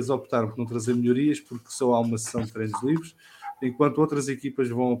equipas optaram por não trazer melhorias porque só há uma sessão de treinos livres, enquanto outras equipas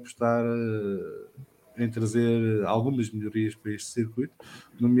vão apostar em trazer algumas melhorias para este circuito,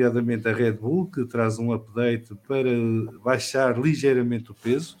 nomeadamente a Red Bull, que traz um update para baixar ligeiramente o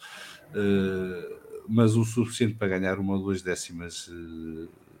peso, mas o suficiente para ganhar 1 ou 2 décimas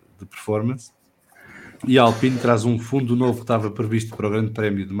de performance. E a Alpine traz um fundo novo que estava previsto para o Grande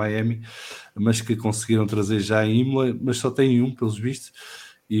Prémio de Miami, mas que conseguiram trazer já em Imola, mas só têm um, pelos vistos,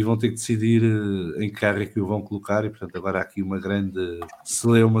 e vão ter que decidir em que carro é que o vão colocar. E portanto agora há aqui uma grande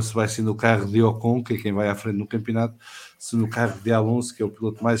celeuma se vai ser no carro de Ocon, que é quem vai à frente no campeonato, se no carro de Alonso, que é o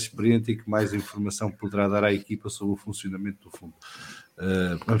piloto mais experiente e que mais informação poderá dar à equipa sobre o funcionamento do fundo.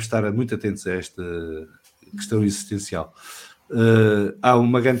 Vamos estar muito atentos a esta questão existencial. Há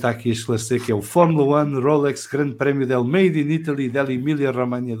uma grande aqui a esclarecer, que é o Fórmula 1 Rolex Grande Prémio del Made in Italy della Emilia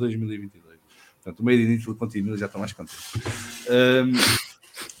Romagna 2022. Portanto, o Made in Italy continua, já estou mais contente.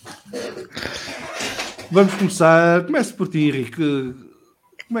 Vamos começar. Começo por ti, Henrique.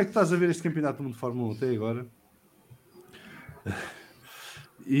 Como é que estás a ver este campeonato do mundo de Fórmula 1 até agora?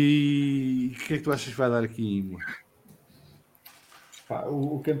 E o que é que tu achas que vai dar aqui em Imola?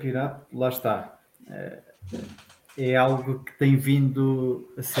 O campeonato, lá está. É algo que tem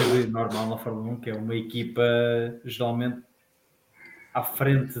vindo a ser normal na Fórmula 1, que é uma equipa geralmente à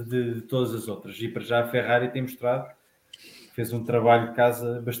frente de todas as outras. E para já a Ferrari tem mostrado que fez um trabalho de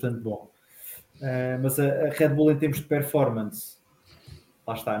casa bastante bom. Mas a Red Bull, em termos de performance,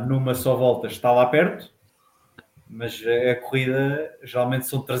 lá está, numa só volta está lá perto, mas a corrida geralmente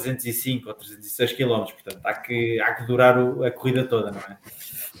são 305 ou 306 km, portanto há que durar a corrida toda, não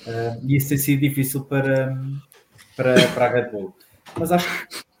é? E isso tem sido difícil para a Red Bull. Mas acho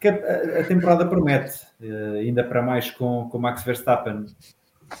que a temporada promete, ainda para mais com Max Verstappen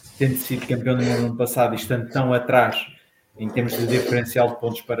tendo sido campeão do mundo no ano passado e estando tão atrás em termos de diferencial de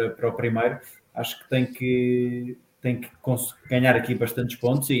pontos para o primeiro. Acho que tem que ganhar aqui bastantes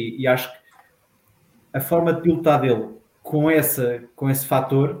pontos e acho que a forma de pilotar dele com esse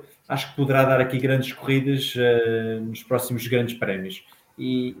fator, acho que poderá dar aqui grandes corridas nos próximos grandes prémios.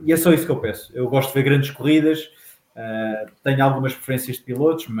 E é só isso que eu peço. Eu gosto de ver grandes corridas, tenho algumas preferências de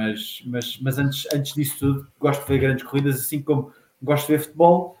pilotos, mas antes disso tudo, gosto de ver grandes corridas, assim como gosto de ver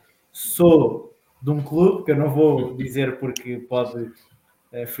futebol. Sou de um clube, que eu não vou dizer porque pode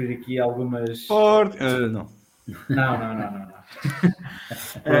ferir aqui algumas... Não. Não.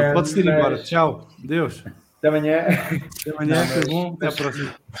 Pode-se ir embora. Tchau. Deus. Até amanhã. Até amanhã, foi bom. Até à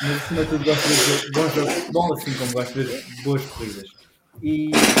próxima. Mas acima de tudo gosto de ver bons jogos de futebol, assim como gosto de ver boas corridas.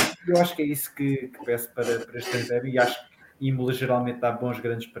 E eu acho que é isso que peço para este Grande Prémio, e acho que Imola geralmente dá bons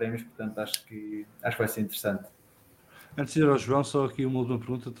grandes prémios, portanto acho que vai ser interessante. Antes de ir ao João, só aqui uma última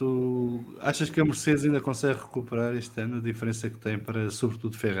pergunta. Tu achas que a Mercedes ainda consegue recuperar este ano a diferença que tem para,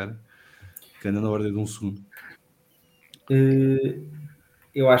 sobretudo, Ferrari, que anda na ordem de 1 segundo?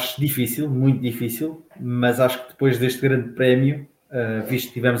 Eu acho difícil, muito difícil, mas acho que depois deste Grande Prémio, visto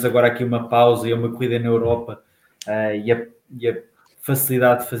que tivemos agora aqui uma pausa e uma corrida na Europa, e a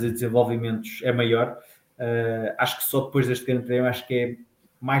facilidade de fazer desenvolvimentos é maior, acho que só depois deste Grande Prémio acho que é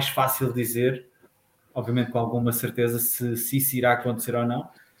mais fácil dizer, obviamente com alguma certeza, se isso irá acontecer ou não,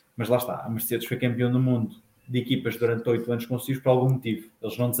 mas lá está, a Mercedes foi campeão do mundo de equipas durante 8 anos consecutivos por algum motivo.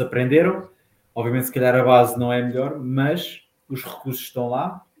 Eles não desaprenderam, obviamente se calhar a base não é melhor, mas os recursos estão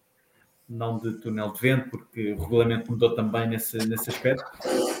lá, não de túnel de vento, porque o regulamento mudou também nesse aspecto,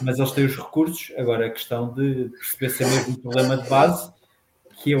 mas eles têm os recursos. Agora a questão de perceber se é mesmo um problema de base,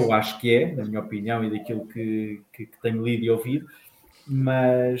 que eu acho que é, na minha opinião e daquilo que tenho lido e ouvido,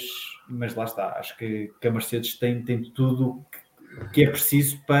 mas lá está, acho que a Mercedes tem tudo que é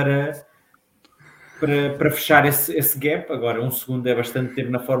preciso para fechar esse gap. Agora 1 segundo é bastante tempo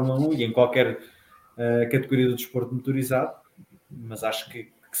na Fórmula 1 e em qualquer categoria do desporto motorizado, mas acho que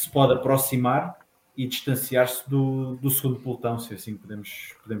se pode aproximar e distanciar-se do segundo pelotão, se assim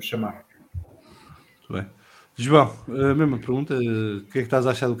podemos chamar. Muito bem. João, a mesma pergunta, o que é que estás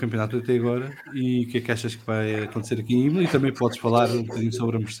a achar do campeonato até agora e o que é que achas que vai acontecer aqui em Imola, e também podes falar um bocadinho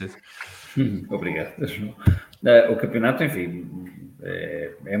sobre a Mercedes. Obrigado, João. O campeonato, enfim,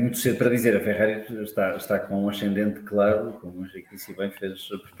 é muito cedo para dizer. A Ferrari está com um ascendente claro, como o Henrique disse bem,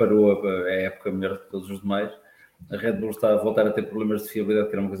 preparou a época melhor de todos os demais. A Red Bull está a voltar a ter problemas de fiabilidade,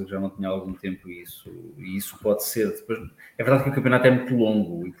 que era uma coisa que já não tinha há algum tempo, e isso pode ser depois. É verdade que o campeonato é muito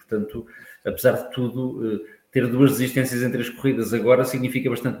longo e, portanto, apesar de tudo, ter 2 desistências em 3 corridas agora significa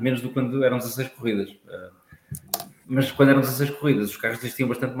bastante menos do que quando eram 16 corridas. mas quando eram 16 corridas, os carros desistiam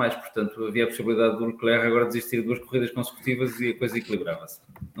bastante mais, portanto havia a possibilidade do Leclerc agora desistir de 2 corridas consecutivas e a coisa equilibrava-se.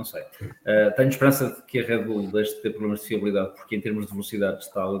 Não sei. Tenho esperança de que a Red Bull deixe de ter problemas de fiabilidade, porque em termos de velocidade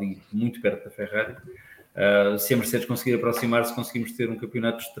está ali muito perto da Ferrari. Se a Mercedes conseguir aproximar-se, conseguimos ter um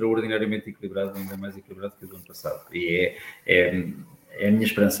campeonato extraordinariamente equilibrado, ainda mais equilibrado que o do ano passado. E é a minha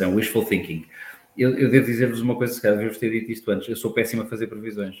esperança, é um wishful thinking. Eu devo dizer-vos uma coisa, se calhar devia-vos ter dito isto antes, eu sou péssimo a fazer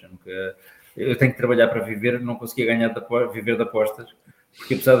previsões. Eu tenho que trabalhar para viver, não conseguia viver de apostas,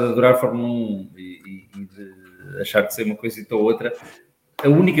 porque apesar de adorar a Fórmula 1 e de achar que sei uma coisa ou outra, a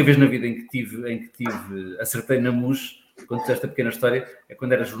única vez na vida em que tive acertei na MUS, conto esta pequena história, é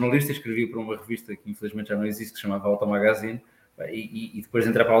quando era jornalista e escrevia para uma revista que infelizmente já não existe, que se chamava Auto Magazine, e depois de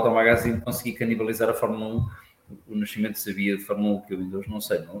entrar para a Auto Magazine consegui canibalizar a Fórmula 1. O nascimento sabia de Fórmula 1, que eu ainda hoje não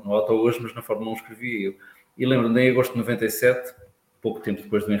sei, no Auto hoje, mas na Fórmula 1 escrevia eu. E lembro-me, em agosto de 97, pouco tempo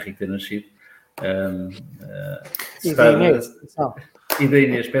depois do Henrique ter nascido, e da Inês, e da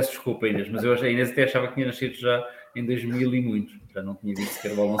Inês, peço desculpa Inês, mas eu a Inês até achava que tinha nascido já em 2000 e muito, já não tinha dito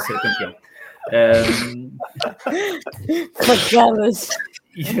sequer o Alonso ser campeão. Facadas.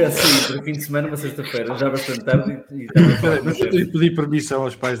 E assim, para o fim de semana, uma sexta-feira, já bastante tarde. Mas eu tenho que pedir permissão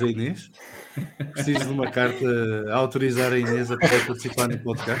aos pais da Inês. Preciso de uma carta a autorizar a Inês a poder participar no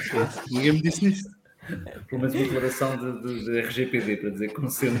podcast. Ninguém me disse nisto. Pelo menos uma declaração de RGPD para dizer que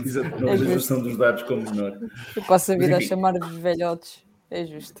consente na utilização dos dados como menor. Eu passo a vida a chamar-vos velhotes. É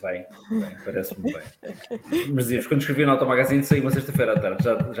justo. Bem, parece-me bem. Mas diz, quando escrevi no Auto Magazine, saí uma sexta-feira à tarde,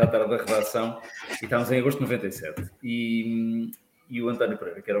 já tarde da redação, e estávamos em agosto de 97. E o António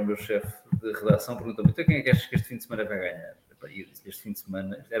Pereira, que era o meu chefe de redação, perguntou-me: então quem é que achas que este fim de semana vai ganhar? E eu disse: este fim de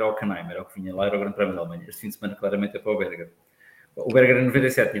semana era o Hockenheim, era o que vinha lá, era o Grande Prémio da Alemanha. Este fim de semana claramente é para o Berger. O Berger em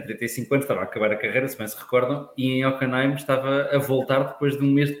 97 tinha 35 anos, estava a acabar a carreira, se bem se recordam, e em Hockenheim estava a voltar depois de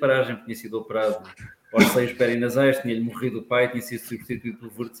um mês de paragem, tinha sido operado aos seios perinasais, tinha-lhe morrido o pai, tinha sido substituído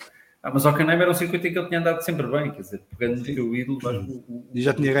pelo Wurz. Mas Hockenheim era um circuito em que ele tinha andado sempre bem, quer dizer, pegando no teu ídolo. E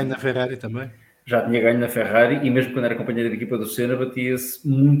já tinha ganho na Ferrari também. Já tinha ganho na Ferrari e mesmo quando era companheiro de equipa do Senna batia-se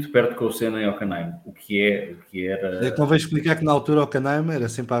muito perto com o Senna em Hockenheim, o que era... É que convém explicar que na altura o Hockenheim era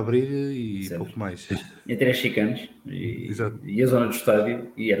sempre a abrir e sempre. Pouco mais. Entre as chicanes e a zona do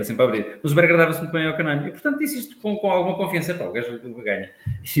estádio, e era sempre a abrir. Mas o Berger dava-se muito bem em Hockenheim e portanto disse isto com alguma confiança. O gajo ganha.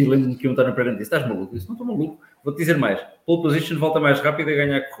 E lembro-me que o António Pereira disse: estás maluco? Eu disse: não estou maluco, vou-te dizer mais. Pole position volta mais rápido e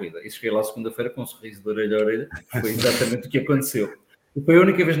ganha a corrida. E cheguei lá segunda-feira com um sorriso de orelha a orelha. Foi exatamente o que aconteceu. E foi a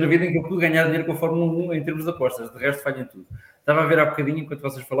única vez na vida em que eu pude ganhar dinheiro com a Fórmula 1 em termos de apostas. De resto, falham tudo. Estava a ver há bocadinho, enquanto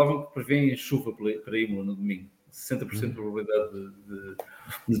vocês falavam, que prevêem chuva para Imola no domingo. 60% de probabilidade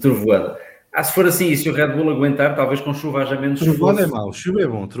de trovoada. Se for assim, e se o Red Bull aguentar, talvez com chuva haja menos chuva. Trovoada é mau, chuva é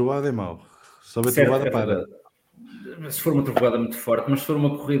bom, trovoada é mau. Só a trovoada para. Se for uma trovoada muito forte, mas se for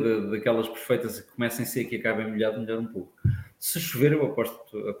uma corrida daquelas perfeitas que comecem seco e acabem molhado, melhor um pouco. Se chover, eu aposto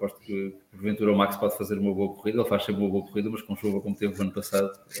que porventura o Max pode fazer uma boa corrida, ele faz sempre uma boa corrida, mas com chuva como teve o ano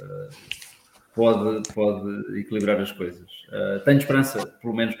passado, pode equilibrar as coisas. Tenho esperança,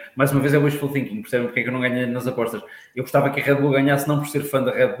 pelo menos. Mais uma vez é o wishful thinking, percebem porque é que eu não ganhei nas apostas? Eu gostava que a Red Bull ganhasse, não por ser fã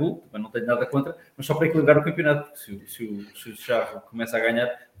da Red Bull, mas não tenho nada contra, mas só para equilibrar o campeonato, porque se o Charles começa a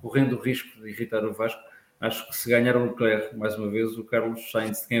ganhar, correndo o risco de irritar o Vasco, acho que se ganhar o Leclerc, mais uma vez, o Carlos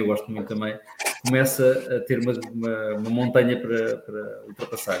Sainz, de quem eu gosto muito também, começa a ter uma montanha para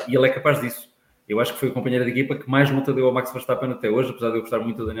ultrapassar. E ele é capaz disso. Eu acho que foi o companheiro de equipa que mais luta deu ao Max Verstappen até hoje, apesar de eu gostar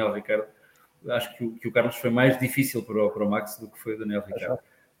muito do Daniel Ricciardo. Acho que o Carlos foi mais difícil para o Max do que foi o Daniel Ricciardo.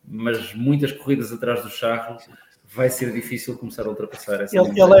 Mas muitas corridas atrás do Charles vai ser difícil começar a ultrapassar essa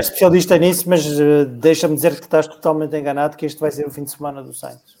ele é especialista nisso, mas deixa-me dizer que estás totalmente enganado, que este vai ser o fim de semana do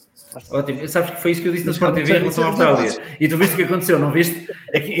Sainz. Ótimo, sabes que foi isso que eu disse na Sport TV em relação à Austrália. E tu viste o que aconteceu, não viste?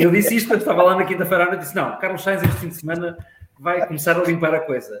 Eu disse isto quando estava lá na quinta-feira, eu disse: não, Carlos Sainz este fim de semana vai começar a limpar a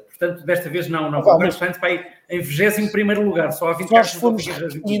coisa. Portanto, desta vez não. O Carlos Sainz vai em 21º lugar, só há 20 carros. Nós fomos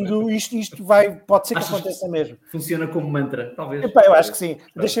indo, isto vai, pode ser que aconteça mesmo. Funciona como mantra, talvez. Eu acho que sim.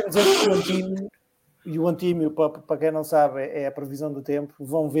 Deixa-me dizer que o Antímio, para quem não sabe, é a previsão do tempo.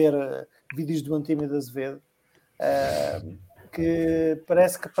 Vão ver vídeos do Antímio de Azevedo. Que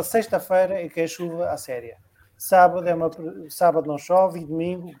parece que para sexta-feira é que é chuva à séria. Sábado não chove e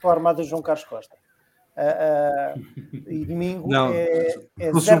domingo para a Armada João Carlos Costa. E domingo não, é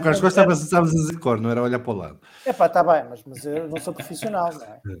o João Carlos Costa sabes dizer cor, não era olhar para o lado. Está bem, mas eu não sou profissional, não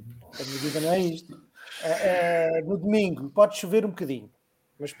é? A minha vida não é isto. No domingo pode chover um bocadinho,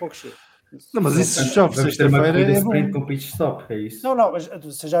 mas pouco chove. Não, mas isso chove sexta-feira é sprint com pit stop, é isso? Não, mas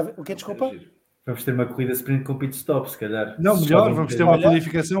você já viu o que? Desculpa? Vamos ter uma corrida sprint com pit stop, se calhar. Não, melhor, vamos ter uma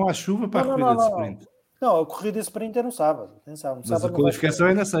qualificação à chuva para a corrida de sprint. Não, a corrida de sprint é no sábado. Atenção, mas a qualificação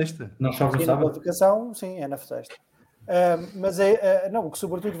é na sexta. Não chove no sábado? A qualificação, sim, é na sexta. Mas não, o que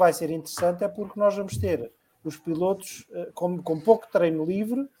sobretudo vai ser interessante é porque nós vamos ter os pilotos com pouco treino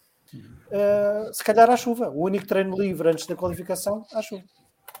livre, se calhar à chuva. O único treino livre antes da qualificação, à chuva.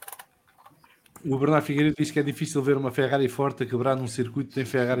 O Bernardo Figueiredo diz que é difícil ver uma Ferrari forte a quebrar num circuito que tem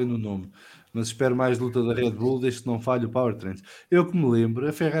Ferrari no nome, mas espero mais luta da Red Bull desde que não falhe o powertrain. Eu que me lembro,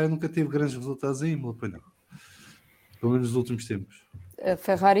 a Ferrari nunca teve grandes resultados em Imola, pois não. Pelo menos nos últimos tempos. A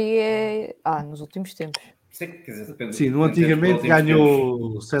Ferrari é... nos últimos tempos. Sim, no antigamente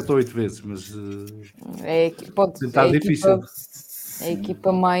ganhou 7 ou 8 vezes, mas difícil. É a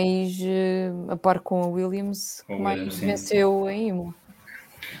equipa mais a par com a Williams que mais venceu em Imola.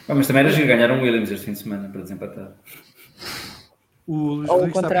 Mas também era giro ganhar um Williams este fim de semana para desempatar. Ou ao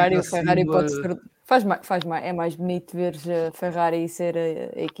contrário, a Ferrari pode ser... Faz mais. É mais bonito ver a Ferrari ser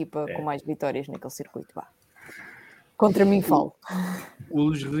a equipa com mais vitórias naquele circuito. Vá. Contra mim falo. O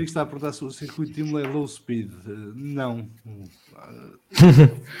Luís Rodrigues está a perguntar se o circuito de Imola é low speed. Não.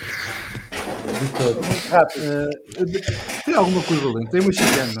 Tem alguma curva lenta? Tem uma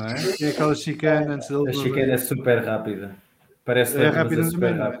chicane, não é? Tem aquela chicane antes da... A chicane é super rápida. Parece rápida,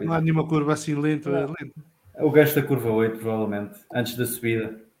 super rápida. Não há nenhuma curva assim lenta. O gancho da curva 8, provavelmente, antes da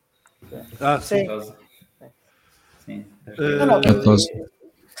subida. Sim. Sim.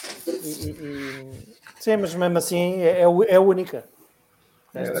 Sim, mas mesmo assim é única.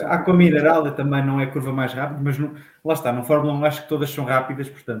 A Aqua Mineral também não é a curva mais rápida, mas lá está, no Fórmula 1 acho que todas são rápidas,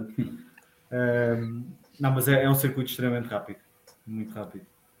 portanto. Não, mas é um circuito extremamente rápido. Muito rápido.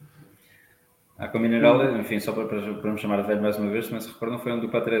 A Aqua Mineral, enfim, só para me chamar de velho mais uma vez, mas se recordam, foi onde o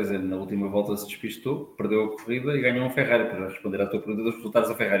Patrese na última volta se despistou, perdeu a corrida e ganhou um Ferrari, para responder à tua pergunta dos resultados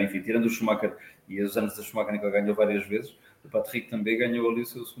da Ferrari. Enfim, tirando o Schumacher e os anos da Schumacher que ele ganhou várias vezes, o Patrick também ganhou ali o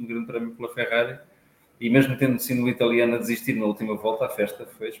seu segundo grande prémio pela Ferrari. E mesmo tendo sido o italiano a desistir na última volta, a festa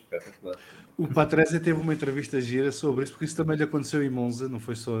foi espetacular. O Patrese teve uma entrevista gira sobre isso, porque isso também lhe aconteceu em Monza, não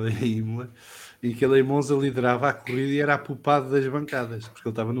foi só em Imola, e que ele em Monza liderava a corrida e era apupado das bancadas, porque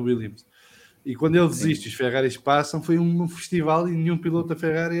ele estava no Williams. E quando ele desiste, os Ferraris passam, foi um festival e nenhum piloto da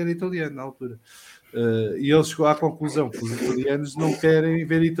Ferrari era italiano na altura. E ele chegou à conclusão que os italianos não querem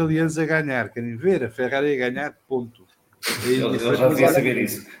ver italianos a ganhar, querem ver a Ferrari a ganhar, ponto. Ele já devia saber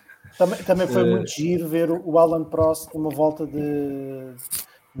isso. Também foi muito giro ver o Alan Prost numa volta de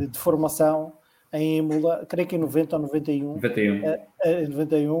formação em Imola, creio que em 90 ou 91.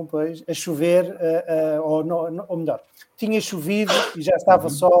 91, pois, a chover, ou melhor, tinha chovido e já estava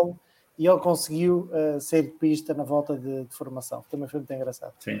sol e ele conseguiu sair de pista na volta de formação. Também foi muito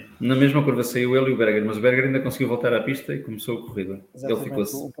engraçado. Sim, na mesma curva saiu ele e o Berger, mas o Berger ainda conseguiu voltar à pista e começou a corrida. Exatamente, ele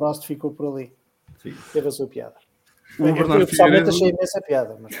ficou... o Prost ficou por ali. Sim. Teve a sua piada. Eu pessoalmente achei imensa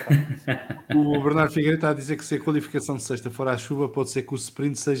piada. Mas... O Bernardo Figueiredo está a dizer que se a qualificação de sexta for à chuva, pode ser que o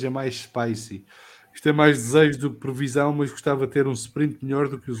sprint seja mais spicy. Isto é mais desejo do que previsão, mas gostava de ter um sprint melhor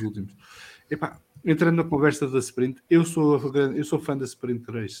do que os últimos. Epá, entrando na conversa da sprint, eu sou fã da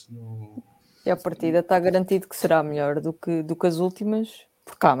sprint race. E a partida está garantido que será melhor do que as últimas,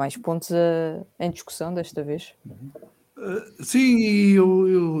 porque há mais pontos em discussão desta vez. Sim, e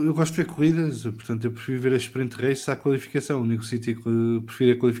eu gosto de ver corridas, portanto eu prefiro ver a sprint race à qualificação. O único sítio que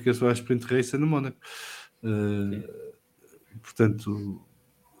prefiro a qualificação à sprint race é no Mónaco. Portanto,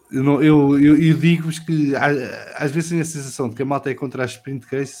 eu digo-vos que às vezes tenho a sensação de que a malta é contra as sprint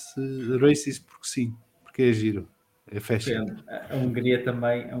races porque sim, porque é giro, é fashion. A Hungria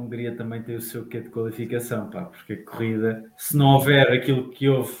também tem o seu quê de qualificação, pá, porque a corrida, se não houver aquilo que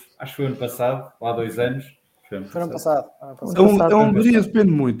houve, acho que foi ano passado, lá há 2 anos. Foi ano passado. A Hungria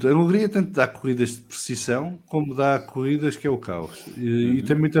depende muito. A Hungria tanto dá corridas de precisão como dá corridas que é o caos. E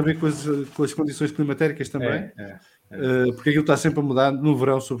tem muito a ver com as condições climatéricas também. Porque aquilo está sempre a mudar, no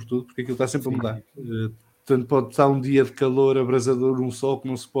verão sobretudo, porque aquilo está sempre a mudar. Portanto, pode estar um dia de calor abrasador, um sol que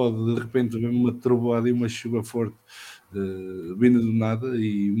não se pode, de repente ver uma trovoada e uma chuva forte vindo do nada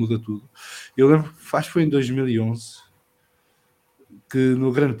e muda tudo. Eu lembro, acho que foi em 2011 que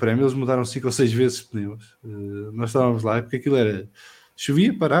no Grande Prémio eles mudaram 5 ou 6 vezes os pneus. Nós estávamos lá, porque aquilo era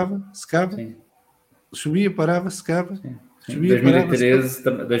chovia, parava, secava, chovia, parava, secava. Em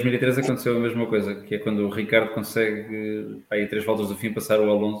 2013 aconteceu a mesma coisa, que é quando o Ricardo consegue aí 3 voltas do fim passar o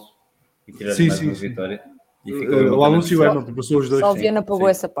Alonso e tirar mais uma vitória. E o Alonso e o Hamilton passou os dois. Salviana pagou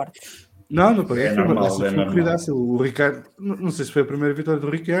essa parte. Não paguei. Foi uma corridaça. O Ricardo, não sei se foi a primeira vitória do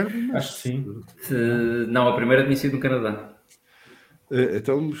Ricardo. Acho que sim. Não, a primeira tinha sido no Canadá.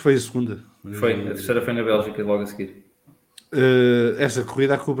 Então foi a segunda. Foi, a terceira foi na Bélgica, logo a seguir. essa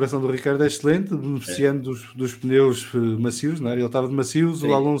corrida, a recuperação do Ricardo é excelente, beneficiando dos pneus macios, não é? Ele estava de macios, Sim,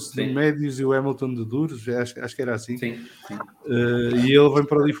 o Alonso sim. de médios e o Hamilton de duros, acho que era assim. Sim. E ele vem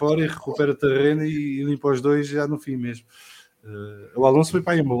para ali fora e recupera terreno e limpa os dois já no fim mesmo. O Alonso foi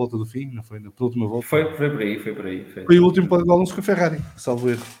para aí uma volta do fim, não foi? Na penúltima volta. Foi por aí. Foi o último pódio do Alonso com a Ferrari, salvo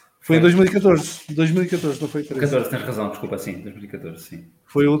erro. Foi em 2014, não foi? 14, tens razão, desculpa, sim, 2014, sim.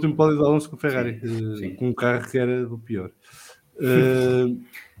 Foi o último pódio do Alonso com a Ferrari, Sim. com um carro que era do pior.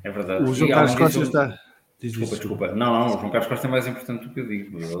 É verdade. O João Carlos Costa está... Desculpa. Não, o João Carlos Costa é mais importante do que eu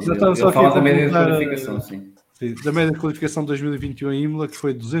digo. Ele fala da média de qualificação, sim. Sim, da média de qualificação de 2021 em Imola, que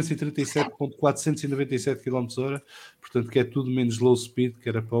foi 237.497 km/h, portanto que é tudo menos low speed, que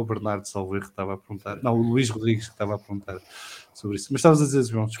era para o Bernardo Salveiro que estava a apontar. Não, o Luís Rodrigues que estava a apontar sobre isso. Mas estavas a dizer,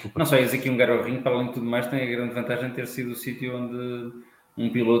 João, desculpa. Não só és aqui um Garorrinho, para além de tudo mais, tem a grande vantagem de ter sido o sítio onde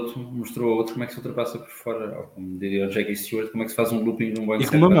um piloto mostrou a outro como é que se ultrapassa por fora, ou como diria o Jackie Stewart, como é que se faz um looping num Boeing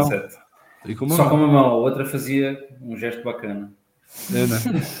 747. Só com uma mão, a outra fazia um gesto bacana. Não.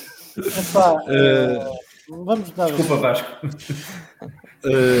 Vamos dar. Desculpa, Vasco.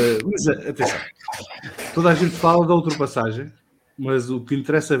 Mas atenção, toda a gente fala da ultrapassagem, mas o que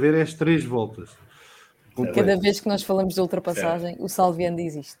interessa ver é as 3 voltas. Cada vez que nós falamos de ultrapassagem, o Salviano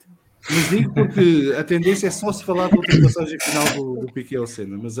diz isto. Mas digo porque a tendência é só se falar da ultrapassagem final do Piquet ao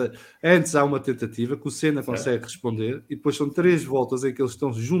Senna, mas antes há uma tentativa que o Senna consegue responder e depois são 3 voltas em que eles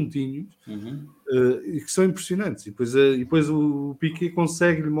estão juntinhos e que são impressionantes. E depois o Piquet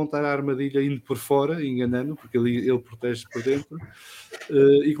consegue-lhe montar a armadilha indo por fora, enganando, porque ele protege por dentro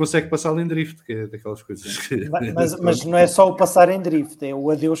e consegue passá-lo em drift, que é daquelas coisas que... Mas não é só o passar em drift, é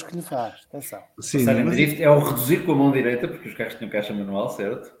o adeus que lhe faz. Atenção. Sim, passar em drift é o reduzir com a mão direita, porque os carros tinham caixa manual,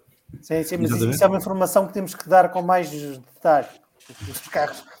 certo? Sim, mas isso é uma informação que temos que dar com mais detalhe. Os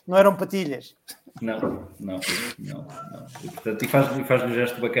carros não eram patilhas. Não. E, portanto, faz-lhe um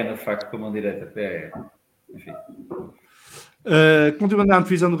gesto bacana, de facto, com a mão direita. Enfim. Continuando a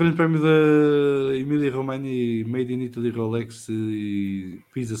antevisão do Grande Prémio da Emília-Romagna, Made in Italy, Rolex e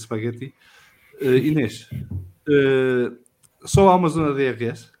Pisa Spaghetti. Inês, só há uma zona de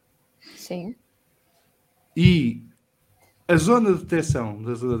DRS? Sim. E a zona de detecção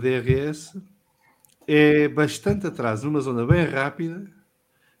da zona DRS é bastante atrás, numa zona bem rápida,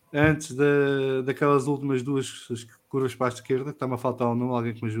 antes daquelas últimas 2 curvas para a esquerda, que está-me a faltar um nome,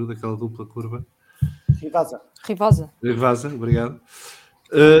 alguém que me ajuda, aquela dupla curva. Rivasa, obrigado.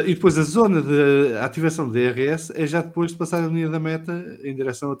 E depois a zona de ativação de DRS é já depois de passar a linha da meta em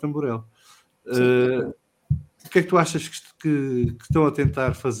direção a Tamborel. O que é que tu achas que estão a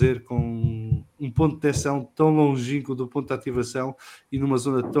tentar fazer com um ponto de detecção tão longínquo do ponto de ativação e numa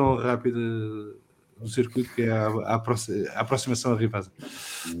zona tão rápida do circuito que é a aproximação a Rivasa?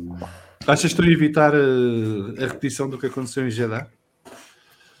 Achas que estão a evitar a repetição do que aconteceu em Jeddah?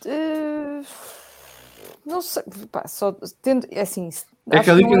 Não sei, pá, só tendo, assim, é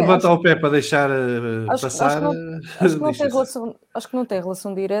que ali que levanta o pé para deixar passar. Acho que não tem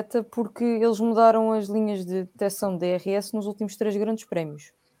relação direta, porque eles mudaram as linhas de detecção de DRS nos últimos 3 grandes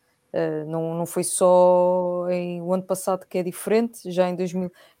prémios. Não foi só o ano passado que é diferente, já em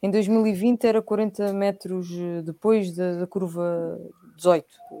 2020 era 40 metros depois da curva 18,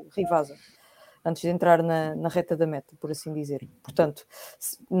 Rivasa, antes de entrar na reta da meta, por assim dizer. Portanto,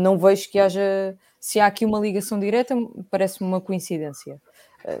 não vejo que haja... Se há aqui uma ligação direta, parece-me uma coincidência.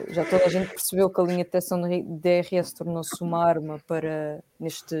 Já toda a gente percebeu que a linha de detecção de DRS tornou-se uma arma para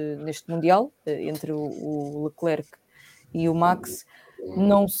neste Mundial, entre o Leclerc e o Max.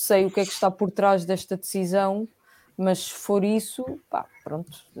 Não sei o que é que está por trás desta decisão, mas se for isso, pá,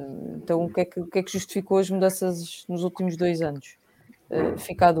 pronto. Então o que é que justificou as mudanças nos últimos 2 anos?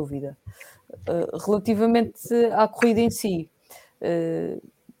 Fica a dúvida. Relativamente à corrida em si,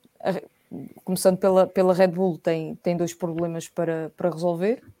 começando pela Red Bull, tem 2 problemas para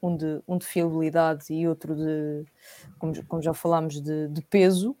resolver, um de fiabilidade e outro de, como já falámos, de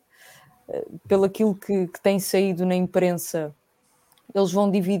peso. Pelo aquilo que tem saído na imprensa, eles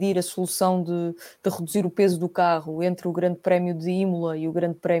vão dividir a solução de reduzir o peso do carro entre o Grande Prémio de Imola e o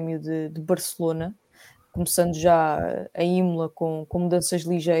Grande Prémio de Barcelona, começando já a Imola com mudanças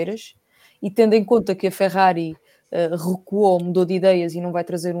ligeiras, e tendo em conta que a Ferrari mudou de ideias e não vai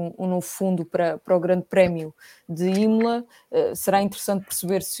trazer um novo fundo para o Grande Prémio de Imola, será interessante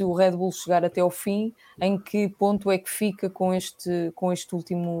perceber se o Red Bull chegar até ao fim, em que ponto é que fica com este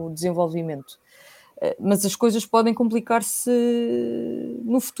último desenvolvimento. Mas as coisas podem complicar-se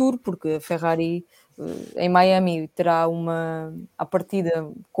no futuro, porque a Ferrari em Miami terá à partida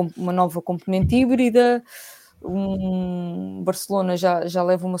uma nova componente híbrida, Barcelona já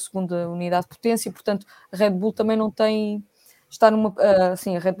leva uma segunda unidade de potência, portanto a Red Bull também não tem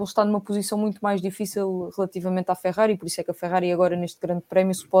a Red Bull está numa posição muito mais difícil relativamente à Ferrari, por isso é que a Ferrari agora neste grande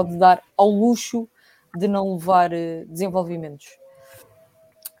prémio se pode dar ao luxo de não levar desenvolvimentos.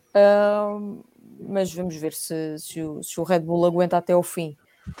 Mas vamos ver se o Red Bull aguenta até ao fim.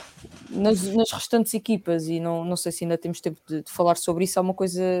 Nas restantes equipas, e não sei se ainda temos tempo de falar sobre isso, há uma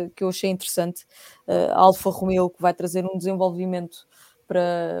coisa que eu achei interessante, a Alfa Romeo, que vai trazer um desenvolvimento,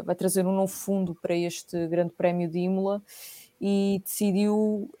 vai trazer um novo fundo para este grande prémio de Imola, e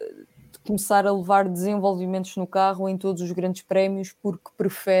decidiu começar a levar desenvolvimentos no carro em todos os grandes prémios, porque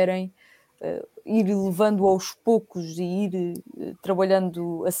preferem ir levando aos poucos e ir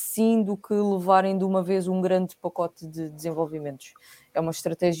trabalhando assim do que levarem de uma vez um grande pacote de desenvolvimentos. É uma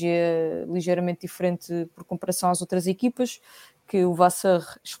estratégia ligeiramente diferente por comparação às outras equipas, que o Vasseur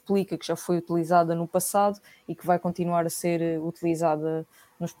explica que já foi utilizada no passado e que vai continuar a ser utilizada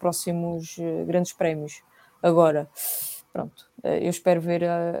nos próximos grandes prémios. Agora, pronto, eu espero ver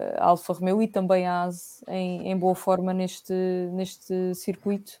a Alfa Romeo e também a AS em boa forma neste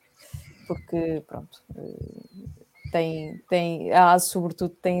circuito, porque pronto, a AS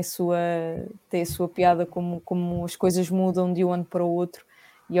sobretudo tem a sua piada, como as coisas mudam de um ano para o outro,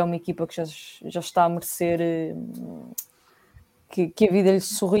 e é uma equipa que já está a merecer que a vida lhe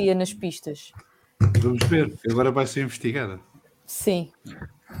sorria nas pistas. Vamos ver, agora vai ser investigada. Sim,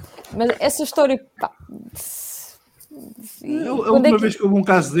 mas essa história, pá, A última vez que houve um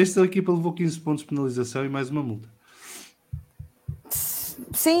caso deste, a equipa levou 15 pontos de penalização e mais uma multa.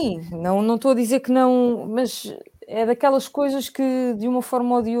 Sim, não estou a dizer que não, mas é daquelas coisas que de uma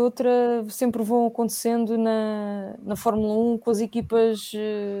forma ou de outra sempre vão acontecendo na Fórmula 1 com as equipas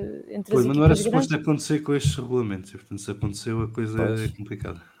entre as equipas grandes. Mas não era suposto acontecer com estes regulamentos, portanto, se aconteceu, a coisa é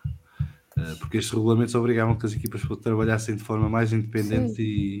complicada. Porque estes regulamentos obrigavam que as equipas trabalhassem de forma mais independente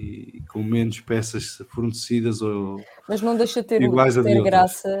e com menos peças fornecidas ou mas não deixa de ter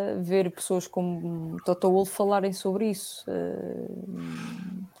graça ver pessoas como Toto Wolff falarem sobre isso.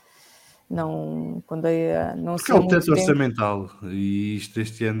 Não, quando não porque é o teto orçamental e isto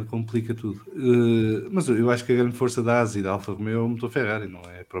este ano complica tudo. Mas eu acho que a grande força da AS e da Alfa Romeo é o motor Ferrari, não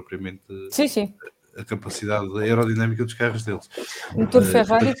é propriamente a capacidade aerodinâmica dos carros deles. O motor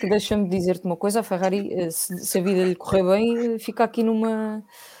Ferrari, que deixa-me dizer-te uma coisa, a Ferrari, se a vida lhe correr bem, fica aqui numa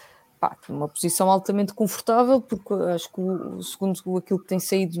posição altamente confortável, porque acho que segundo aquilo que tem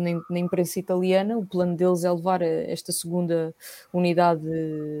saído na imprensa italiana, o plano deles é levar esta segunda unidade,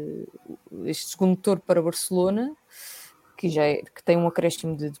 este segundo motor para Barcelona, que tem um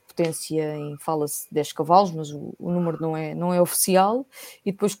acréscimo de potência, fala-se 10 cavalos, mas o número não é oficial,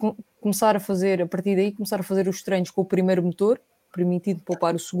 e depois começar a partir daí, começar a fazer os treinos com o primeiro motor, permitindo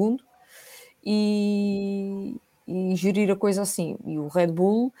poupar o segundo, e gerir a coisa assim. E o Red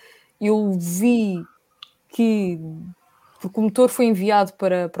Bull, eu vi que, porque o motor foi enviado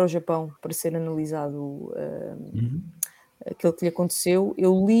para o Japão para ser analisado aquilo que lhe aconteceu,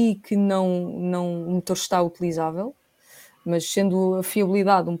 eu li que o motor está utilizável, mas sendo a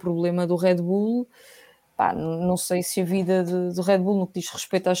fiabilidade um problema do Red Bull, não sei se a vida do Red Bull no que diz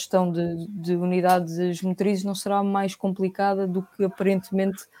respeito à gestão de unidades motrizes não será mais complicada do que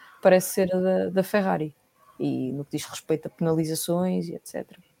aparentemente parece ser a da Ferrari, e no que diz respeito a penalizações e etc.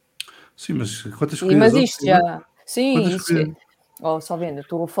 Sim, mas quantas corridas? Mas isto já... Sim, só vendo,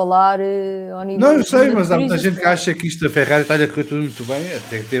 estou a falar ao nível... Não, eu sei, mas há muita gente que acha que isto da Ferrari está a correr tudo muito bem,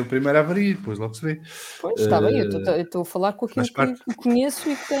 até que ter o primeiro avaria, depois logo se vê. Pois, está bem, eu estou a falar com aquilo que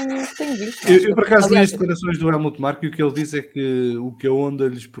conheço e que tenho visto. Eu por acaso li as declarações do Helmut Marko e o que ele diz é que o que a Honda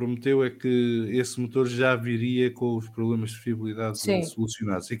lhes prometeu é que esse motor já viria com os problemas de fiabilidade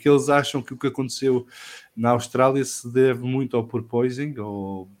solucionados, e que eles acham que o que aconteceu na Austrália se deve muito ao porpoising,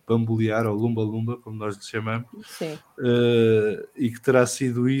 ou bambolear, ou lumba-lumba, como nós lhe chamamos. Sim. E que terá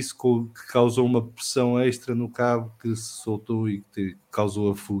sido isso que causou uma pressão extra no cabo que se soltou e que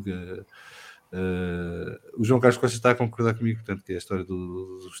causou a fuga. O João Carlos Costa está a concordar comigo, portanto, que é a história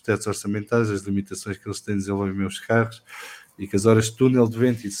dos tetos orçamentais, as limitações que eles têm de desenvolver os carros, e que as horas de túnel de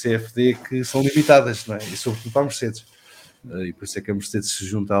vento e de CFD que são limitadas, não é? E sobretudo para a Mercedes. E por isso é que a Mercedes se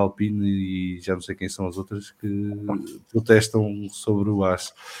junta à Alpine e já não sei quem são as outras que protestam sobre o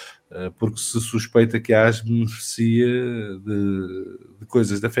AS, porque se suspeita que a AS beneficia de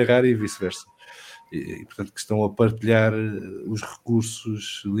coisas da Ferrari e vice-versa, e portanto que estão a partilhar os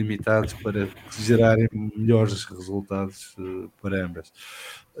recursos limitados para gerarem melhores resultados para ambas.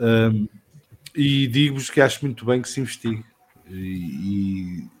 E digo-vos que acho muito bem que se investigue,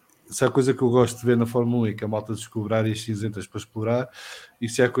 e se há coisa que eu gosto de ver na Fórmula 1 é que a malta descobre áreas cinzentas para explorar, e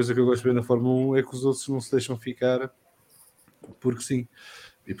se há coisa que eu gosto de ver na Fórmula 1 é que os outros não se deixam ficar porque sim.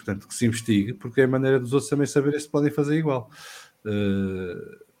 e portanto que se investigue, porque é a maneira dos outros também saberem se podem fazer igual.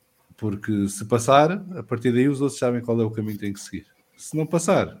 Porque se passar, a partir daí os outros sabem qual é o caminho que têm que seguir. Se não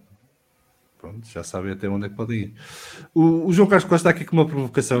passar, pronto, já sabem até onde é que podem ir. O João Carlos Costa está aqui com uma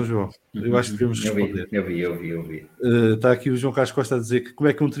provocação, João. Eu acho que devemos responder. Eu vi. Está aqui o João Carlos Costa a dizer que como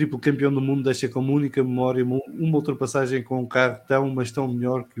é que um triplo campeão do mundo deixa como única memória uma ultrapassagem com um carro mas tão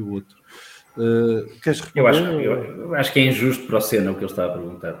melhor que o outro. Queres responder? Eu acho que é injusto para o Senna o que ele está a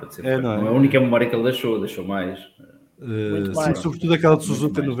perguntar. Para dizer, não é a única memória que ele deixou mais. Sim, sobretudo aquela de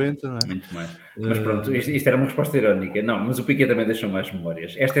Suzuka 90, não é? Muito mais. Mas pronto, isto era uma resposta irónica. Não, mas o Piquet também deixou mais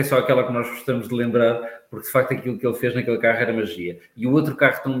memórias. Esta é só aquela que nós gostamos de lembrar, porque de facto aquilo que ele fez naquele carro era magia. E o outro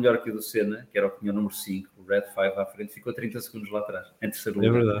carro tão melhor que o do Senna, que era o que tinha o número 5, o Red 5 à frente, ficou 30 segundos lá atrás, em terceiro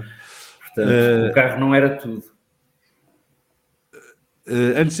lugar. É verdade. Portanto, o carro não era tudo.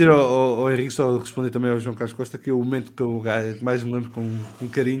 Antes de ir ao Henrique, só responder também ao João Carlos Costa, que é o momento que eu mais me lembro com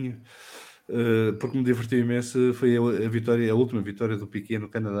carinho, porque me divertiu imenso, foi a última vitória do Piquet no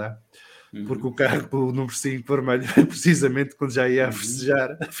Canadá, porque o carro com o número 5 vermelho, precisamente quando já ia a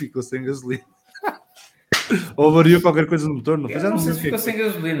festejar, ficou sem gasolina. Ou variou qualquer coisa no motor, não foi? Não sei se ficou sem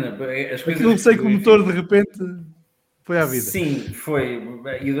gasolina. Aquilo sei que o motor de repente foi à vida. Sim, foi.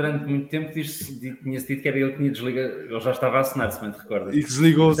 E durante muito tempo tinha-se dito que era ele que tinha desligado. Ele já estava a assinar, se me recordas. E que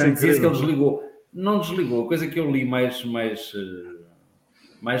desligou sem querer. Disse que ele desligou. Não desligou. A coisa que eu li mais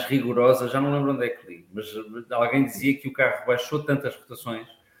rigorosa, já não lembro onde é que li, mas alguém dizia que o carro baixou tantas rotações,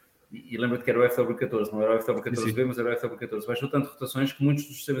 e lembra-te que era o FW14, não era o FW14B, mas era o FW14, baixou tantas rotações que muitos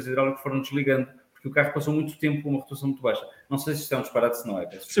dos sistemas hidráulicos foram desligando, porque o carro passou muito tempo com uma rotação muito baixa. Não sei se isto é um disparate, se não é.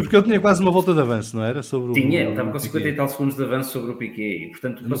 Sim, porque ele tinha quase uma volta de avanço, não era? Ele estava com 50 e tal segundos de avanço sobre o Piquet, e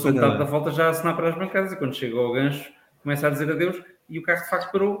portanto passou metade da volta já a assinar para as bancadas, e quando chega ao gancho começa a dizer adeus, e o carro de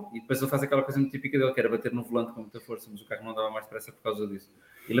facto parou, e depois ele faz aquela coisa muito típica dele, que era bater no volante com muita força, mas o carro não dava mais depressa por causa disso.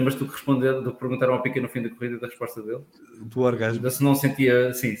 E lembras-te do que perguntaram ao Piquet no fim da corrida, da resposta dele? Do orgasmo. Se não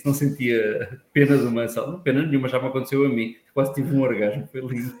sentia pena de uma sala. Não, pena nenhuma, já me aconteceu a mim. Quase tive um orgasmo, foi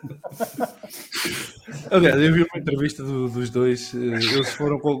lindo. Aliás, eu vi uma entrevista dos dois. Eles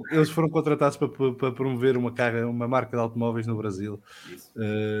foram contratados para promover uma marca de automóveis no Brasil.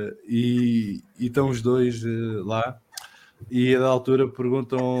 E estão os dois lá. E a da altura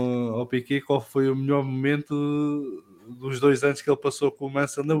perguntam ao Piquet qual foi o melhor momento dos 2 anos que ele passou com o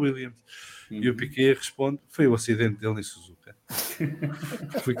Mansell na Williams. E o Piquet responde: foi o acidente dele em Suzuka.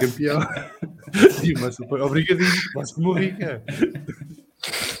 Fui campeão. E o Mansell foi obrigadinho, quase que morri, cara.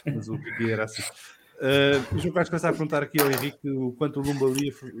 Mas o Piquet era assim. O João Carlos começa a perguntar aqui ao Henrique o quanto o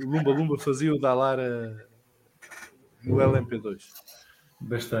Lumba Lumba fazia o Dallara no LMP2.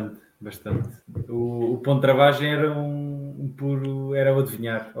 Bastante. O ponto de travagem era era o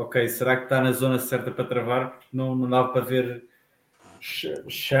adivinhar. Ok, será que está na zona certa para travar? Não dava para ver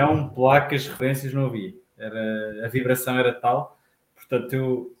chão, placas, referências, não havia. A vibração era tal.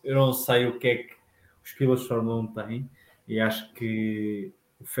 Portanto, eu não sei o que é que os pilotos de Fórmula 1 têm, e acho que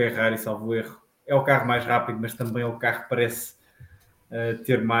o Ferrari, salvo erro, é o carro mais rápido, mas também é o carro que parece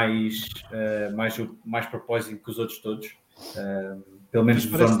ter mais propósito que os outros todos. Pelo menos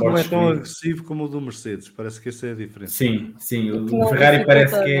parece que não é tão agressivo como o do Mercedes. Parece que essa é a diferença. Sim. O Ferrari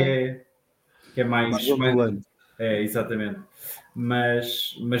parece que é mais violento. Exatamente.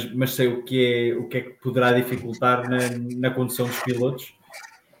 Mas sei o que é que poderá dificultar na condução dos pilotos.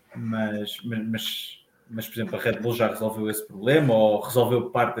 Mas, por exemplo, a Red Bull já resolveu esse problema, ou resolveu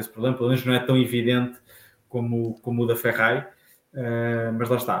parte desse problema. Pelo menos não é tão evidente como o da Ferrari. Mas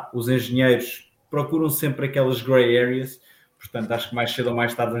lá está. Os engenheiros procuram sempre aquelas grey areas. Portanto, acho que mais cedo ou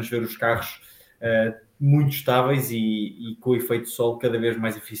mais tarde vamos ver os carros muito estáveis e com o efeito sol cada vez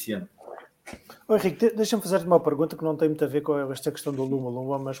mais eficiente. Henrique, deixa-me fazer-te uma pergunta que não tem muito a ver com esta questão do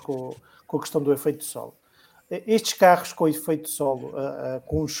Lumba, mas com a questão do efeito sol. Estes carros com efeito solo,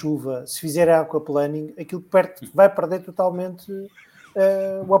 com chuva, se fizerem aquaplaning, aquilo vai perder totalmente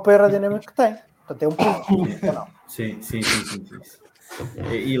o apoio aerodinâmico que tem. Portanto, é um pouco. Não? Sim.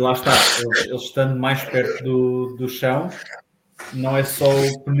 E lá está, eles estando mais perto do chão, não é só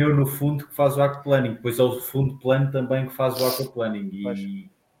o pneu no fundo que faz o aquaplaning, depois é o fundo plano também que faz o aquaplaning.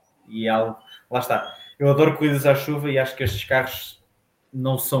 E algo, lá está. Eu adoro corridas à chuva e acho que estes carros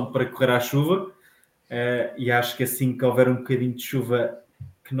não são para correr à chuva, e acho que assim que houver um bocadinho de chuva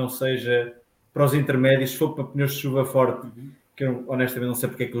que não seja para os intermédios, se for para pneus de chuva forte, que eu honestamente não sei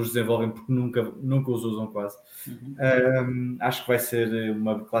porque é que os desenvolvem, porque nunca os usam quase. Acho que vai ser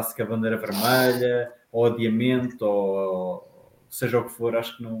uma clássica bandeira vermelha, ou adiamento, ou seja o que for,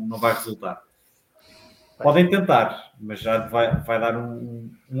 acho que não vai resultar. Podem tentar, mas já vai dar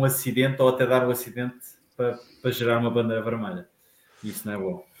um acidente, ou até dar um acidente para gerar uma bandeira vermelha. Isso não é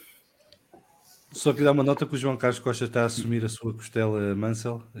bom. Só que dá uma nota que o João Carlos Costa está a assumir a sua costela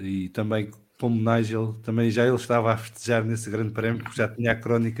Mansell e também, como Nigel, também já ele estava a festejar nesse grande prémio, porque já tinha a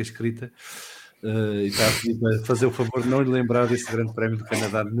crónica escrita e está a pedir para fazer o favor de não lhe lembrar desse grande prémio do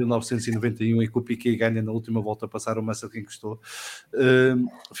Canadá de 1991 em que o Piquet ganha na última volta a passar o Mansell que encostou.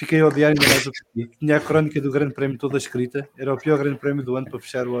 Fiquei a odiar ainda mais o Piquet. Tinha a crónica do grande prémio toda escrita, era o pior grande prémio do ano para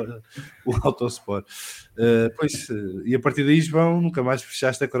fechar o Autosport. E a partir daí, João, nunca mais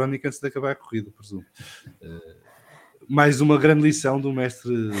fechaste a crónica antes de acabar a corrida, presumo. Mais uma grande lição do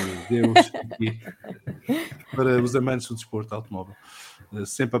mestre Deus aqui, para os amantes do desporto automóvel,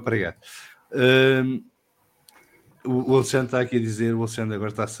 sempre a pregar. O Alexandre está aqui a dizer, o Alexandre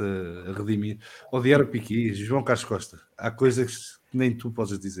agora está-se a redimir, odiar o Piquet, João Carlos Costa, há coisas que nem tu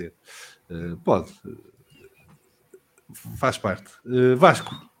podes dizer. Pode, faz parte.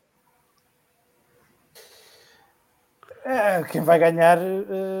 Vasco. Quem vai ganhar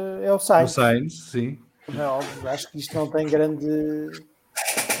é o Sainz. O Sainz, sim. Não, acho que isto não tem grande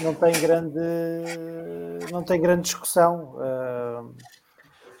discussão.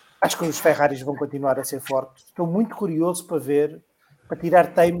 Acho que os Ferraris vão continuar a ser fortes. Estou muito curioso para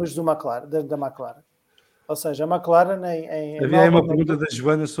tirar teimas da McLaren. Ou seja, a McLaren havia aí uma pergunta da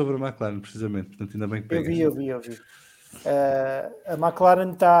Joana sobre a McLaren, precisamente. Portanto, ainda bem que pegas. Eu vi. A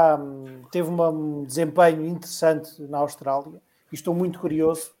McLaren teve um desempenho interessante na Austrália e estou muito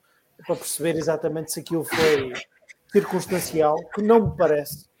curioso para perceber exatamente se aquilo foi circunstancial, que não me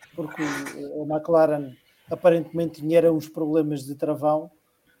parece, porque a McLaren aparentemente tinha uns problemas de travões,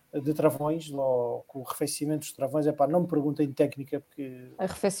 com o arrefecimento dos travões. Não me perguntem de técnica, porque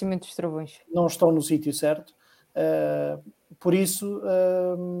Arrefecimento dos travões não estão no sítio certo. Por isso,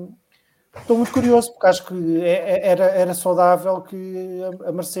 estou muito curioso, porque acho que era saudável que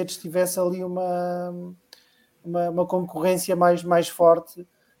a Mercedes tivesse ali uma concorrência mais forte,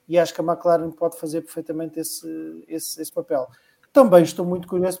 e acho que a McLaren pode fazer perfeitamente esse papel. Também estou muito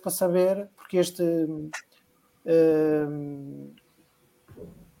curioso para saber, porque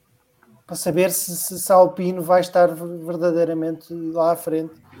para saber se a Alpine vai estar verdadeiramente lá à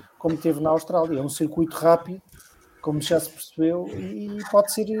frente, como teve na Austrália. É um circuito rápido, como já se percebeu, e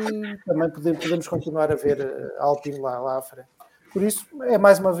pode ser, também podemos continuar a ver a Alpine lá à frente. Por isso, é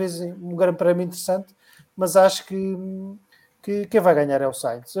mais uma vez um grande prémio interessante, mas acho que quem vai ganhar é o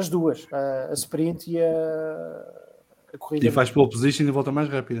Sainz. As duas, a sprint e a corrida. E faz pole position e volta mais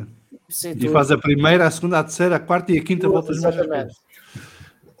rápida. Sim, e faz a primeira, a segunda, a terceira, a quarta e a quinta voltas mais rápidas.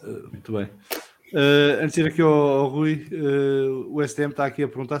 Muito bem. Antes de ir aqui ao Rui, o STM está aqui a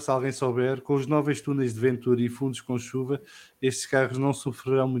perguntar se alguém souber, com os novos túneis de Venturi e fundos com chuva, estes carros não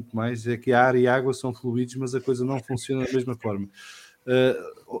sofrerão muito mais. É que a ar e a água são fluidos, mas a coisa não funciona da mesma forma.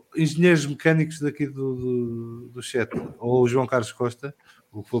 Engenheiros mecânicos daqui do chat, ou o João Carlos Costa,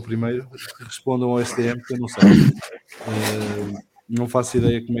 o que for primeiro, que respondam ao STM, que eu não sei. Não faço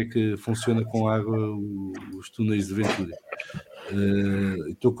ideia como é que funciona com água os túneis de Venturi.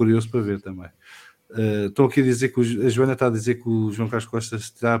 Estou curioso para ver também. Estou aqui a dizer que a Joana está a dizer que o João Carlos Costa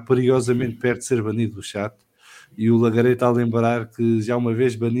está perigosamente perto de ser banido do chat, e o Lagarei está a lembrar que já uma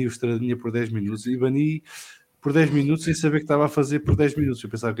vez bani o Estradinha por 10 minutos, e bani por 10 minutos sem saber que estava a fazer por 10 minutos. Eu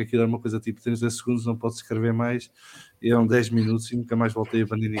pensava que aquilo era uma coisa tipo 30 segundos, não pode escrever mais, e eram 10 minutos e nunca mais voltei a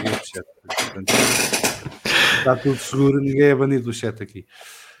banir ninguém do chat. Portanto, está tudo seguro, ninguém é banido do chat aqui.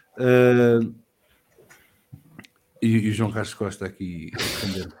 E o João Carlos Costa aqui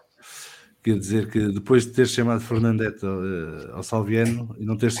respondendo. Quer dizer que depois de ter chamado Fernandete ao Salviano e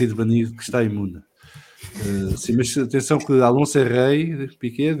não ter sido banido, que está imune. Sim, mas atenção que Alonso é rei,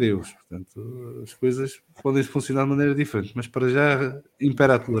 Piquet é Deus. Portanto, as coisas podem funcionar de maneira diferente, mas para já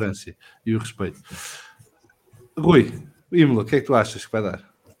impera a tolerância e o respeito. Rui, Imola, o que é que tu achas que vai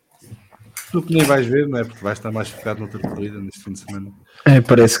dar? Tu que nem vais ver, não é? Porque vais estar mais focado noutra corrida neste fim de semana.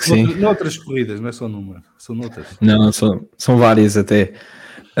 Parece que sim. Noutras corridas, não é só numa, são noutras. Não, são várias até.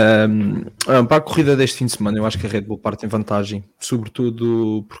 Para a corrida deste fim de semana, eu acho que a Red Bull parte em vantagem,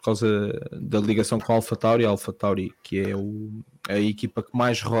 sobretudo por causa da ligação com a AlphaTauri. A AlphaTauri, que é a equipa que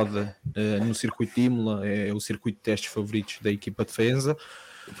mais roda no circuito de Imola, é o circuito de testes favoritos da equipa de Faenza.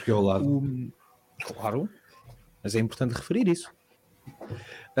 Porque é ao lado. Claro, mas é importante referir isso.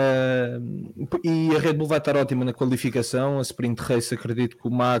 E a Red Bull vai estar ótima na qualificação. A Sprint Race, acredito que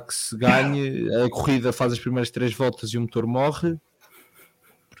o Max ganhe. A corrida faz as primeiras 3 voltas e o motor morre,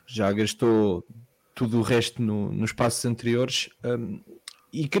 porque já gastou tudo o resto nos passos anteriores.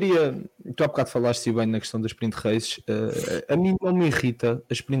 E tu há bocado falaste bem na questão das Sprint Races. A mim não me irrita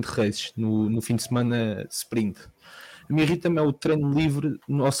as Sprint Races no fim de semana sprint. A mim irrita-me é o treino livre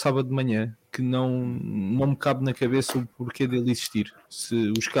no sábado de manhã, que não me cabe na cabeça o porquê dele existir.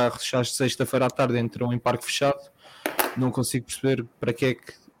 Se os carros já sexta-feira à tarde entram em parque fechado, não consigo perceber para que é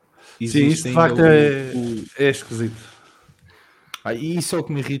que Sim, existe isso de ainda facto é esquisito. E isso é o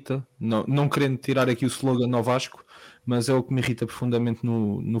que me irrita, não querendo tirar aqui o slogan ao Vasco, mas é o que me irrita profundamente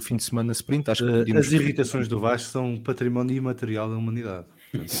no fim de semana sprint. Acho que podíamos... As irritações do Vasco são património imaterial da humanidade.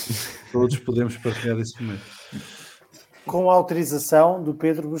 Todos podemos partilhar esse momento. Com a autorização do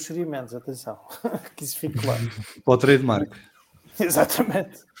Pedro Buxeri Mendes, atenção, que isso fique claro. Para o trademark.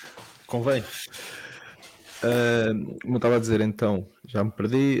 Exatamente. Convém. Como eu estava a dizer, então, já me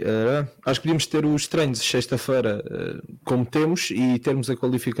perdi. Acho que podíamos ter os treinos sexta-feira como temos e termos a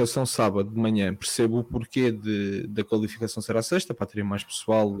qualificação sábado de manhã. Percebo o porquê da qualificação ser à sexta, para ter mais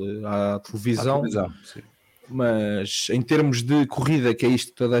pessoal à televisão. Sim. Mas em termos de corrida, que é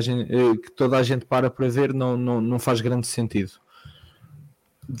isto que toda a gente para ver, não faz grande sentido.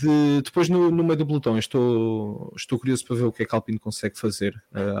 Depois no meio do pelotão, estou curioso para ver o que é que a Alpine consegue fazer.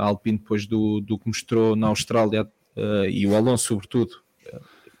 A Alpine, depois do que mostrou na Austrália, e o Alonso sobretudo,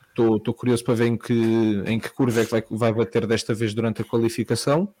 estou curioso para ver em que curva é que vai bater desta vez durante a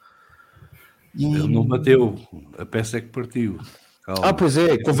qualificação. Ele não bateu, a peça é que partiu. Calma. Pois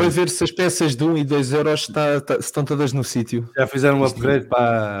é, convém ver se as peças de 1 e 2 euros estão todas no sítio. Já fizeram um upgrade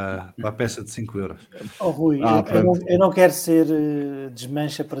para a peça de 5 euros. Rui, eu não quero ser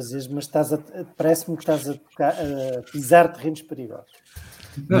desmancha prazeres, mas parece-me que estás a pisar terrenos perigosos.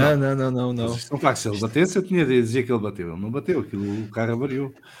 Não. Isto não faz. Se ele batesse, eu tinha de dizer que ele bateu. Ele não bateu, o carro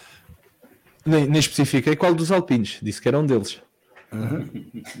avariou. Nem especifiquei qual dos Alpines, disse que era um deles.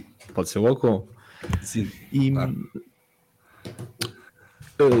 Pode ser o Ocon. Sim.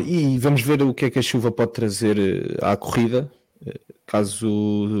 E vamos ver o que é que a chuva pode trazer à corrida.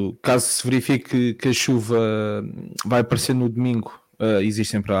 Caso se verifique que a chuva vai aparecer no domingo,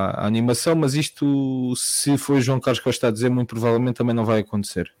 existe sempre a animação, mas isto, se for João Carlos Costa a dizer, muito provavelmente também não vai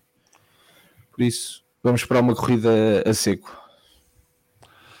acontecer. Por isso, vamos esperar uma corrida a seco.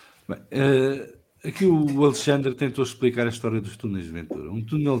 Bem, aqui o Alexandre tentou explicar a história dos túneis de Venturi. Um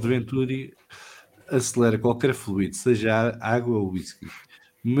túnel de Venturi acelera qualquer fluido, seja água ou whisky.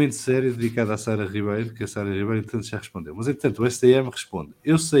 Momento sério dedicado à Sara Ribeiro, que a Sara Ribeiro, entretanto, já respondeu. Mas, entretanto, o STM responde: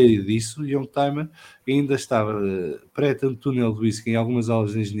 eu sei disso, Young Timer ainda estava pré no túnel de whisky em algumas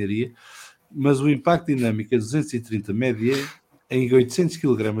aulas de engenharia, mas o impacto dinâmico a 230 média em 800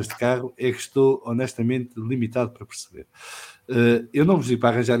 kg de carro é que estou honestamente limitado para perceber. Eu não vos digo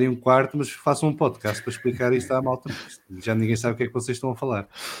para arranjarem um quarto, mas façam um podcast para explicar isto à malta, porque já ninguém sabe o que é que vocês estão a falar.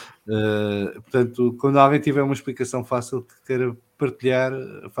 Portanto, quando alguém tiver uma explicação fácil que queira partilhar,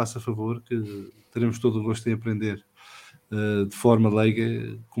 faça favor, que teremos todo o gosto em aprender de forma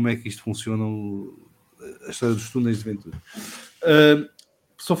leiga como é que isto funciona, a história dos túneis de Venturi.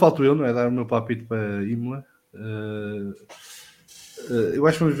 Só falto eu, não é? Dar o meu palpite para Imola. Eu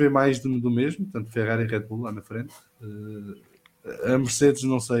acho que vamos ver mais do mesmo, portanto, Ferrari e Red Bull lá na frente. A Mercedes,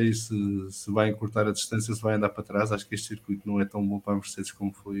 não sei se vai encurtar a distância, se vai andar para trás. Acho que este circuito não é tão bom para a Mercedes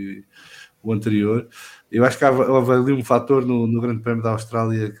como foi o anterior. Eu acho que houve ali um fator no Grande Prémio da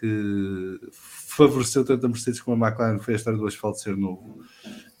Austrália que favoreceu tanto a Mercedes como a McLaren, foi a história do asfalto ser novo.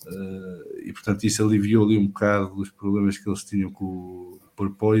 E, portanto, isso aliviou ali um bocado dos problemas que eles tinham com o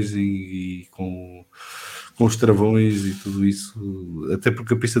porpoising e com os travões e tudo isso. Até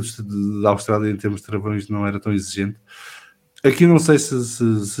porque a pista da Austrália, em termos de travões, não era tão exigente. Aqui não sei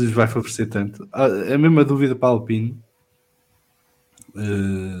se vai favorecer tanto. A mesma dúvida para a Alpine.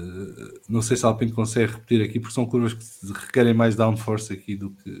 Não sei se a Alpine consegue repetir aqui, porque são curvas que requerem mais downforce aqui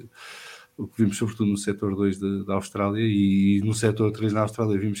do que o que vimos, sobretudo no setor 2 da Austrália, e no setor 3 na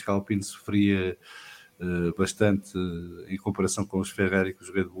Austrália vimos que a Alpine sofria bastante em comparação com os Ferrari e com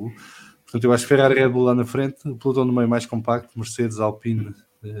os Red Bull. Portanto, eu acho que Ferrari e Red Bull lá na frente, o pelotão no meio mais compacto, Mercedes, Alpine,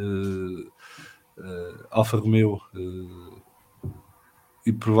 Alfa Romeo,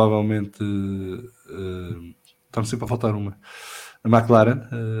 e provavelmente está-me sempre a faltar uma, a McLaren,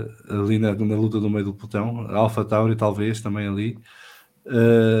 ali na luta do meio do pelotão, a Alfa Tauri talvez também ali,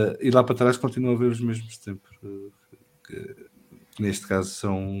 e lá para trás continuam a ver os mesmos sempre, que neste caso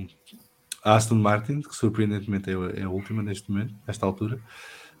são a Aston Martin, que surpreendentemente é a última neste momento, nesta altura,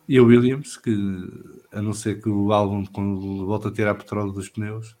 e a Williams, que a não ser que o Albon, quando volta a tirar petróleo dos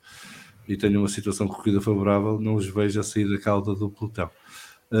pneus e tenha uma situação de corrida favorável, não os vejo a sair da cauda do pelotão.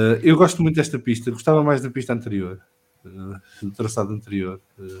 Eu gosto muito desta pista, gostava mais da pista anterior, do traçado anterior,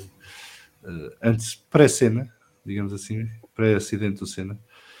 antes pré-Senna, digamos assim, pré-acidente do Senna,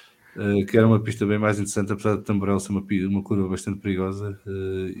 que era uma pista bem mais interessante, apesar de Tamborel ser uma curva bastante perigosa,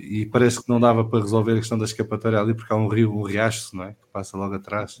 e parece que não dava para resolver a questão da escapatória ali, porque há um riacho, não é? Que passa logo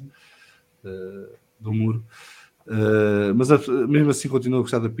atrás, do muro. Mas mesmo assim continuo a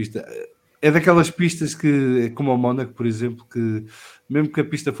gostar da pista. É daquelas pistas que, como o Mónaco, por exemplo, que mesmo que a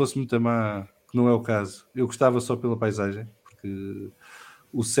pista fosse muito má, que não é o caso, eu gostava só pela paisagem, porque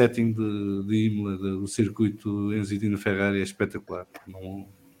o setting de Imola, do circuito Enzo Dino Ferrari é espetacular. Não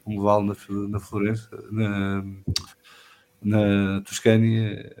vale na Florença, na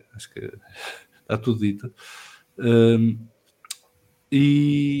Toscânia, acho que está tudo dito.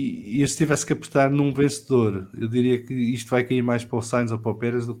 E se tivesse que apostar num vencedor, eu diria que isto vai cair mais para o Sainz ou para o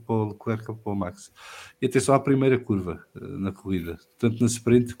Pérez do que para o Leclerc ou para o Max. E atenção à primeira curva na corrida, tanto na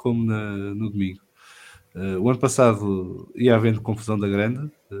sprint como no domingo. O ano passado ia havendo confusão da grande,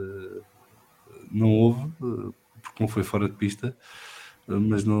 não houve, porque não foi fora de pista,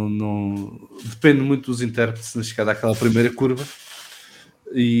 mas não depende muito dos intérpretes na chegada àquela primeira curva.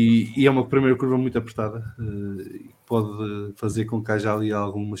 E é uma primeira curva muito apertada, pode fazer com que haja ali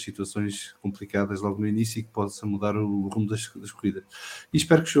algumas situações complicadas logo no início e que possa mudar o rumo das corridas. E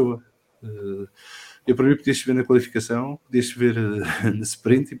espero que chova. Eu, para mim, podia chover na qualificação, podia chover na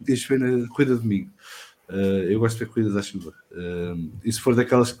sprint e podia chover na corrida de domingo. Eu gosto de ver corridas à chuva. E se for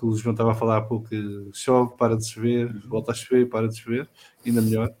daquelas que o João estava a falar há pouco, que chove, para de chover, volta a chover, para de chover, ainda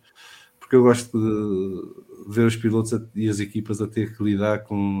melhor. Porque eu gosto de ver os pilotos e as equipas a ter que lidar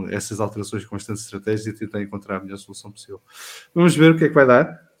com essas alterações constantes de estratégia e tentar encontrar a melhor solução possível. Vamos ver o que é que vai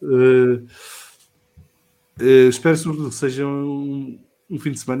dar. Espero sobretudo que seja um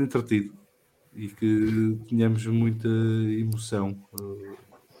fim de semana entretido e que tenhamos muita emoção,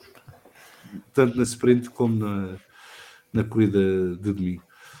 tanto na sprint como na corrida de domingo.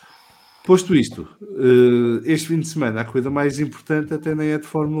 Posto isto, este fim de semana a corrida mais importante até nem é de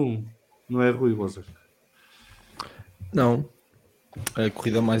Fórmula 1. Não é, Rui Bozer? Não. A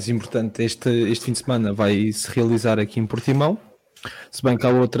corrida mais importante este fim de semana vai se realizar aqui em Portimão. Se bem que há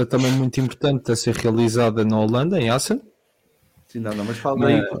outra também muito importante a ser realizada na Holanda, em Assen. Sim, não, mas fala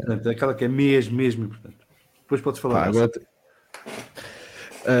daí importante, aquela que é mesmo importante. Depois podes falar. Agora,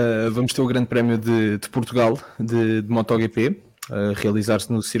 vamos ter o Grande Prémio de Portugal de MotoGP, a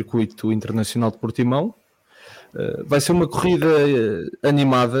realizar-se no Circuito Internacional de Portimão. Vai ser uma corrida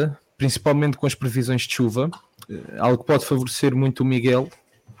animada, principalmente com as previsões de chuva, algo que pode favorecer muito o Miguel.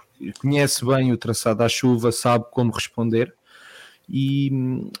 Conhece bem o traçado à chuva, sabe como responder, e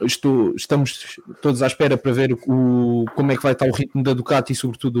estamos todos à espera para ver como é que vai estar o ritmo da Ducati e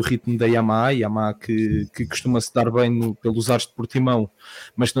sobretudo o ritmo da Yamaha que costuma-se dar bem pelos ares de Portimão,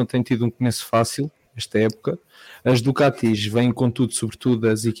 mas não tem tido um começo fácil esta época. As Ducatis vêm contudo, sobretudo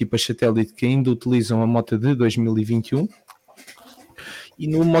as equipas satélite que ainda utilizam a moto de 2021, e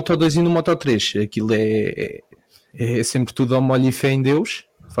no Moto2 e no Moto3 aquilo é sempre tudo ao molho e fé em Deus.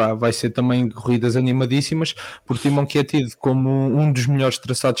 Vai ser também corridas animadíssimas. Portimão, que é tido como um dos melhores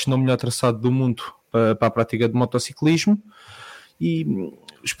traçados, se não o melhor traçado do mundo para a prática de motociclismo, e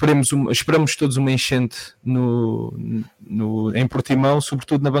esperamos todos uma enchente em Portimão,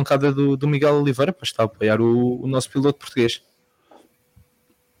 sobretudo na bancada do Miguel Oliveira, para estar a apoiar o nosso piloto português.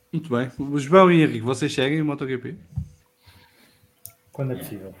 Muito bem. O João e Henrique, vocês seguem o MotoGP? Quando é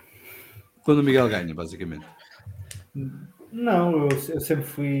possível. Quando o Miguel ganha, basicamente. Não, eu sempre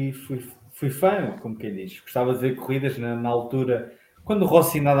fui fã, como quem diz. Gostava de ver corridas na altura, quando o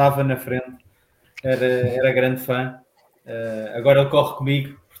Rossi nadava na frente, era grande fã. Agora ele corre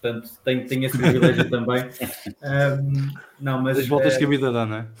comigo, portanto tenho esse privilégio também. Não, mas as voltas que a vida dá,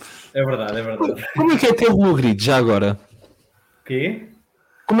 não é? É verdade. Como é que é ter no grid já agora? O quê?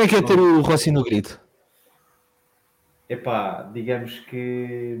 Como é que é ter o Rossi no grid? Epá, digamos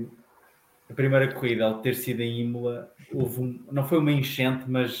que a primeira corrida, ao ter sido em Imola, não foi uma enchente,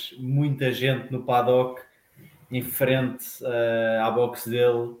 mas muita gente no paddock, em frente à box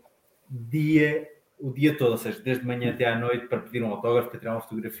dele, o dia todo, ou seja, desde manhã até à noite, para pedir um autógrafo, para tirar uma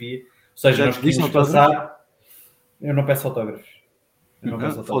fotografia. Ou seja, nós podíamos passar... Eu não peço autógrafos.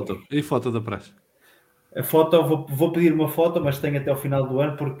 Foto. E foto da praxe? A foto, vou pedir uma foto, mas tenho até o final do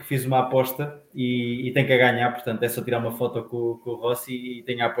ano, porque fiz uma aposta e tenho que ganhar. Portanto, é só tirar uma foto com o Rossi e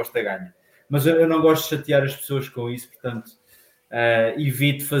tenho a aposta ganha. Mas eu não gosto de chatear as pessoas com isso, portanto,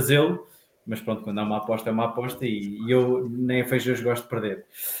 evito fazê-lo. Mas pronto, quando há uma aposta, é uma aposta e eu nem a feijões gosto de perder.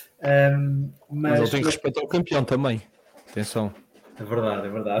 Mas ele tem que respeitar o campeão também. Atenção. É verdade.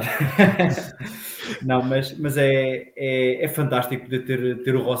 Não, mas é fantástico poder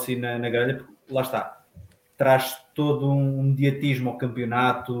ter o Rossi na grelha, porque lá está. Traz todo um mediatismo ao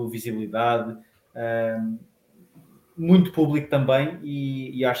campeonato, visibilidade, muito público também,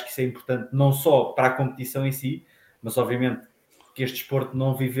 e acho que isso é importante não só para a competição em si, mas obviamente que este desporto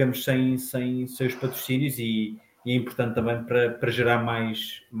não vivemos sem os patrocínios, e e é importante também para gerar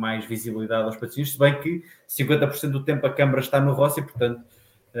mais visibilidade aos patrocínios, se bem que 50% do tempo a câmara está no Rossi, portanto,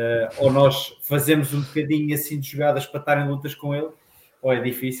 ou nós fazemos um bocadinho assim de jogadas para estar em lutas com ele, ou é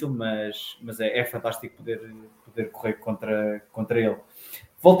difícil, mas é fantástico poder correr contra ele.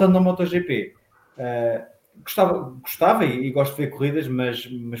 Voltando ao MotoGP, gostava e gosto de ver corridas,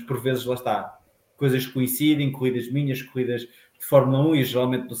 mas por vezes lá está, coisas que coincidem, corridas minhas, corridas de Fórmula 1, e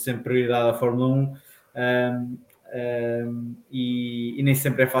geralmente dou sempre prioridade à Fórmula 1, e nem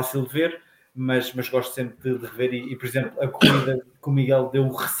sempre é fácil de ver, mas gosto sempre de rever, e por exemplo, a corrida que o Miguel deu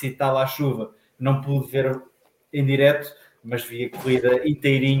um recital à chuva, não pude ver em direto, mas vi a corrida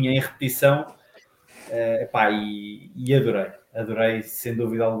inteirinha em repetição, e adorei sem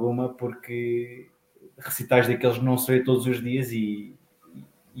dúvida alguma, porque recitais daqueles não se vê todos os dias, e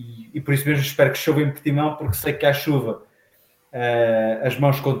por isso mesmo espero que chova em Portimão, porque sei que à chuva as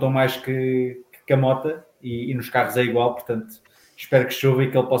mãos contam mais que a mota, e nos carros é igual, portanto espero que chova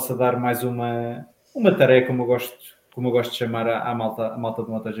e que ele possa dar mais uma tarefa, como eu gosto de chamar à malta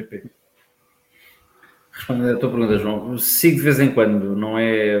do MotoGP. Respondendo à tua pergunta, João, sigo de vez em quando,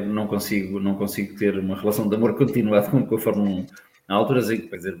 não consigo ter uma relação de amor continuada com a Fórmula 1. Há alturas em que,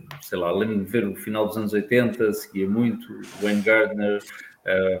 quer dizer, sei lá, lembro-me de ver o final dos anos 80, seguia muito o Wayne Gardner,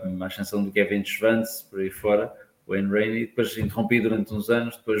 a ascensão do Kevin Schwantz, por aí fora, Wayne Rainey, depois interrompi durante uns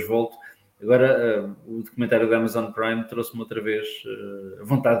anos, depois volto. Agora, o documentário da Amazon Prime trouxe-me outra vez a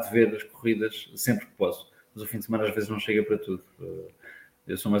vontade de ver as corridas sempre que posso, mas o fim de semana às vezes não chega para tudo.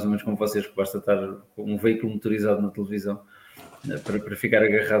 Eu sou mais ou menos como vocês, que basta estar com um veículo motorizado na televisão para ficar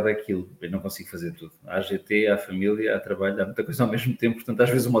agarrado àquilo. Eu não consigo fazer tudo. Há GT, há família, há trabalho, há muita coisa ao mesmo tempo, portanto às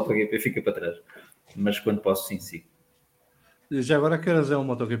vezes o MotoGP fica para trás. Mas quando posso, sim, sigo. Já agora, que horas é o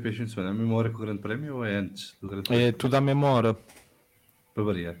MotoGP este fim de semana? A mesma hora que o Grande Prémio ou é antes do Grande Prémio? É tudo à mesma hora. Para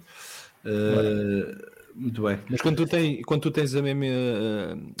variar. Muito bem. Mas quando tu tens a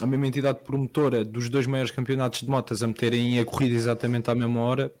mesma entidade promotora dos dois maiores campeonatos de motas a meterem a corrida exatamente à mesma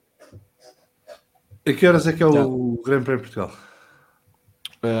hora... A que horas é que é o Grande Prémio de Portugal?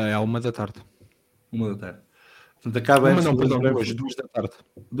 É à 1 da tarde. 1 da tarde. Portanto, acaba antes do Grande Prémio. 2 da tarde.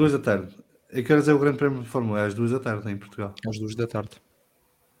 2 da tarde. A que horas é o Grande Prémio de Fórmula 1? É às 2 da tarde em Portugal. Às 2 da tarde.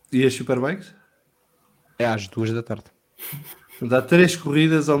 E as Superbikes? É às 2 da tarde. Portanto, há 3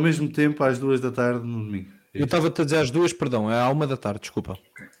 corridas ao mesmo tempo às 2 da tarde no domingo. Eu estava-te a dizer às 2, perdão, é à 1 da tarde, desculpa.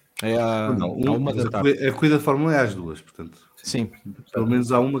 É à 1 da tarde. A corrida de Fórmula 1 é às 2, portanto. Sim. Pelo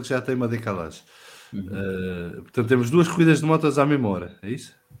menos há uma que já tem uma decalagem. Portanto, temos 2 corridas de motas à mesma hora, é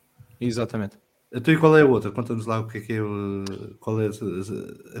isso? Exatamente. Então, e qual é a outra? Conta-nos lá o que é qual é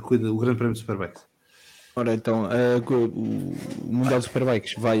a corrida, o Grande Prémio de Superbikes. Ora, então, o Mundial de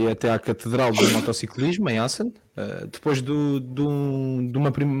Superbikes vai até à Catedral do Motociclismo, em Assen, depois de um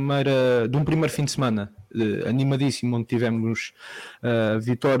primeiro fim de semana animadíssimo, onde tivemos a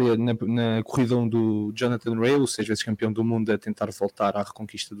vitória na corrida 1 do Jonathan Rea, 6 vezes campeão do mundo, a tentar voltar à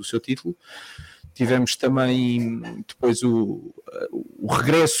reconquista do seu título. Tivemos também depois o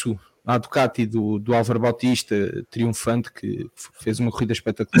regresso à Ducati do Álvaro Bautista, triunfante, que fez uma corrida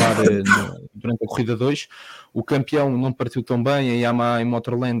espetacular durante a corrida 2. O campeão não partiu tão bem, a Yamaha em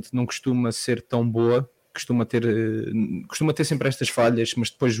Motorland não costuma ser tão boa, costuma ter sempre estas falhas,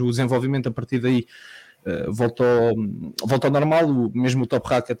 mas depois o desenvolvimento a partir daí voltou ao normal. Mesmo o Top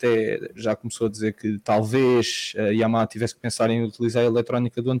Rack até já começou a dizer que talvez a Yamaha tivesse que pensar em utilizar a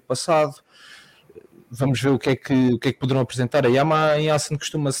eletrónica do ano passado. Vamos ver o que é que poderão apresentar. A Yamaha em Assen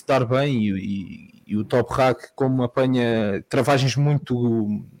costuma-se dar bem, e o Top Rack, como apanha travagens muito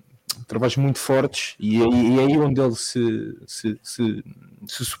fortes, e é aí onde ele se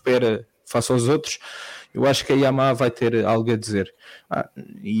supera face aos outros. Eu acho que a Yamaha vai ter algo a dizer.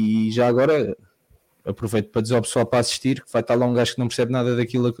 E já agora aproveito para dizer ao pessoal para assistir, que vai estar lá um gajo que não percebe nada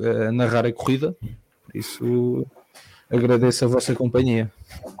daquilo a narrar a corrida, por isso agradeço a vossa companhia.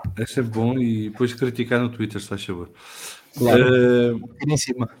 É sempre bom, e depois criticar no Twitter, se faz favor. Claro, em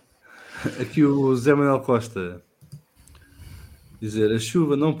cima. Aqui o Zé Manuel Costa dizer: a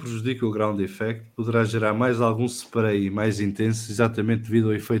chuva não prejudica o ground effect, poderá gerar mais algum spray mais intenso, exatamente devido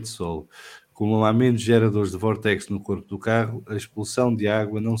ao efeito solo. Como há menos geradores de vortex no corpo do carro, a expulsão de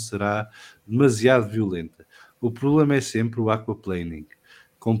água não será demasiado violenta. O problema é sempre o aquaplaning,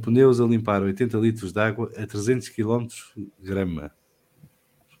 com pneus a limpar 80 litros de água a 300 km grama.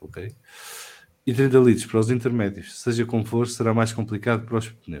 Ok? E 30 litros para os intermédios. Seja como for, será mais complicado para os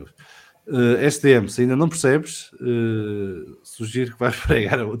pneus. SDM, se ainda não percebes, sugiro que vais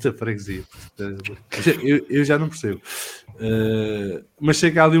pregar a outra freguesia. Eu já não percebo. Mas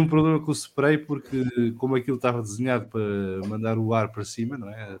chega ali um problema com o spray, porque como aquilo estava desenhado para mandar o ar para cima, não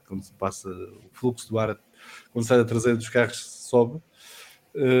é? Quando se passa o fluxo do ar quando sai da traseira dos carros, sobe.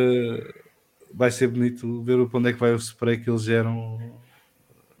 Vai ser bonito ver para onde é que vai o spray que eles geram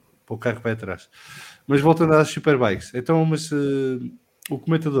para o carro que vai atrás. Mas voltando às Superbikes, então, o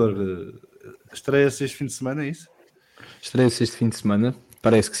comentador estreia-se este fim de semana, é isso? Estreia-se este fim de semana,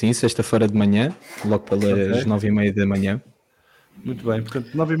 parece que sim, sexta-feira de manhã, logo pelas 9h30 da manhã. Muito bem, portanto,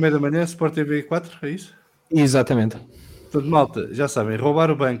 9h30 da manhã, Sport TV 4, é isso? Exatamente. Portanto, malta, já sabem, roubar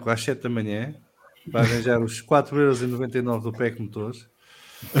o banco às 7 da manhã para arranjar os 4,99€ do PEC Motores.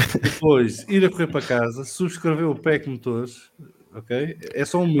 Depois, ir a correr para casa, subscrever o PEC Motores, ok? É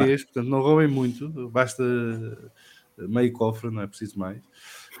só um mês, portanto, não roubem muito, basta meio cofre, não é preciso mais.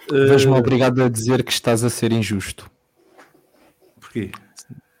 Vejo-me obrigado a dizer que estás a ser injusto. Porquê?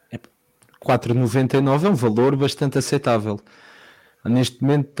 4,99 é um valor bastante aceitável. Neste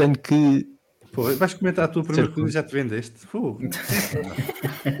momento tenho que... Pô, vais comentar a tua primeira coisa e já te vendeste?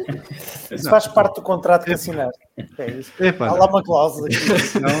 Isso faz parte do contrato que assinaste. É isso. Há lá uma cláusula.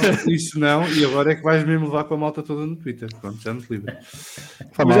 Isso não, e agora é que vais mesmo levar com a malta toda no Twitter. Pronto, já nos livra.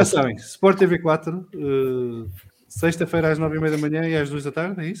 Mas já sabem, Sport TV 4, sexta-feira às 9h30 da manhã e às 2 da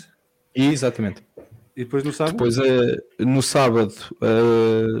tarde, é isso? Exatamente. E depois no sábado? Depois, no sábado,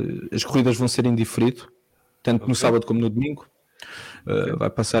 as corridas vão ser em diferido, tanto no sábado como no domingo. Vai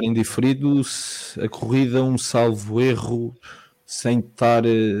passar em diferido a corrida, um salvo erro, sem estar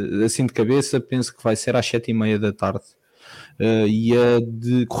assim de cabeça, penso que vai ser às 7h30 da tarde. E a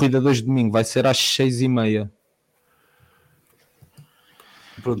de corrida 2 de domingo vai ser às 6h30.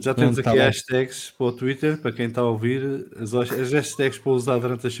 Pronto, já temos aqui hashtags para o Twitter, para quem está a ouvir. As hashtags para usar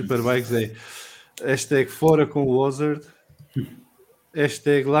durante as Superbikes é hashtag fora com o Ozard,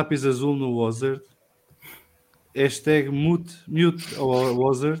 hashtag lápis azul no Ozard, hashtag mute ao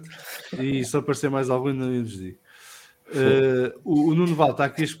Ozard, e só aparecer mais algum ainda não nos digo. O Nuno Val está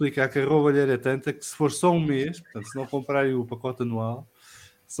aqui a explicar que a roubalheira é tanta que se for só um mês, portanto se não comprarem o pacote anual,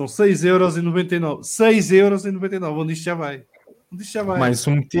 são 6,99€. 6,99€, onde isto já vai. Mais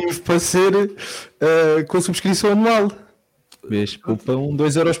um motivo para ser com a subscrição anual. Vês, poupam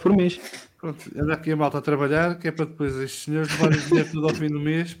 2€ por mês. Pronto, anda aqui a malta a trabalhar, que é para depois estes senhores levarem o dinheiro tudo ao fim do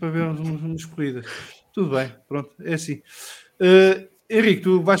mês para ver umas corridas. Tudo bem, pronto, é assim. Henrique,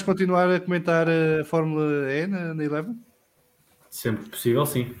 tu vais continuar a comentar a Fórmula E na Eleven? Sempre possível,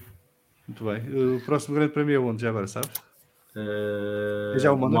 sim. Muito bem. O próximo grande prémio é onde, já agora, sabes? É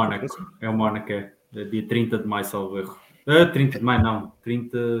já o Mónaco. É o Mónaco, é dia 30 de maio, salvo erro. 30 de maio, não.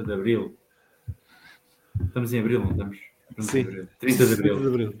 30 de abril. Estamos em abril, não estamos? Sim. 30 de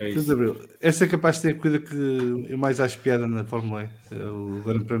abril. É 30 de abril. Essa é capaz de ter a corrida que eu mais acho piada na Fórmula E, o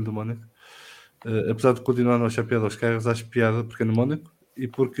Grande Prémio do Mónaco. Apesar de continuar a não achar piada aos carros, acho piada porque é no Mónaco e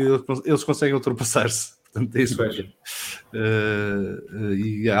porque eles conseguem ultrapassar-se. Portanto, é isso.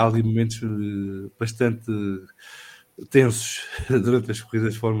 E há ali momentos bastante tensos durante as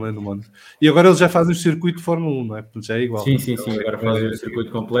corridas de Fórmula 1 no Mónaco. E agora eles já fazem o circuito de Fórmula 1, não é? Portanto, já é igual. Sim. Agora fazem o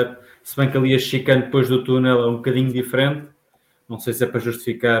circuito completo. Se bem que ali a chicane depois do túnel é um bocadinho diferente. Não sei se é para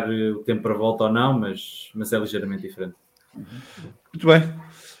justificar o tempo para a volta ou não, mas é ligeiramente diferente. Muito bem.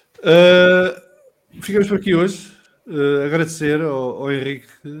 Ficamos por aqui hoje. Agradecer ao Henrique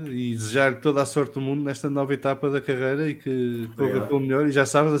e desejar toda a sorte do mundo nesta nova etapa da carreira e que corra pelo melhor. E já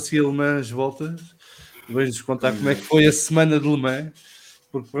sabes, assim a Le Mans voltas. Vejo-nos contar como é que foi a semana de Le Mans,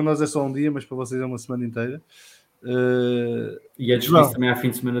 porque para nós é só um dia, mas para vocês é uma semana inteira. E antes disso também há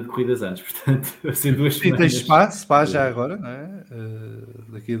fim de semana de corridas antes, portanto, assim 2 semanas. E tens Spa já agora, não é?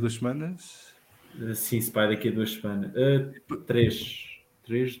 Daqui a 2 semanas. Sim, Spa daqui a 2 semanas.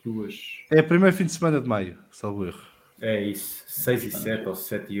 2. É o primeiro fim de semana de maio, salvo erro. É isso, 6 e 7 ou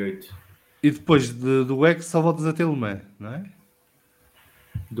 7 e 8. E depois do WEC só voltas a ter Le Mans, não é?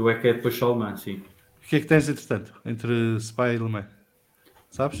 Do WEC é depois só Le Mans, sim. O que é que tens, entretanto, entre Spa e Le Mans?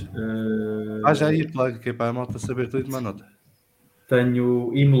 Sabes? Já aí a plaga, que é para a malta saber tudo e tomar nota.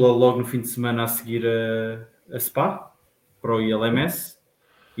 Tenho Imola logo no fim de semana a seguir a Spa, para o ILMS.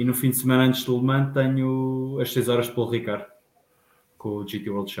 E no fim de semana antes de Le Mans tenho as 6 horas pelo Ricard, com o GT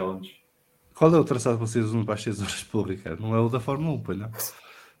World Challenge. Qual é o traçado que vocês usam para as 6 horas pelo Ricard? Não é o da Fórmula 1, pois não?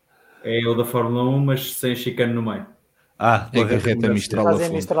 É o da Fórmula 1, mas sem chicane no meio. É a reta Mistral a fundo.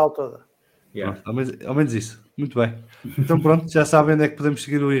 Fazem a Mistral toda. Yeah. Pronto, ao menos isso. Muito bem. Então pronto, já sabem onde é que podemos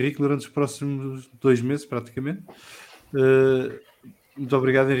seguir o Henrique durante os próximos 2 meses, praticamente. Muito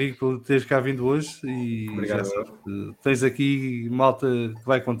obrigado, Henrique, por teres cá vindo hoje. E obrigado. Já sabes, tens aqui malta que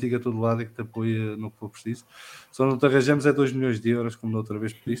vai contigo a todo lado e que te apoia no que for preciso. Só não te arranjamos 2 milhões de euros, como da outra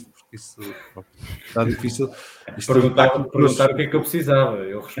vez pediste, porque isso está difícil. Perguntaram o que é que eu precisava,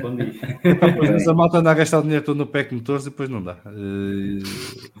 eu respondi. Mas a malta anda a gastar o dinheiro todo no PEC Motores e depois não dá.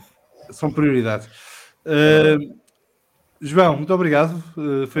 São prioridades. João, muito obrigado.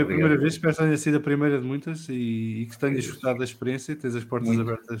 Foi a primeira Obrigado. vez, espero que tenha sido a primeira de muitas e que tenhas desfrutado da experiência. Tens as portas Muito.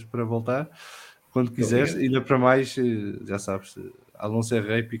 abertas para voltar quando quiseres. Obrigado. Ainda para mais, já sabes, Alonso é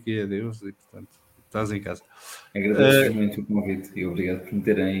rei, Piquet é Deus e, portanto, estás em casa. Agradeço muito o convite e obrigado por me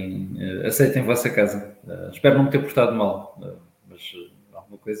terem aceito em vossa casa. Espero não me ter portado mal, mas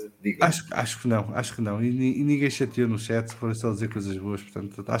alguma coisa, diga. Acho que não. E ninguém chateou no chat, foram só dizer coisas boas,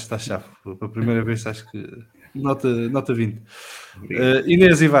 portanto, acho que está chave. Pela primeira vez, acho que nota 20.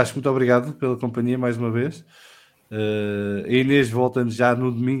 Inês e Vasco, muito obrigado pela companhia mais uma vez. A Inês volta-nos já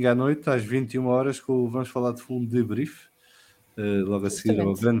no domingo à noite, às 21 horas, com o Vamos Falar de Fundo Debrief. Logo a seguir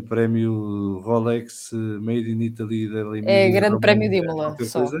ao Grande Prémio Rolex Made in Italy da Grande Prémio de Imola,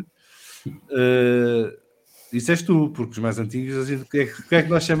 só. Isso és tu, porque os mais antigos, o que é que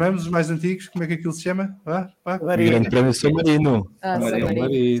nós chamamos os mais antigos? Como é que aquilo se chama? Grande Prémio São Marino.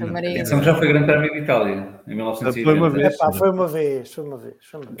 São Marino. Atenção que já foi Grande Prémio de Itália, em 1980. Foi uma vez. Foi uma vez.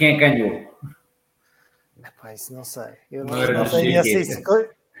 Quem é que ganhou? Isso não sei. Eu Não não era tenho essa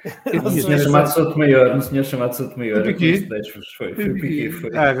Um senhor chamado Sotomayor. O Piquet? Foi o Piquet.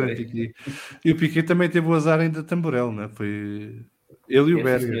 Grande Piquet. E o Piquet também teve o azar ainda de Tamborel, não é? Foi ele e o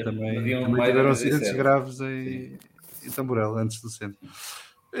Berger também tiveram acidentes graves em Tamborel, antes do centro.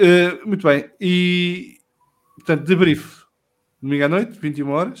 Muito bem. E, portanto, debrief. Domingo à noite, 21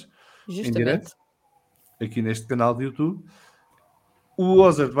 horas, em direto, aqui neste canal de YouTube. O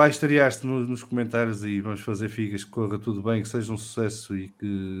Ozard vai estrear-se nos comentários e vamos fazer figas, que corra tudo bem, que seja um sucesso e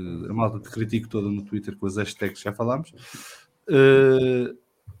que a malta te critique toda no Twitter com as hashtags que já falámos.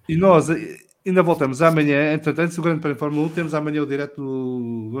 E nós ainda voltamos amanhã. Entretanto, antes do Grande Prémio de Fórmula 1, temos amanhã o direto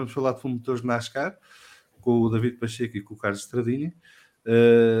do Vamos Falar de Fundo de Motores de NASCAR, com o David Pacheco e com o Carlos Estradinha,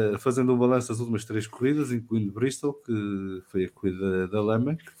 fazendo um balanço das últimas 3 corridas, incluindo Bristol, que foi a corrida da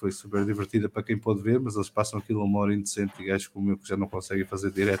lama, que foi super divertida para quem pode ver, mas eles passam aquilo a uma hora indecente e gajos como eu que já não conseguem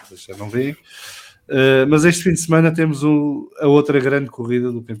fazer diretas, já não veem. Mas este fim de semana temos a outra grande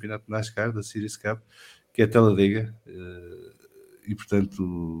corrida do campeonato de NASCAR, da Series Cup, que é Talladega. E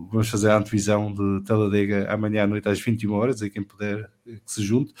portanto vamos fazer a antevisão de Talladega amanhã à noite às 21 horas, e quem puder que se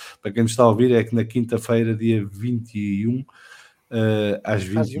junte. Para quem nos está a ouvir, é que na quinta-feira, dia 21, às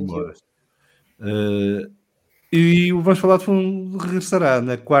 21 horas. E o Vamos Falar de Fundo regressará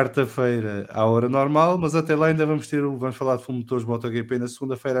na quarta-feira à hora normal, mas até lá ainda vamos ter o Vamos Falar de Fundo Motores MotoGP na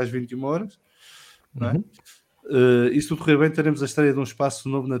segunda-feira às 21 horas. Não é? E se tudo correr bem, teremos a estreia de um espaço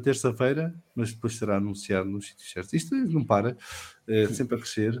novo na terça-feira, mas depois será anunciado nos sítios certos. Isto não para, sempre a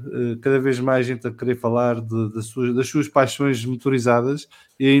crescer. Cada vez mais gente a querer falar das suas paixões motorizadas,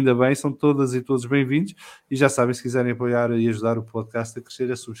 e ainda bem, são todas e todos bem-vindos. E já sabem, se quiserem apoiar e ajudar o podcast a crescer,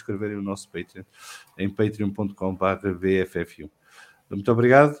 é subscreverem o nosso Patreon em patreon.com/VFF1. Muito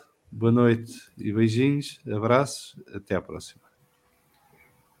obrigado, boa noite e beijinhos, abraços, até à próxima.